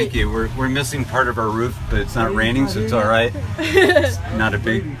is great. Thank you. We're missing part of our roof, but it's not raining, so it's all right. It's not a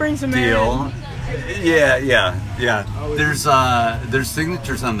big Bring some deal. air in. Yeah. There's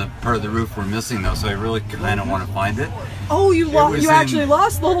signatures on the part of the roof we're missing though, so I really kind of want to find it. Oh, you actually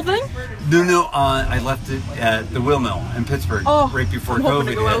lost the whole thing? No. I left it at the Wheel Mill in Pittsburgh right before I'm COVID hoping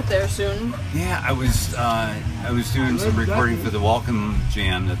to go hit. out there soon. Yeah, I was doing some recording for the Welcome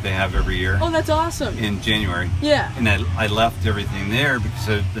Jam that they have every year. Oh, that's awesome. In January. Yeah. And I left everything there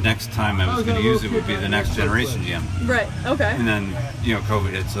because the next time I was going to use it would be the Next Generation Jam. Right. Okay. And then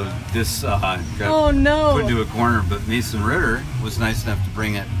COVID hit, so this got put into a corner. But Mason Ritter was nice enough to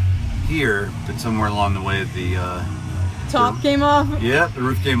bring it here, but somewhere along the way the top came off. Yeah, the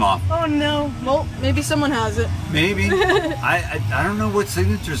roof came off. Oh no. Well, maybe someone has it. Maybe. I don't know what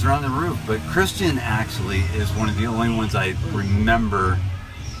signatures are on the roof, but Christian actually is one of the only ones I remember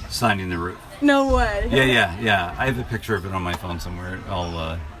signing the roof. No way. Yeah. I have a picture of it on my phone somewhere.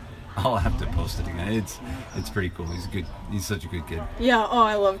 I'll have to post it again. It's pretty cool. He's such a good kid. Yeah,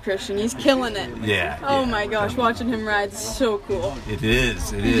 I love Christian. He's killing it. Yeah. Oh my gosh, watching him ride is so cool. It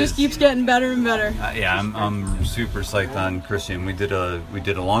is. He just keeps getting better and better. I'm super psyched on Christian. We did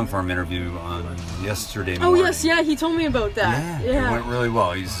a long form interview on yesterday Oh morning. yes, yeah, he told me about that. Yeah. It went really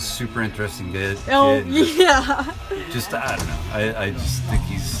well. He's a super interesting kid. Oh yeah. Just I don't know. I just think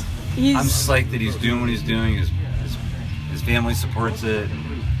I'm psyched that he's doing what he's doing. His family supports it.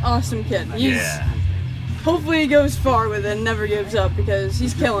 Awesome kid. Hopefully he goes far with it and never gives up because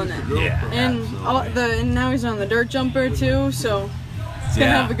he's killing it. Yeah, and now he's on the dirt jumper too, so he's gonna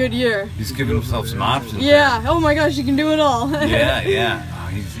have a good year. He's giving himself some options. Yeah. There. Oh my gosh, he can do it all. Yeah. Oh,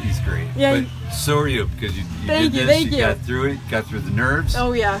 he's great. Yeah. But so are you because you thank did you, this. Thank you got through it. Got through the nerves.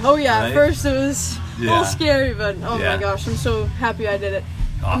 Oh yeah. Right? First it was a little scary, but oh my gosh, I'm so happy I did it.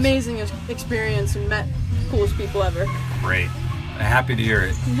 Awesome. Amazing experience and met the coolest people ever. Great. happy to hear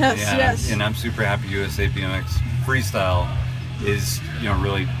it. Yes, yeah, yes. And I'm super happy USABMX Freestyle is,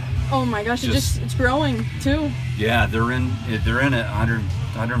 really. Oh my gosh, it's growing too. Yeah, they're in it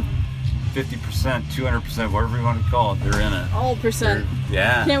 150%, 200%, whatever you want to call it. They're in it. All percent.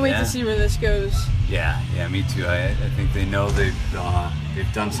 Yeah. Can't wait to see where this goes. Yeah, me too. I think they know they've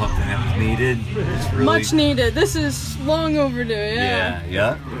done something that was needed. It's really much needed. This is long overdue.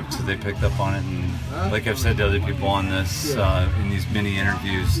 Yeah. So they picked up on it, and like I've said to other people on this in these mini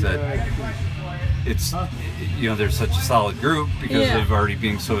interviews, that it's they're such a solid group because they've already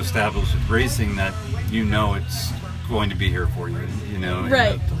been so established with racing that it's going to be here for you.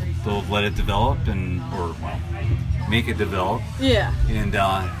 Right. They'll let it develop or make it develop. Yeah. And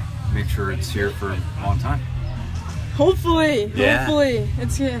make sure it's here for a long time. Hopefully. Yeah. Hopefully.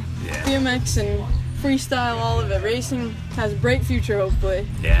 It's BMX and freestyle, all of it. Racing has a bright future, hopefully.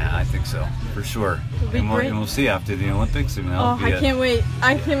 Yeah, I think so, for sure. And we'll see after the Olympics. I can't wait.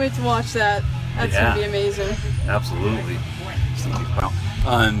 I can't wait to watch that. That's going to be amazing. Absolutely.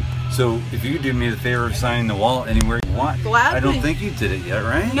 So if you could do me the favor of signing the wall anywhere you want. Gladly. I don't think you did it yet,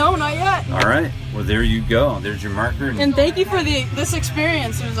 right? No, not yet. All right. Well, there you go. There's your marker. And thank you for this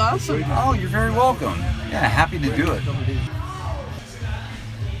experience. It was awesome. Oh, you're very welcome. Yeah, happy to do it.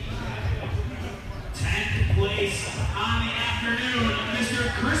 10th place on the afternoon, Mr.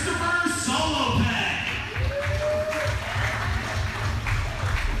 Christopher Solopek.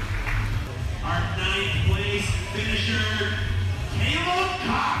 Our 9th place finisher, Caleb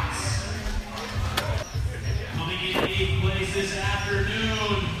Cox. Coming in 8th place this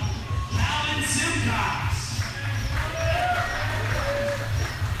afternoon, Calvin Simcox.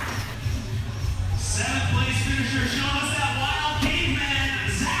 7th place finisher, showing us that wild caveman,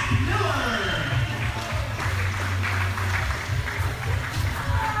 Zach Miller.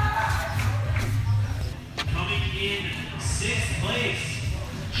 Coming in 6th place,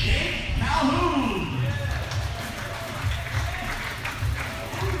 Jake Calhoun.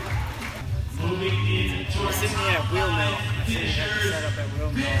 Moving in towards the top line, finishers,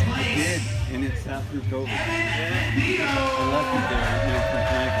 5th place. And it's after COVID. Evan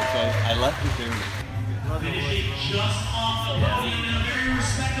I left it there. Finishing just off the podium in a very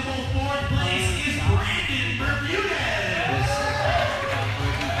respectable 4th place is Brandon Bermudez.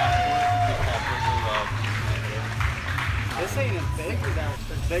 This ain't as big as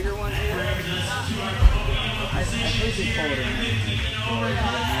the bigger one here. Brings us to our podium position here in 15 over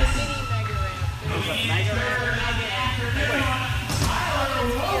class. Coming in 3rd on the afternoon, Tyler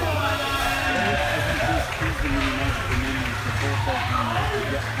Woodward.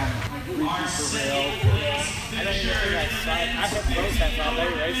 Our 2nd place finisher. I hit both that while they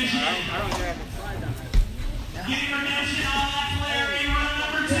were racing. I don't care if it's slide on it. Getting redemption on that flare, run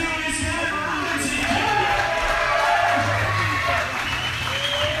number 2 is Kevin Robinson.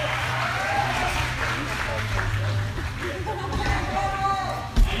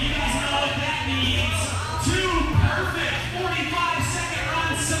 And you guys know what that means. 2 perfect 45-second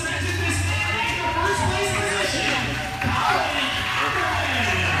runs cemented this man in the first place position. Colin Allen.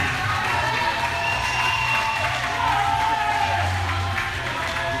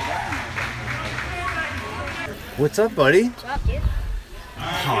 What's up, buddy? What's up, dude?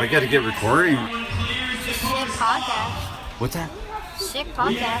 Oh, I got to get recording. Sick podcast. What's that? Sick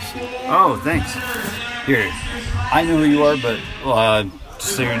podcast. Oh, thanks. Here, I know who you are, but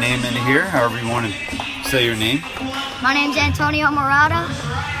just say your name in here, however you want to say your name. My name's Antonio Morata,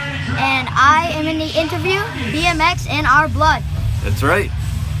 and I am in the interview, BMX in Our Blood. That's right.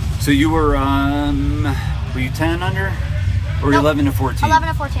 So you were you 10 under? Or Nope. 11 to 14? 11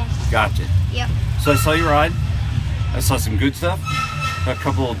 to 14. Gotcha. Yep. So I saw you ride. I saw some good stuff. A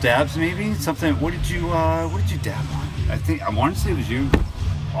couple of dabs, maybe something. What did you dab on? I want to say it was you,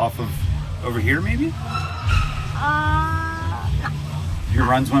 off of over here, maybe. No. Your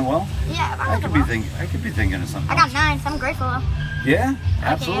runs went well. Yeah, I could be thinking of something. I got 9th. I'm grateful though. Yeah,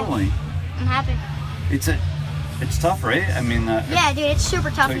 absolutely. I'm happy. It's tough, right? I mean. Yeah, dude, it's super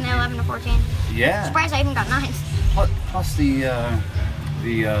tough in the 11 to 14. Yeah. Surprised I even got 9th. Plus the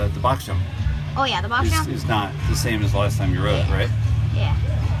box jump. Oh yeah, the box jump. Is not the same as the last time you rode, right? Yeah.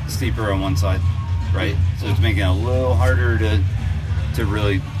 Steeper on one side, right? So it's making it a little harder to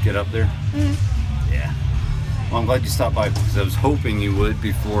really get up there. Mm-hmm. Yeah. Well, I'm glad you stopped by because I was hoping you would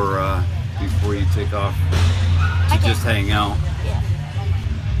before you take off to just hang out. Yeah.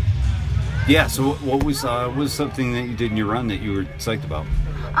 Yeah. So what was something that you did in your run that you were psyched about?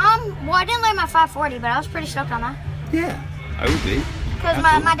 Well, I didn't lay my 540, but I was pretty stoked on that. Yeah, I would be. Because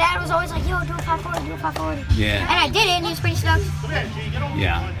my dad was always like, yo, do a 540, do a 540. Yeah. And I did it, and he was pretty stoked.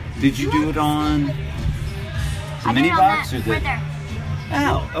 Yeah. Did you do it on The mini box or the? Right there.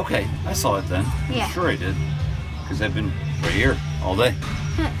 Oh, okay. I saw it then. Yeah. I'm sure I did. Because I've been right here all day.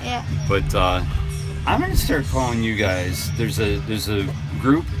 Yeah. But I'm gonna start calling you guys. There's a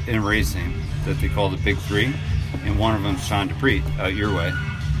group in racing that they call the Big Three, and one of them's Sean Dupree out your way.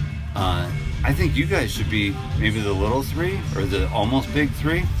 I think you guys should be maybe the little three or the almost big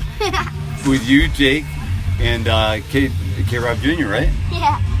three with you, Jake, and K-Rob Jr., right?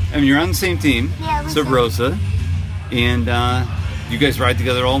 Yeah. I mean, you're on the same team, Yeah, Sub Rosa, and you guys ride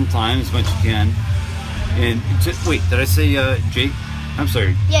together all the time as much as you can. And just, wait, did I say Jake? I'm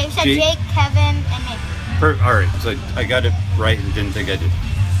sorry. Yeah, you said Jake, Kevin, and me. All right, so I got it right and didn't think I did.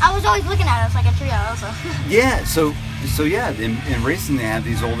 I was always looking at it. It's like a trio also. Yeah, so yeah, in racing they have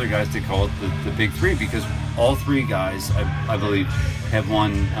these older guys. They call it the Big Three because all three guys, I believe, have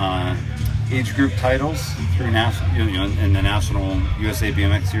won age group titles through national, in the national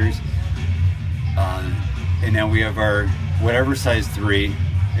USABMX series. And now we have our whatever size 3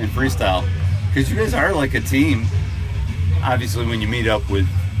 in freestyle because you guys are like a team. Obviously, when you meet up with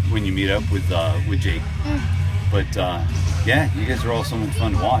Jake, but yeah, you guys are all so much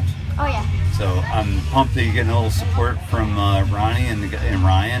fun to watch. Oh yeah. So I'm pumped that you're getting a little support from Ronnie and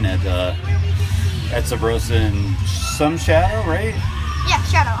Ryan at Sabrosa and some Shadow, right? Yeah,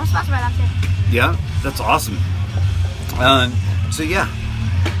 Shadow. I'm sponsored by them too. Yeah, that's awesome. So yeah,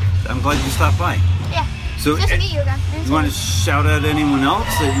 I'm glad you stopped by. Yeah. So nice to meet you again. You want to shout out anyone else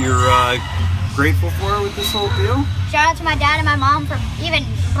that you're grateful for with this whole deal? Shout out to my dad and my mom for even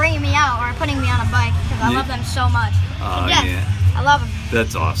bringing me out or putting me on a bike because I love them so much. Yeah. I love them.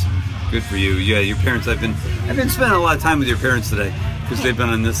 That's awesome. Good for you. Yeah, your parents. I've been spending a lot of time with your parents today because they've been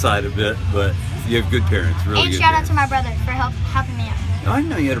on this side a bit, but you have good parents. Really and good shout parents. out to my brother for helping me out. Oh, I didn't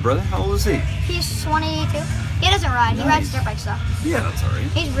know you had a brother. How old is he? He's 22. He doesn't ride. He rides dirt bikes though. Yeah, that's all right.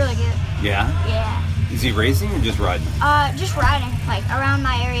 He's really good. Yeah? Yeah. Is he racing or just riding? Just riding, like around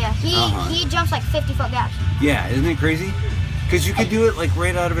my area. He jumps like 50-foot gaps. Yeah, isn't it crazy? Because you could do it like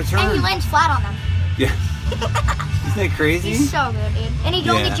right out of a turn. And he lands flat on them. Yeah. Isn't that crazy? He's so good, dude. And he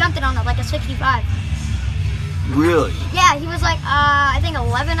only jumped it on like a 65. Really? Yeah, he was like, I think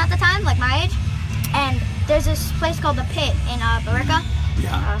 11 at the time, like my age. And there's this place called The Pit in Barica.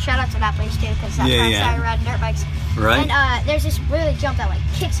 Yeah. Shout out to that place too, because that's where I started riding dirt bikes. Right. And there's this really jump that like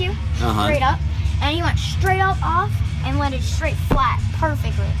kicks you straight up. And he went straight up off and landed straight flat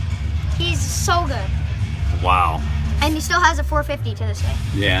perfectly. He's so good. Wow. And he still has a 450 to this day.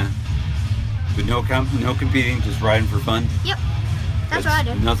 Yeah. But no competing, just riding for fun? Yep. That's what I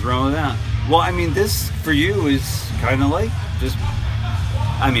do. Nothing wrong with that. Well, I mean, this for you is kind of like just,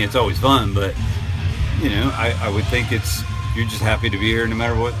 I mean, it's always fun, but, I would think you're just happy to be here no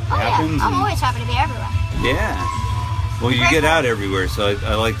matter what happens. Yeah. I'm always happy to be everywhere. Yeah. Well, you get out everywhere, so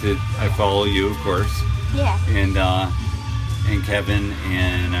I follow you, of course. Yeah. And Kevin,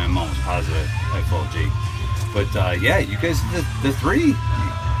 and I'm almost positive I follow Jake. But yeah, you guys are the three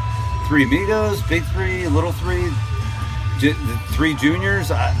amigos, big three, little three, the 3 juniors.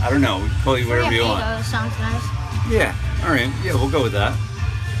 I don't know. We can call you whatever you want. Amigos sounds nice. Yeah. All right. Yeah, we'll go with that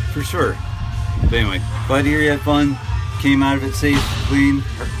for sure. But anyway, glad to hear you had fun. Came out of it safe, clean,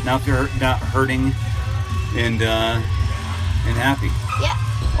 not hurting, and happy. Yeah.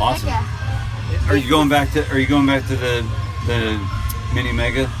 Awesome. Yeah. Are you going back to the mini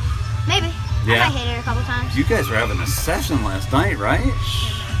mega? Maybe. Yeah. I might hit it a couple times. You guys were having a session last night, right?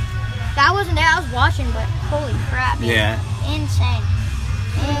 I wasn't there. I was watching, but holy crap! Man. Yeah. Insane.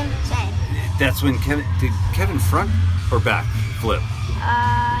 That's when did Kevin front or back flip?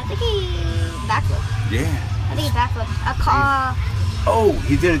 I think he backflipped. Yeah. I think he backflipped. Oh,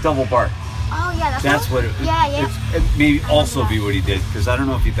 he did a double bar. Oh yeah, that's what it. Yeah. It may also be what he did because I don't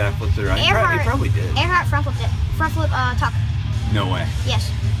know if he backflipped it or not. He probably did. Earhart front flipped it. Front flip tuck. No way. Yes.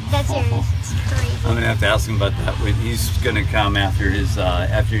 That's serious. It's crazy. I'm gonna have to ask him about that when he's gonna come after his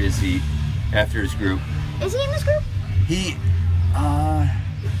heat, after his group. Is he in this group? He.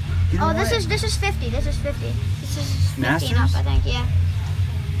 This is 50. This is 50. This is 50 Masters? and up, I think. Yeah.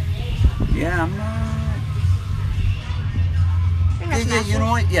 Yeah, I'm not. Yeah, you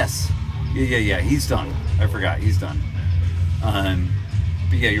know what? Yes. Yeah. He's done. I forgot. He's done.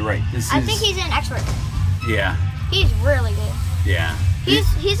 But yeah, you're right. I think he's an expert. Yeah. He's really good. Yeah.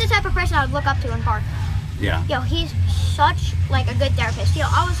 He's the type of person I would look up to in park. Yeah. Yo, he's such like a good therapist. Yo,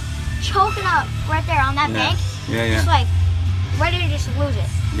 I was choking up right there on that bank. Yeah. Just like ready to just lose it.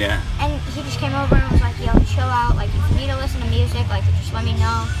 Yeah. And he just came over and was like, yo, chill out. Like, if you need to listen to music, like, just let me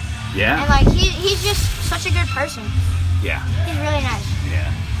know. Yeah. And like, he's just such a good person. Yeah. He's really nice.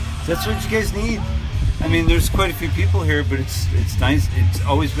 Yeah. That's what you guys need. I mean, there's quite a few people here, but it's nice. It's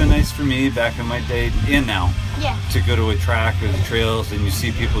always been nice for me back in my day and now. Yeah. To go to a track or the trails and you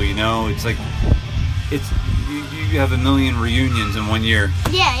see people you know. It's like you have a million reunions in 1 year.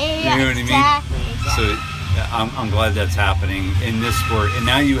 Yeah. You know what I mean? Exactly. So I'm glad that's happening in this sport, and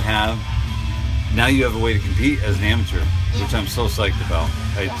now you have a way to compete as an amateur, which I'm so psyched about.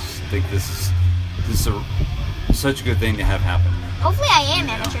 I just think this is such a good thing to have happen. Hopefully, I am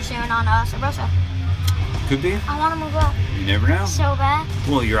amateur soon on Sabrosa. Could be. I want to move up. You never know. So bad.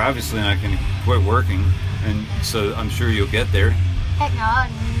 Well, you're obviously not going to quit working, and so I'm sure you'll get there. Heck no, I'll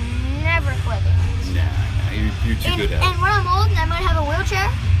never quit. Nah, you're too good at it. And when I'm old, I might have a wheelchair,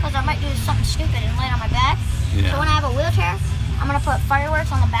 because I might do something stupid and land on my back. Yeah. So when I have a wheelchair, I'm going to put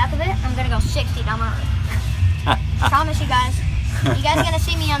fireworks on the back of it. I'm going to go 60 down my road. Promise you guys. You guys are going to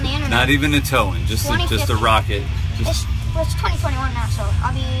see me on the internet. Not even a towing, just a rocket. It's 2021 now, so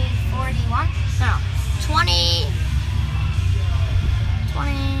I'll be 41. No, 20.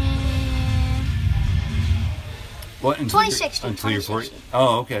 What? 2060. Until you're 40?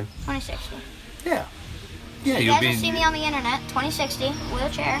 Oh, okay. 2060. Yeah. Yeah, so you guys will see me on the internet. 2060,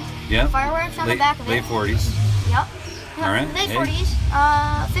 wheelchair. Yeah. Fireworks on the back of it. Late 40s. Yep. All right. Late 40s.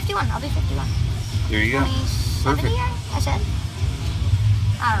 51. I'll be 51. There you go. 70 year? I said.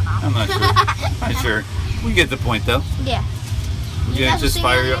 I don't know. I'm not sure. Not sure. We get the point, though. Yeah. We're going to just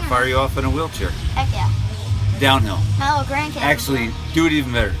fire you off in a wheelchair. Heck yeah. Downhill. My little grandkid. Actually, do it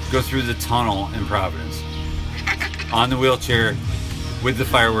even better. Go through the tunnel in Providence. On the wheelchair with the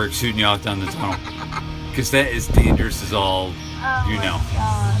fireworks shooting you out down the tunnel. Because that is dangerous as all you know.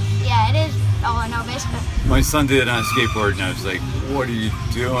 Yeah, it is all I know, basically. My son did it on a skateboard, and I was like, "What are you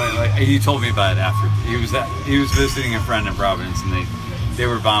doing?" Like, he told me about it after. He was visiting a friend in Providence, and they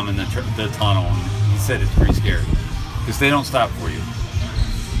were bombing the tunnel, and he said it's pretty scary because they don't stop for you.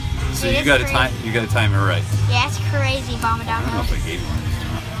 So you got to time it right. Yeah, it's crazy bombing down. I don't know if I gave you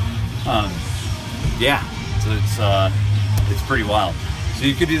one. Yeah, so it's pretty wild. So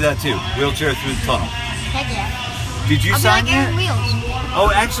you could do that too. Wheelchair through the tunnel. Heck yeah. Did you sign like Aaron that? Wheels.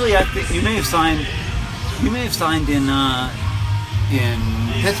 Oh, actually, I think you may have signed. You may have signed in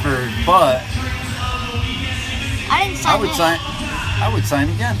Pittsburgh, but I didn't sign. I would sign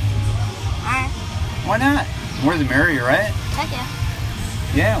again. Alright. Why not? More the merrier, right? Heck yeah.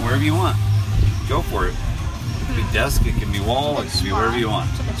 Yeah, wherever you want. Go for it. It can be desk, it can be wall, it can be wherever you want.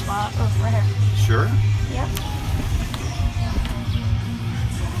 It's a good spot. Oh, right here. Sure. Yep.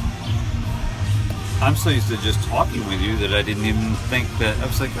 I'm so used to just talking with you that I didn't even think that. I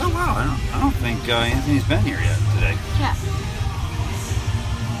was like, oh wow, I don't think Anthony's been here yet today. Yeah.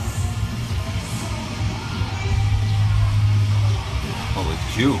 Oh, look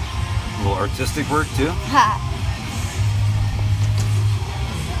at you. A little artistic work too. Ha.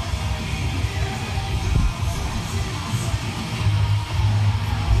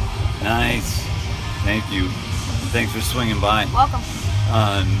 Nice. Thank you. Thanks for swinging by. Welcome.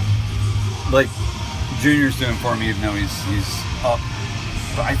 Like Junior's doing for me, even though he's up.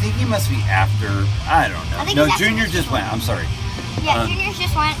 But I think he must be after. I don't know. No, Junior just went. I'm sorry. Yeah, Juniors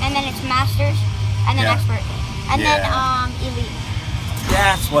just went, and then it's Masters, and then Expert, and then Elite.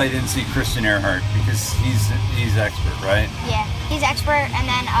 That's why I didn't see Christian Earhart, because he's Expert, right? Yeah, he's Expert, and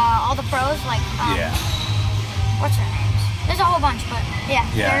then all the pros like what's their names? There's a whole bunch, but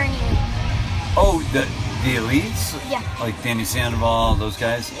they're in Elite. Oh, the Elites? Yeah. Like Danny Sandoval, those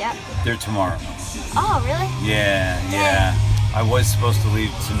guys? Yep. They're tomorrow. Oh, really? Yeah. I was supposed to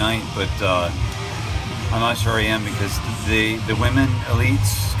leave tonight, but I'm not sure I am, because the women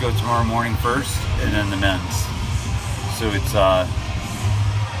elites go tomorrow morning first, and then the men's. So it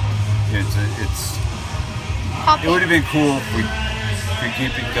would have been cool if we could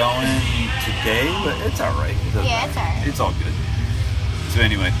keep it going today, but it's all right. It's all right. It's all good. So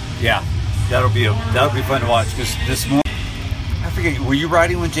anyway, that'll be fun to watch, because this morning, I forget, were you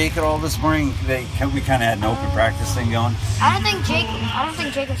riding with Jake at all this morning? We kind of had an open practice thing going. I don't think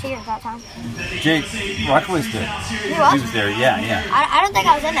Jake was here at that time. Jake Rockaway's there. He was? He was there, yeah. I don't think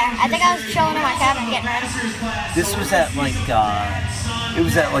I was in there. I think I was chilling in my cabin getting ready. This was at like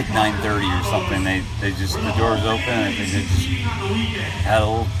 9:30 or something. They just, the doors open, and I think they just had a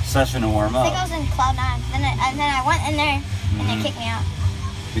little session to warm up. I think I was in Cloud 9, and then I went in there, and they kicked me out.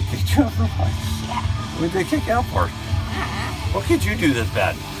 They kicked you out for what? Yeah. What did they kick you out for? What could you do that's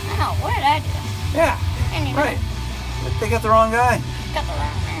bad? I don't know. What did I do? Yeah. Anyway. Right. They got the wrong guy. Got the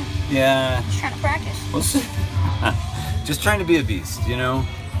wrong man. Yeah. Just trying to practice. We'll see. Just trying to be a beast, you know?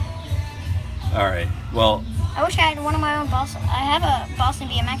 All right. Well. I wish I had one of my own Boston. I have a Boston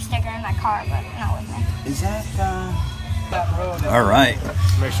BMX sticker in my car, but not with me. Is that, All right.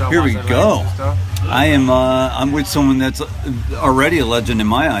 Make sure I Here watch we that go. language and stuff. I'm with someone that's already a legend in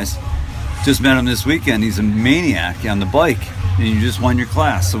my eyes. Just met him this weekend. He's a maniac on the bike, and you just won your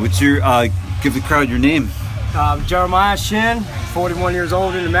class. So what's your, give the crowd your name. Jeremiah Shin, 41 years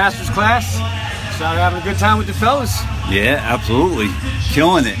old in the master's class. So I'm having a good time with the fellas. Yeah, absolutely.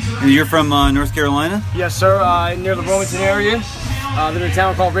 Killing it. And you're from North Carolina? Yes, sir. Near the Wilmington area. Live in a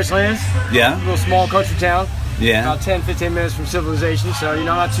town called Richlands. Yeah. A little small country town. Yeah. About 10, 15 minutes from civilization. So,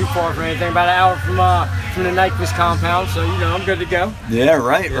 not too far from anything. About an hour from the Nyquist compound. So, I'm good to go. Yeah,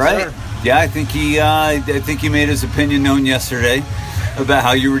 right, Yes, right. sir. Yeah, I think he made his opinion known yesterday about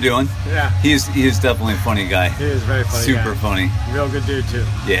how you were doing. Yeah. He is definitely a funny guy. He is very funny. Super funny. Real good dude, too.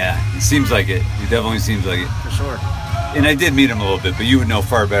 Yeah, it seems like it. He definitely seems like it. For sure. And I did meet him a little bit, but you would know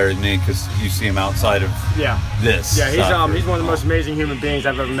far better than me because you see him outside of this. Yeah, he's one of the most amazing human beings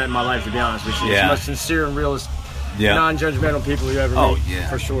I've ever met in my life, to be honest with you. He's the most sincere and realist, non-judgmental people you ever meet. Oh, yeah.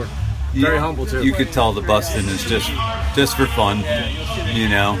 For sure. Very humble, too. You could tell the busting is just for fun,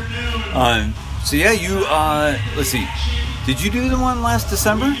 So, yeah, you, let's see. Did you do the one last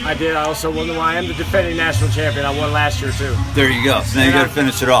December? I did. I also won the one. I am the defending national champion. I won last year, too. There you go. So now you got to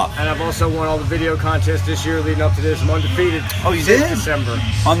finish it off. And I've also won all the video contests this year leading up to this. I'm undefeated. Oh, you since did? December.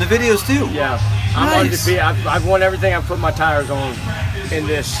 On the videos, too? Yeah. I'm undefeated. I've won everything I've put my tires on in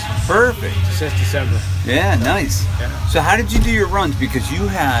this. Perfect. Since December. Yeah, nice. Yeah. So how did you do your runs? Because you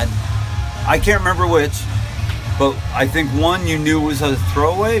had, I can't remember which, but I think one you knew was a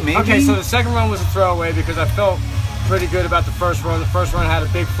throwaway, maybe? Okay, so the second run was a throwaway because I felt pretty good about the first run. The first run had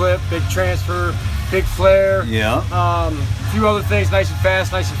a big flip, big transfer, big flare. Yeah. A few other things, nice and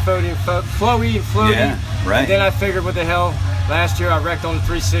fast, nice and flowy and floaty. Yeah, right. And then I figured, what the hell? Last year I wrecked on the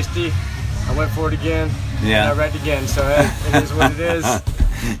 360. I went for it again. Yeah. And I wrecked again. So it is what it is.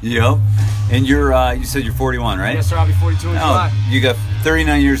 Yep. And you said you're 41, right? Yes, sir. I'll be 42 in July. You got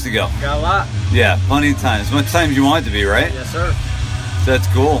 39 years to go. Got a lot. Yeah, plenty of time. As much time as you want it to be, right? Yes, sir. So that's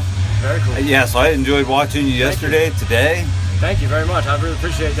cool. Very cool. Yeah, so I enjoyed watching you yesterday, today. Thank you very much. I really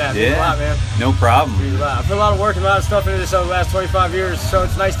appreciate that. It means a lot, man. No problem. It means a lot. I put a lot of work and a lot of stuff into this over the last 25 years, so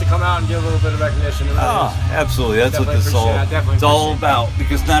it's nice to come out and get a little bit of recognition. Absolutely. That's what this it's all about,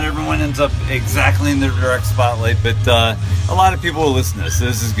 because not everyone ends up exactly in the direct spotlight, but a lot of people will listen to this, so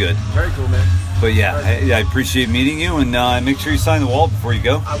this is good. Very cool, man. But yeah, I appreciate meeting you, and make sure you sign the wall before you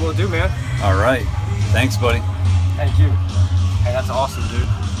go. I will do, man. All right. Thanks, buddy. Thank you. Hey, that's awesome, dude.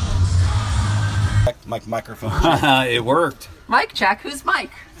 Microphone. It worked. Mic check. Who's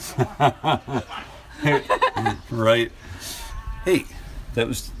Mike? Right. Hey, that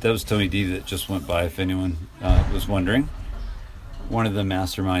was Tony D that just went by, if anyone was wondering. One of the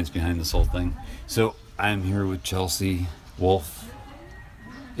masterminds behind this whole thing. So I'm here with Chelsea Wolf,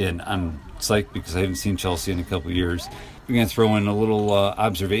 and I'm psyched because I haven't seen Chelsea in a couple of years. We're going to throw in a little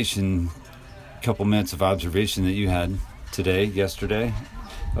couple minutes of observation that you had yesterday,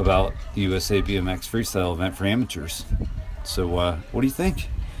 about the USABMX Freestyle event for amateurs. So what do you think?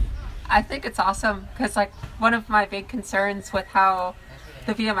 I think it's awesome because one of my big concerns with how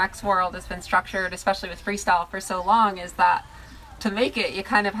the BMX world has been structured, especially with freestyle for so long, is that to make it, you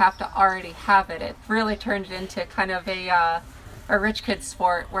kind of have to already have it. It really turned it into kind of a rich kid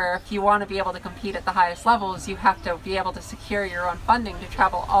sport where if you want to be able to compete at the highest levels, you have to be able to secure your own funding to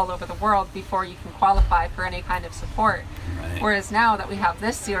travel all over the world before you can qualify for any kind of support. Right. Whereas now that we have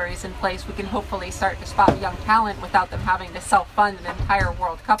this series in place, we can hopefully start to spot young talent without them having to self-fund an entire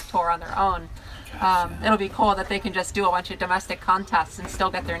World Cup tour on their own. It'll be cool that they can just do a bunch of domestic contests and still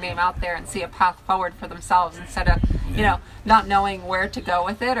get their name out there and see a path forward for themselves instead of, not knowing where to go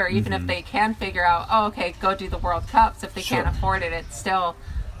with it, or even if they can figure out, oh, okay, go do the World Cups. If they can't afford it, it's still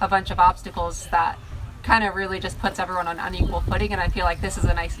a bunch of obstacles that kind of really just puts everyone on unequal footing, and I feel like this is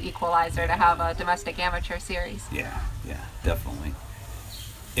a nice equalizer to have a domestic amateur series. Yeah, definitely.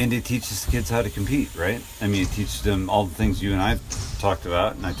 And it teaches kids how to compete, right? I mean, it teaches them all the things you and I talked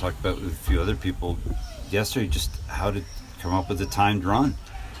about, and I talked about with a few other people yesterday, just how to come up with a timed run.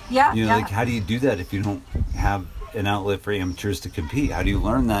 Yeah, like, how do you do that if you don't have an outlet for amateurs to compete? How do you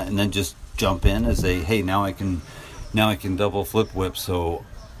learn that and then just jump in as hey, now I can double flip whip, so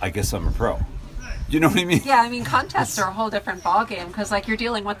I guess I'm a pro. You know what I mean? Yeah, I mean, contests are a whole different ballgame because, you're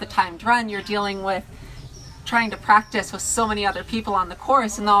dealing with the timed run, you're dealing with trying to practice with so many other people on the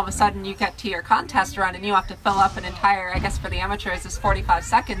course, and all of a sudden you get to your contest run and you have to fill up an entire, I guess for the amateurs, is 45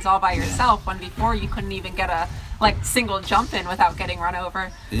 seconds all by yourself, when before you couldn't even get a single jump in without getting run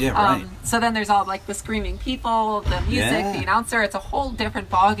over. Yeah, right. So then there's all the screaming people, the music, the announcer. It's a whole different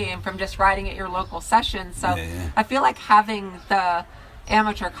ballgame from just riding at your local session. So I feel like having the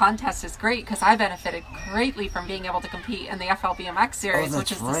amateur contest is great because I benefited greatly from being able to compete in the FLBMX series,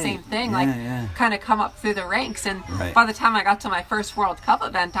 which is the same thing, kind of come up through the ranks. And by the time I got to my first World Cup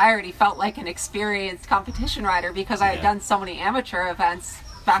event, I already felt like an experienced competition rider because I had done so many amateur events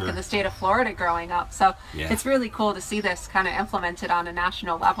back in the state of Florida growing up. So it's really cool to see this kind of implemented on a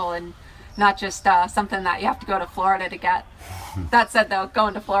national level and not just something that you have to go to Florida to get. That said, though,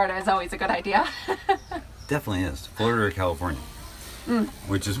 going to Florida is always a good idea. Definitely is. Florida or California.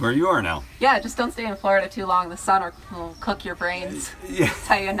 Which is where you are now. Yeah, just don't stay in Florida too long. The sun will cook your brains. That's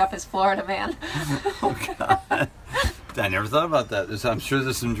how you end up as Florida man. Oh, God. I never thought about that. I'm sure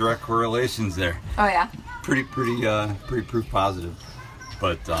there's some direct correlations there. Oh, yeah. Pretty proof positive.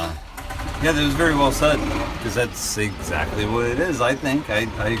 But, yeah, that was very well said, because that's exactly what it is, I think.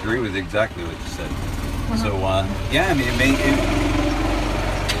 I agree with exactly what you said. So, yeah, I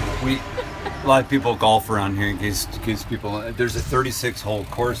mean, a lot of people golf around here in case people, there's a 36-hole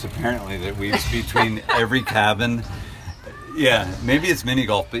course apparently that weaves between every cabin. Yeah, maybe it's mini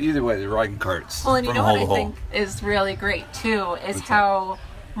golf, but either way, they're riding carts. Well, and you know what I think is really great too is how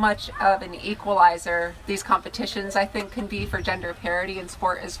much of an equalizer these competitions I think can be for gender parity in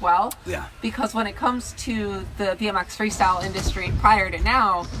sport as well. Yeah. Because when it comes to the BMX freestyle industry prior to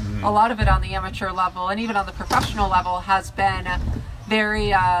now, a lot of it on the amateur level and even on the professional level has been very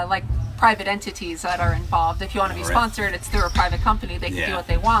like private entities that are involved. If you want to be sponsored, it's through a private company. They can do what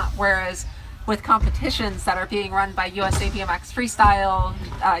they want. Whereas with competitions that are being run by USABMX Freestyle,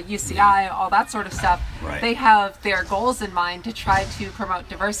 UCI, all that sort of stuff, they have their goals in mind to try to promote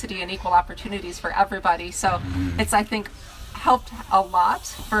diversity and equal opportunities for everybody. So it's, I think, helped a lot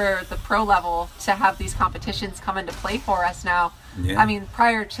for the pro level to have these competitions come into play for us now. I mean,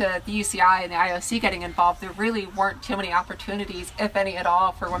 prior to the UCI and the IOC getting involved, there really weren't too many opportunities, if any at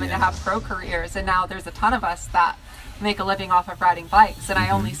all, for women to have pro careers. And now there's a ton of us that make a living off of riding bikes, and I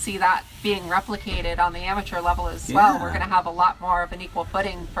only see that being replicated on the amateur level as well. We're going to have a lot more of an equal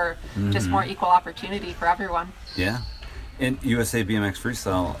footing for just more equal opportunity for everyone. Yeah, and USA BMX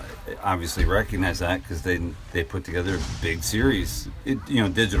Freestyle obviously recognize that because they put together a big series,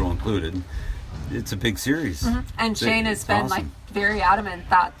 digital included. It's a big series. And Shane has been like very adamant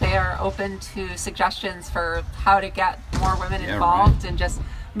that they are open to suggestions for how to get more women involved and just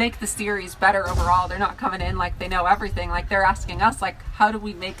make the series better overall. They're not coming in like they know everything. Like, they're asking us, like, how do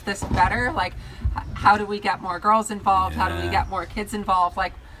we make this better? Like, how do we get more girls involved? How do we get more kids involved?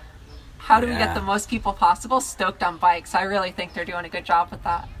 Like, how do we get the most people possible stoked on bikes? I really think they're doing a good job with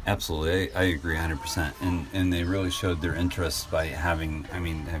that. Absolutely. I agree 100%. And they really showed their interest by having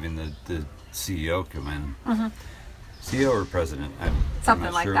the CEO come in. CEO or president?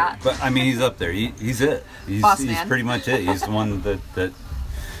 Something like that. But I mean, he's up there. He's it. He's pretty much it. He's the one that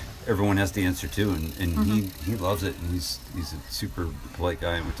everyone has to answer to, and he loves it, and he's a super polite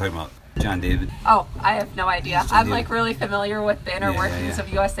guy. And we're talking about John David. Oh, I have no idea. I'm like really familiar with the inner workings of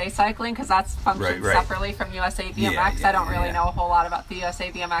USA Cycling because that's functioned separately from USA BMX. I don't really know a whole lot about the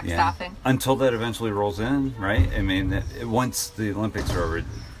USA BMX staffing. Until that eventually rolls in, right? I mean, once the Olympics are over,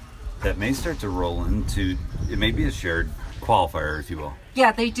 that may start to roll into, it may be a shared qualifier, if you will.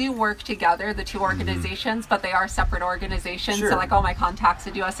 Yeah, they do work together, the two organizations, but they are separate organizations. So like all my contacts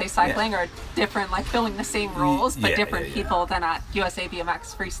at USA Cycling are different, like filling the same roles, but different people than at USA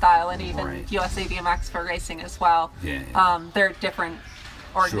BMX Freestyle and even USA BMX for racing as well. They're different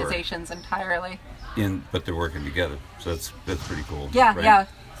organizations entirely. But they're working together, so that's pretty cool. Yeah.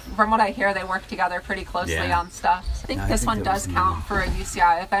 From what I hear, they work together pretty closely on stuff. I think this one does count for a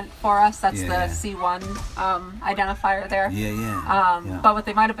UCI event for us. That's the C1 identifier there. But what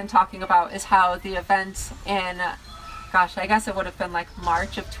they might have been talking about is how the event in, I guess it would have been like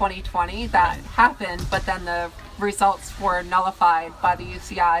March of 2020 that happened, but then the results were nullified by the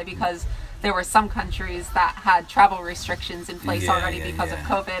UCI because there were some countries that had travel restrictions in place already because of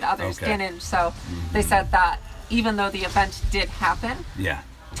COVID, others didn't. So they said that even though the event did happen,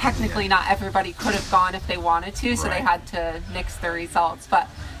 technically not everybody could have gone if they wanted to, so they had to nix the results. But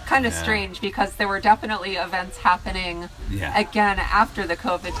kind of strange because there were definitely events happening again after the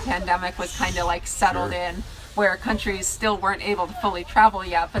COVID pandemic was kind of like settled in, where countries still weren't able to fully travel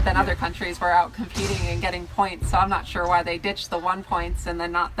yet, but then other countries were out competing and getting points. So I'm not sure why they ditched the 1 points and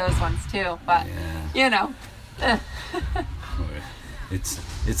then not those ones too, but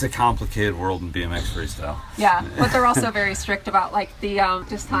It's a complicated world in BMX freestyle. Yeah, but they're also very strict about like the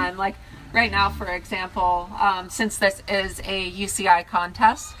just time. Like right now, for example, since this is a UCI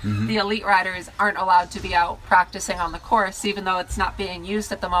contest, the elite riders aren't allowed to be out practicing on the course, even though it's not being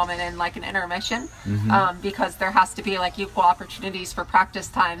used at the moment in like an intermission, because there has to be like equal opportunities for practice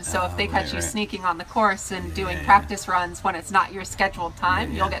time. So if they catch you sneaking on the course and doing practice runs when it's not your scheduled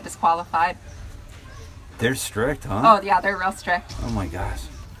time, you'll get disqualified. They're strict, huh? Oh yeah, they're real strict. Oh my gosh.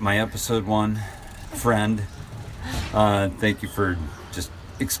 My episode 1 friend, thank you for just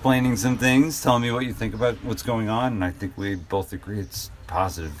explaining some things, telling me what you think about what's going on, and I think we both agree it's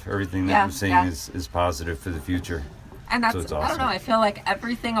positive. Everything that you're saying is positive for the future. And that's, so it's awesome. I don't know, I feel like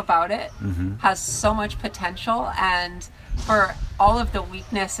everything about it has so much potential, and for all of the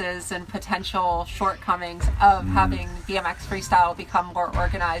weaknesses and potential shortcomings of having BMX freestyle become more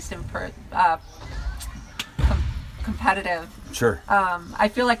organized and competitive. Sure. I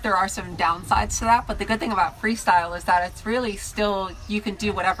feel like there are some downsides to that, but the good thing about freestyle is that it's really still, you can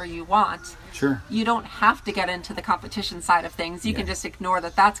do whatever you want. Sure. You don't have to get into the competition side of things. You can just ignore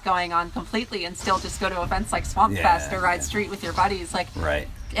that that's going on completely and still just go to events like Swamp Fest or Ride Street with your buddies. Like,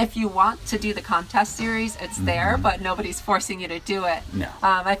 if you want to do the contest series, it's there, but nobody's forcing you to do it. No.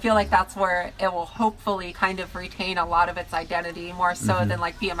 I feel like that's where it will hopefully kind of retain a lot of its identity, more so than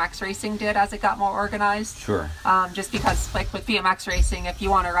like BMX racing did as it got more organized. Sure. Just because like with BMX racing, if you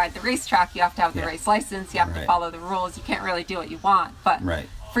want to ride the racetrack, you have to have the race license, you have to follow the rules, you can't really do what you want. But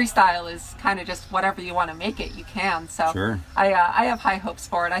freestyle is kind of just whatever you want to make it, you can. So I have high hopes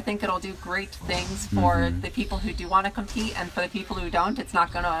for it. I think it'll do great things for the people who do want to compete, and for the people who don't, it's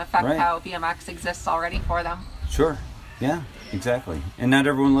not going to affect how BMX exists already for them. Sure. Yeah, exactly. And not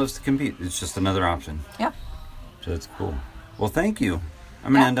everyone loves to compete. It's just another option. Yeah. So that's cool. Well, thank you.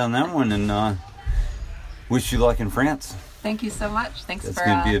 I'm going to end on that one and wish you luck in France. Thank you so much. Thanks That's for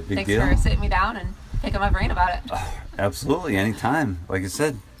gonna be a big deal. for sitting me down and picking my brain about it. Absolutely, anytime. Like I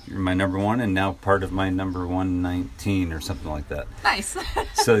said, you're my number 1 and now part of my number 119 or something like that. Nice.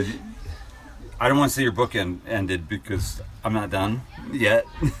 So I don't want to say your book ended because I'm not done yet.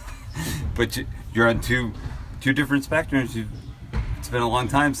 But you're on two different spectrums. It's been a long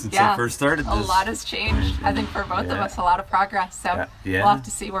time since I first started this. A lot has changed. I think for both of us, a lot of progress. So we'll have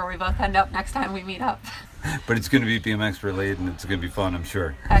to see where we both end up next time we meet up. But it's going to be BMX related and it's going to be fun, I'm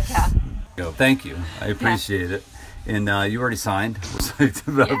sure. Heck yeah. So, thank you. I appreciate it. And you already signed. We're psyched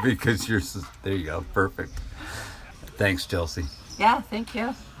about because you're, there you go. Perfect. Thanks, Chelsea. Yeah, thank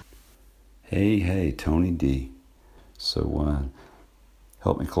you. Hey, Tony D. So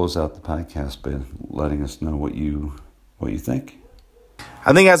help me close out the podcast by letting us know what you think.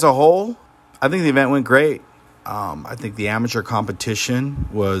 I think as a whole, I think the event went great. I think the amateur competition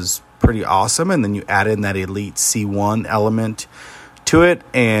was pretty awesome, and then you add in that elite C1 element to it,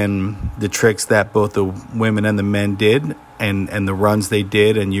 and the tricks that both the women and the men did, and the runs they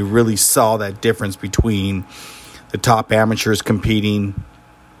did, and you really saw that difference between the top amateurs competing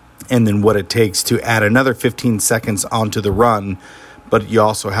and then what it takes to add another 15 seconds onto the run, but you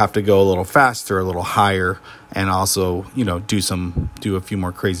also have to go a little faster, a little higher, and also, do a few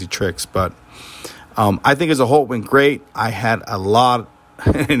more crazy tricks. But I think as a whole it went great. I had a lot,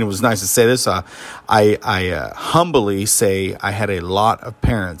 and it was nice to say this, I humbly say I had a lot of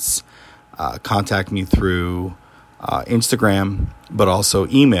parents contact me through Instagram, but also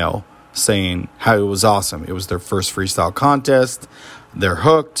email, saying how it was awesome. It was their first freestyle contest. They're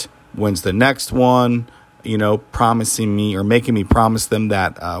hooked. When's the next one? Promising me or making me promise them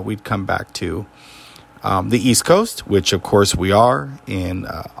that we'd come back to the East Coast, which of course we are in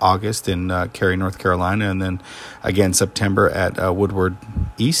August in Cary, North Carolina, and then again September at Woodward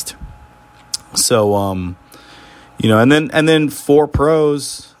East. So, and then 4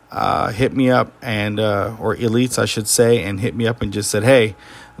 pros hit me up and or elites, I should say, and hit me up and just said, "Hey,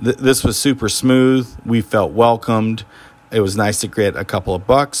 this was super smooth. We felt welcomed. It was nice to get a couple of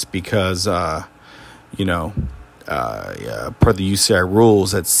bucks because." Per the UCI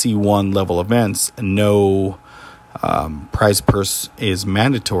rules at C1 level events, no prize purse is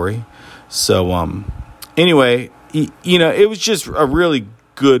mandatory. So, anyway, it was just a really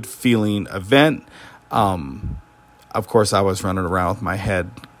good feeling event. Of course, I was running around with my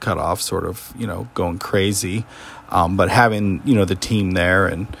head cut off, sort of, going crazy. But having, the team there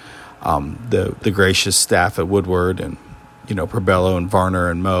and the gracious staff at Woodward and, Probello and Varner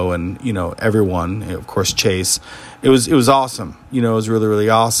and Mo and, everyone, of course, Chase. It was awesome. It was really, really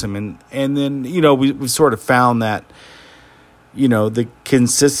awesome. And then, we sort of found that, the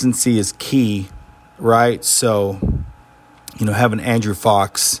consistency is key, right? So, having Andrew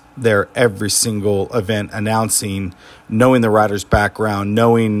Fox there every single event announcing, knowing the rider's background,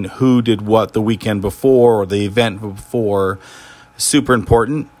 knowing who did what the weekend before or the event before, super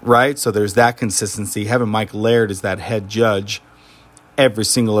important, right? So there's that consistency. Having Mike Laird as that head judge every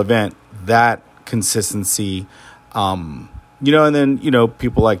single event, that consistency, and then,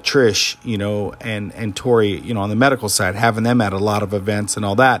 people like Trish, and Tori, on the medical side, having them at a lot of events and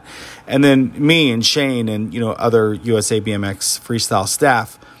all that. And then me and Shane and, other USABMX freestyle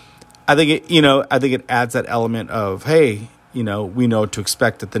staff, I think it adds that element of, hey, we know what to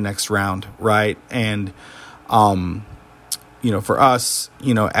expect at the next round, right? And, for us,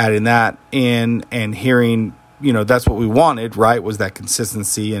 adding that in and hearing, that's what we wanted, right? Was that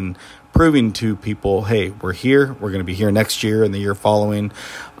consistency and proving to people, hey, we're here, we're going to be here next year and the year following.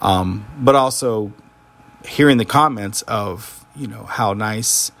 But also hearing the comments of, how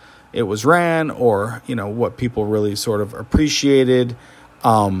nice it was ran, or, what people really sort of appreciated.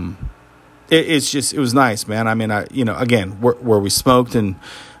 It was nice, man. I mean, again, where we smoked, and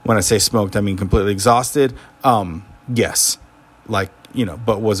when I say smoked, I mean completely exhausted. Yes.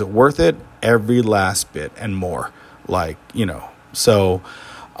 But was it worth it? Every last bit and more. So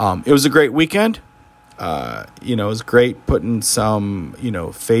it was a great weekend. It was great putting some,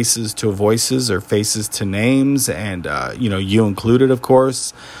 faces to voices, or faces to names, and, you included, of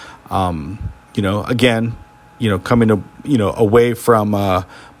course. Again, coming to, away from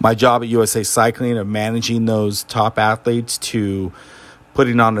my job at USA Cycling of managing those top athletes to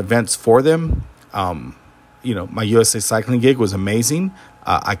putting on events for them. My USA Cycling gig was amazing.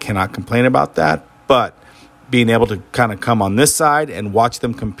 I cannot complain about that. But being able to kind of come on this side and watch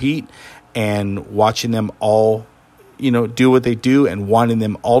them compete, and watching them all, do what they do, and wanting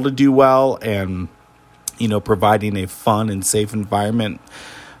them all to do well, and, providing a fun and safe environment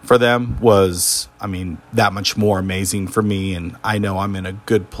for them was, that much more amazing for me. And I know I'm in a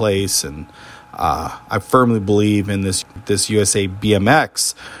good place, and I firmly believe in this USA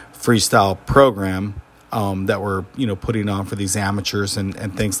BMX freestyle program that we're, putting on for these amateurs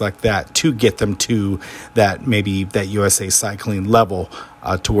and things like that, to get them to that, maybe that USA Cycling level,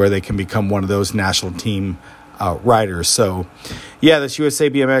 to where they can become one of those national team riders. So, yeah, this USA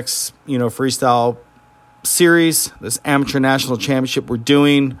BMX, freestyle series, this amateur national championship we're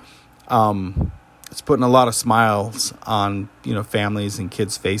doing, it's putting a lot of smiles on, families and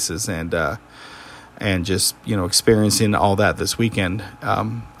kids' faces, and just, experiencing all that this weekend.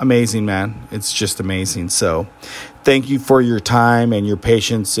 Amazing, man. It's just amazing. So thank you for your time and your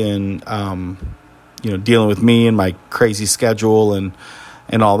patience in, dealing with me and my crazy schedule and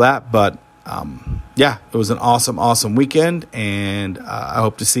all that. But, it was an awesome weekend. And I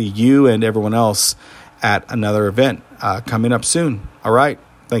hope to see you and everyone else at another event coming up soon. All right.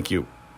 Thank you.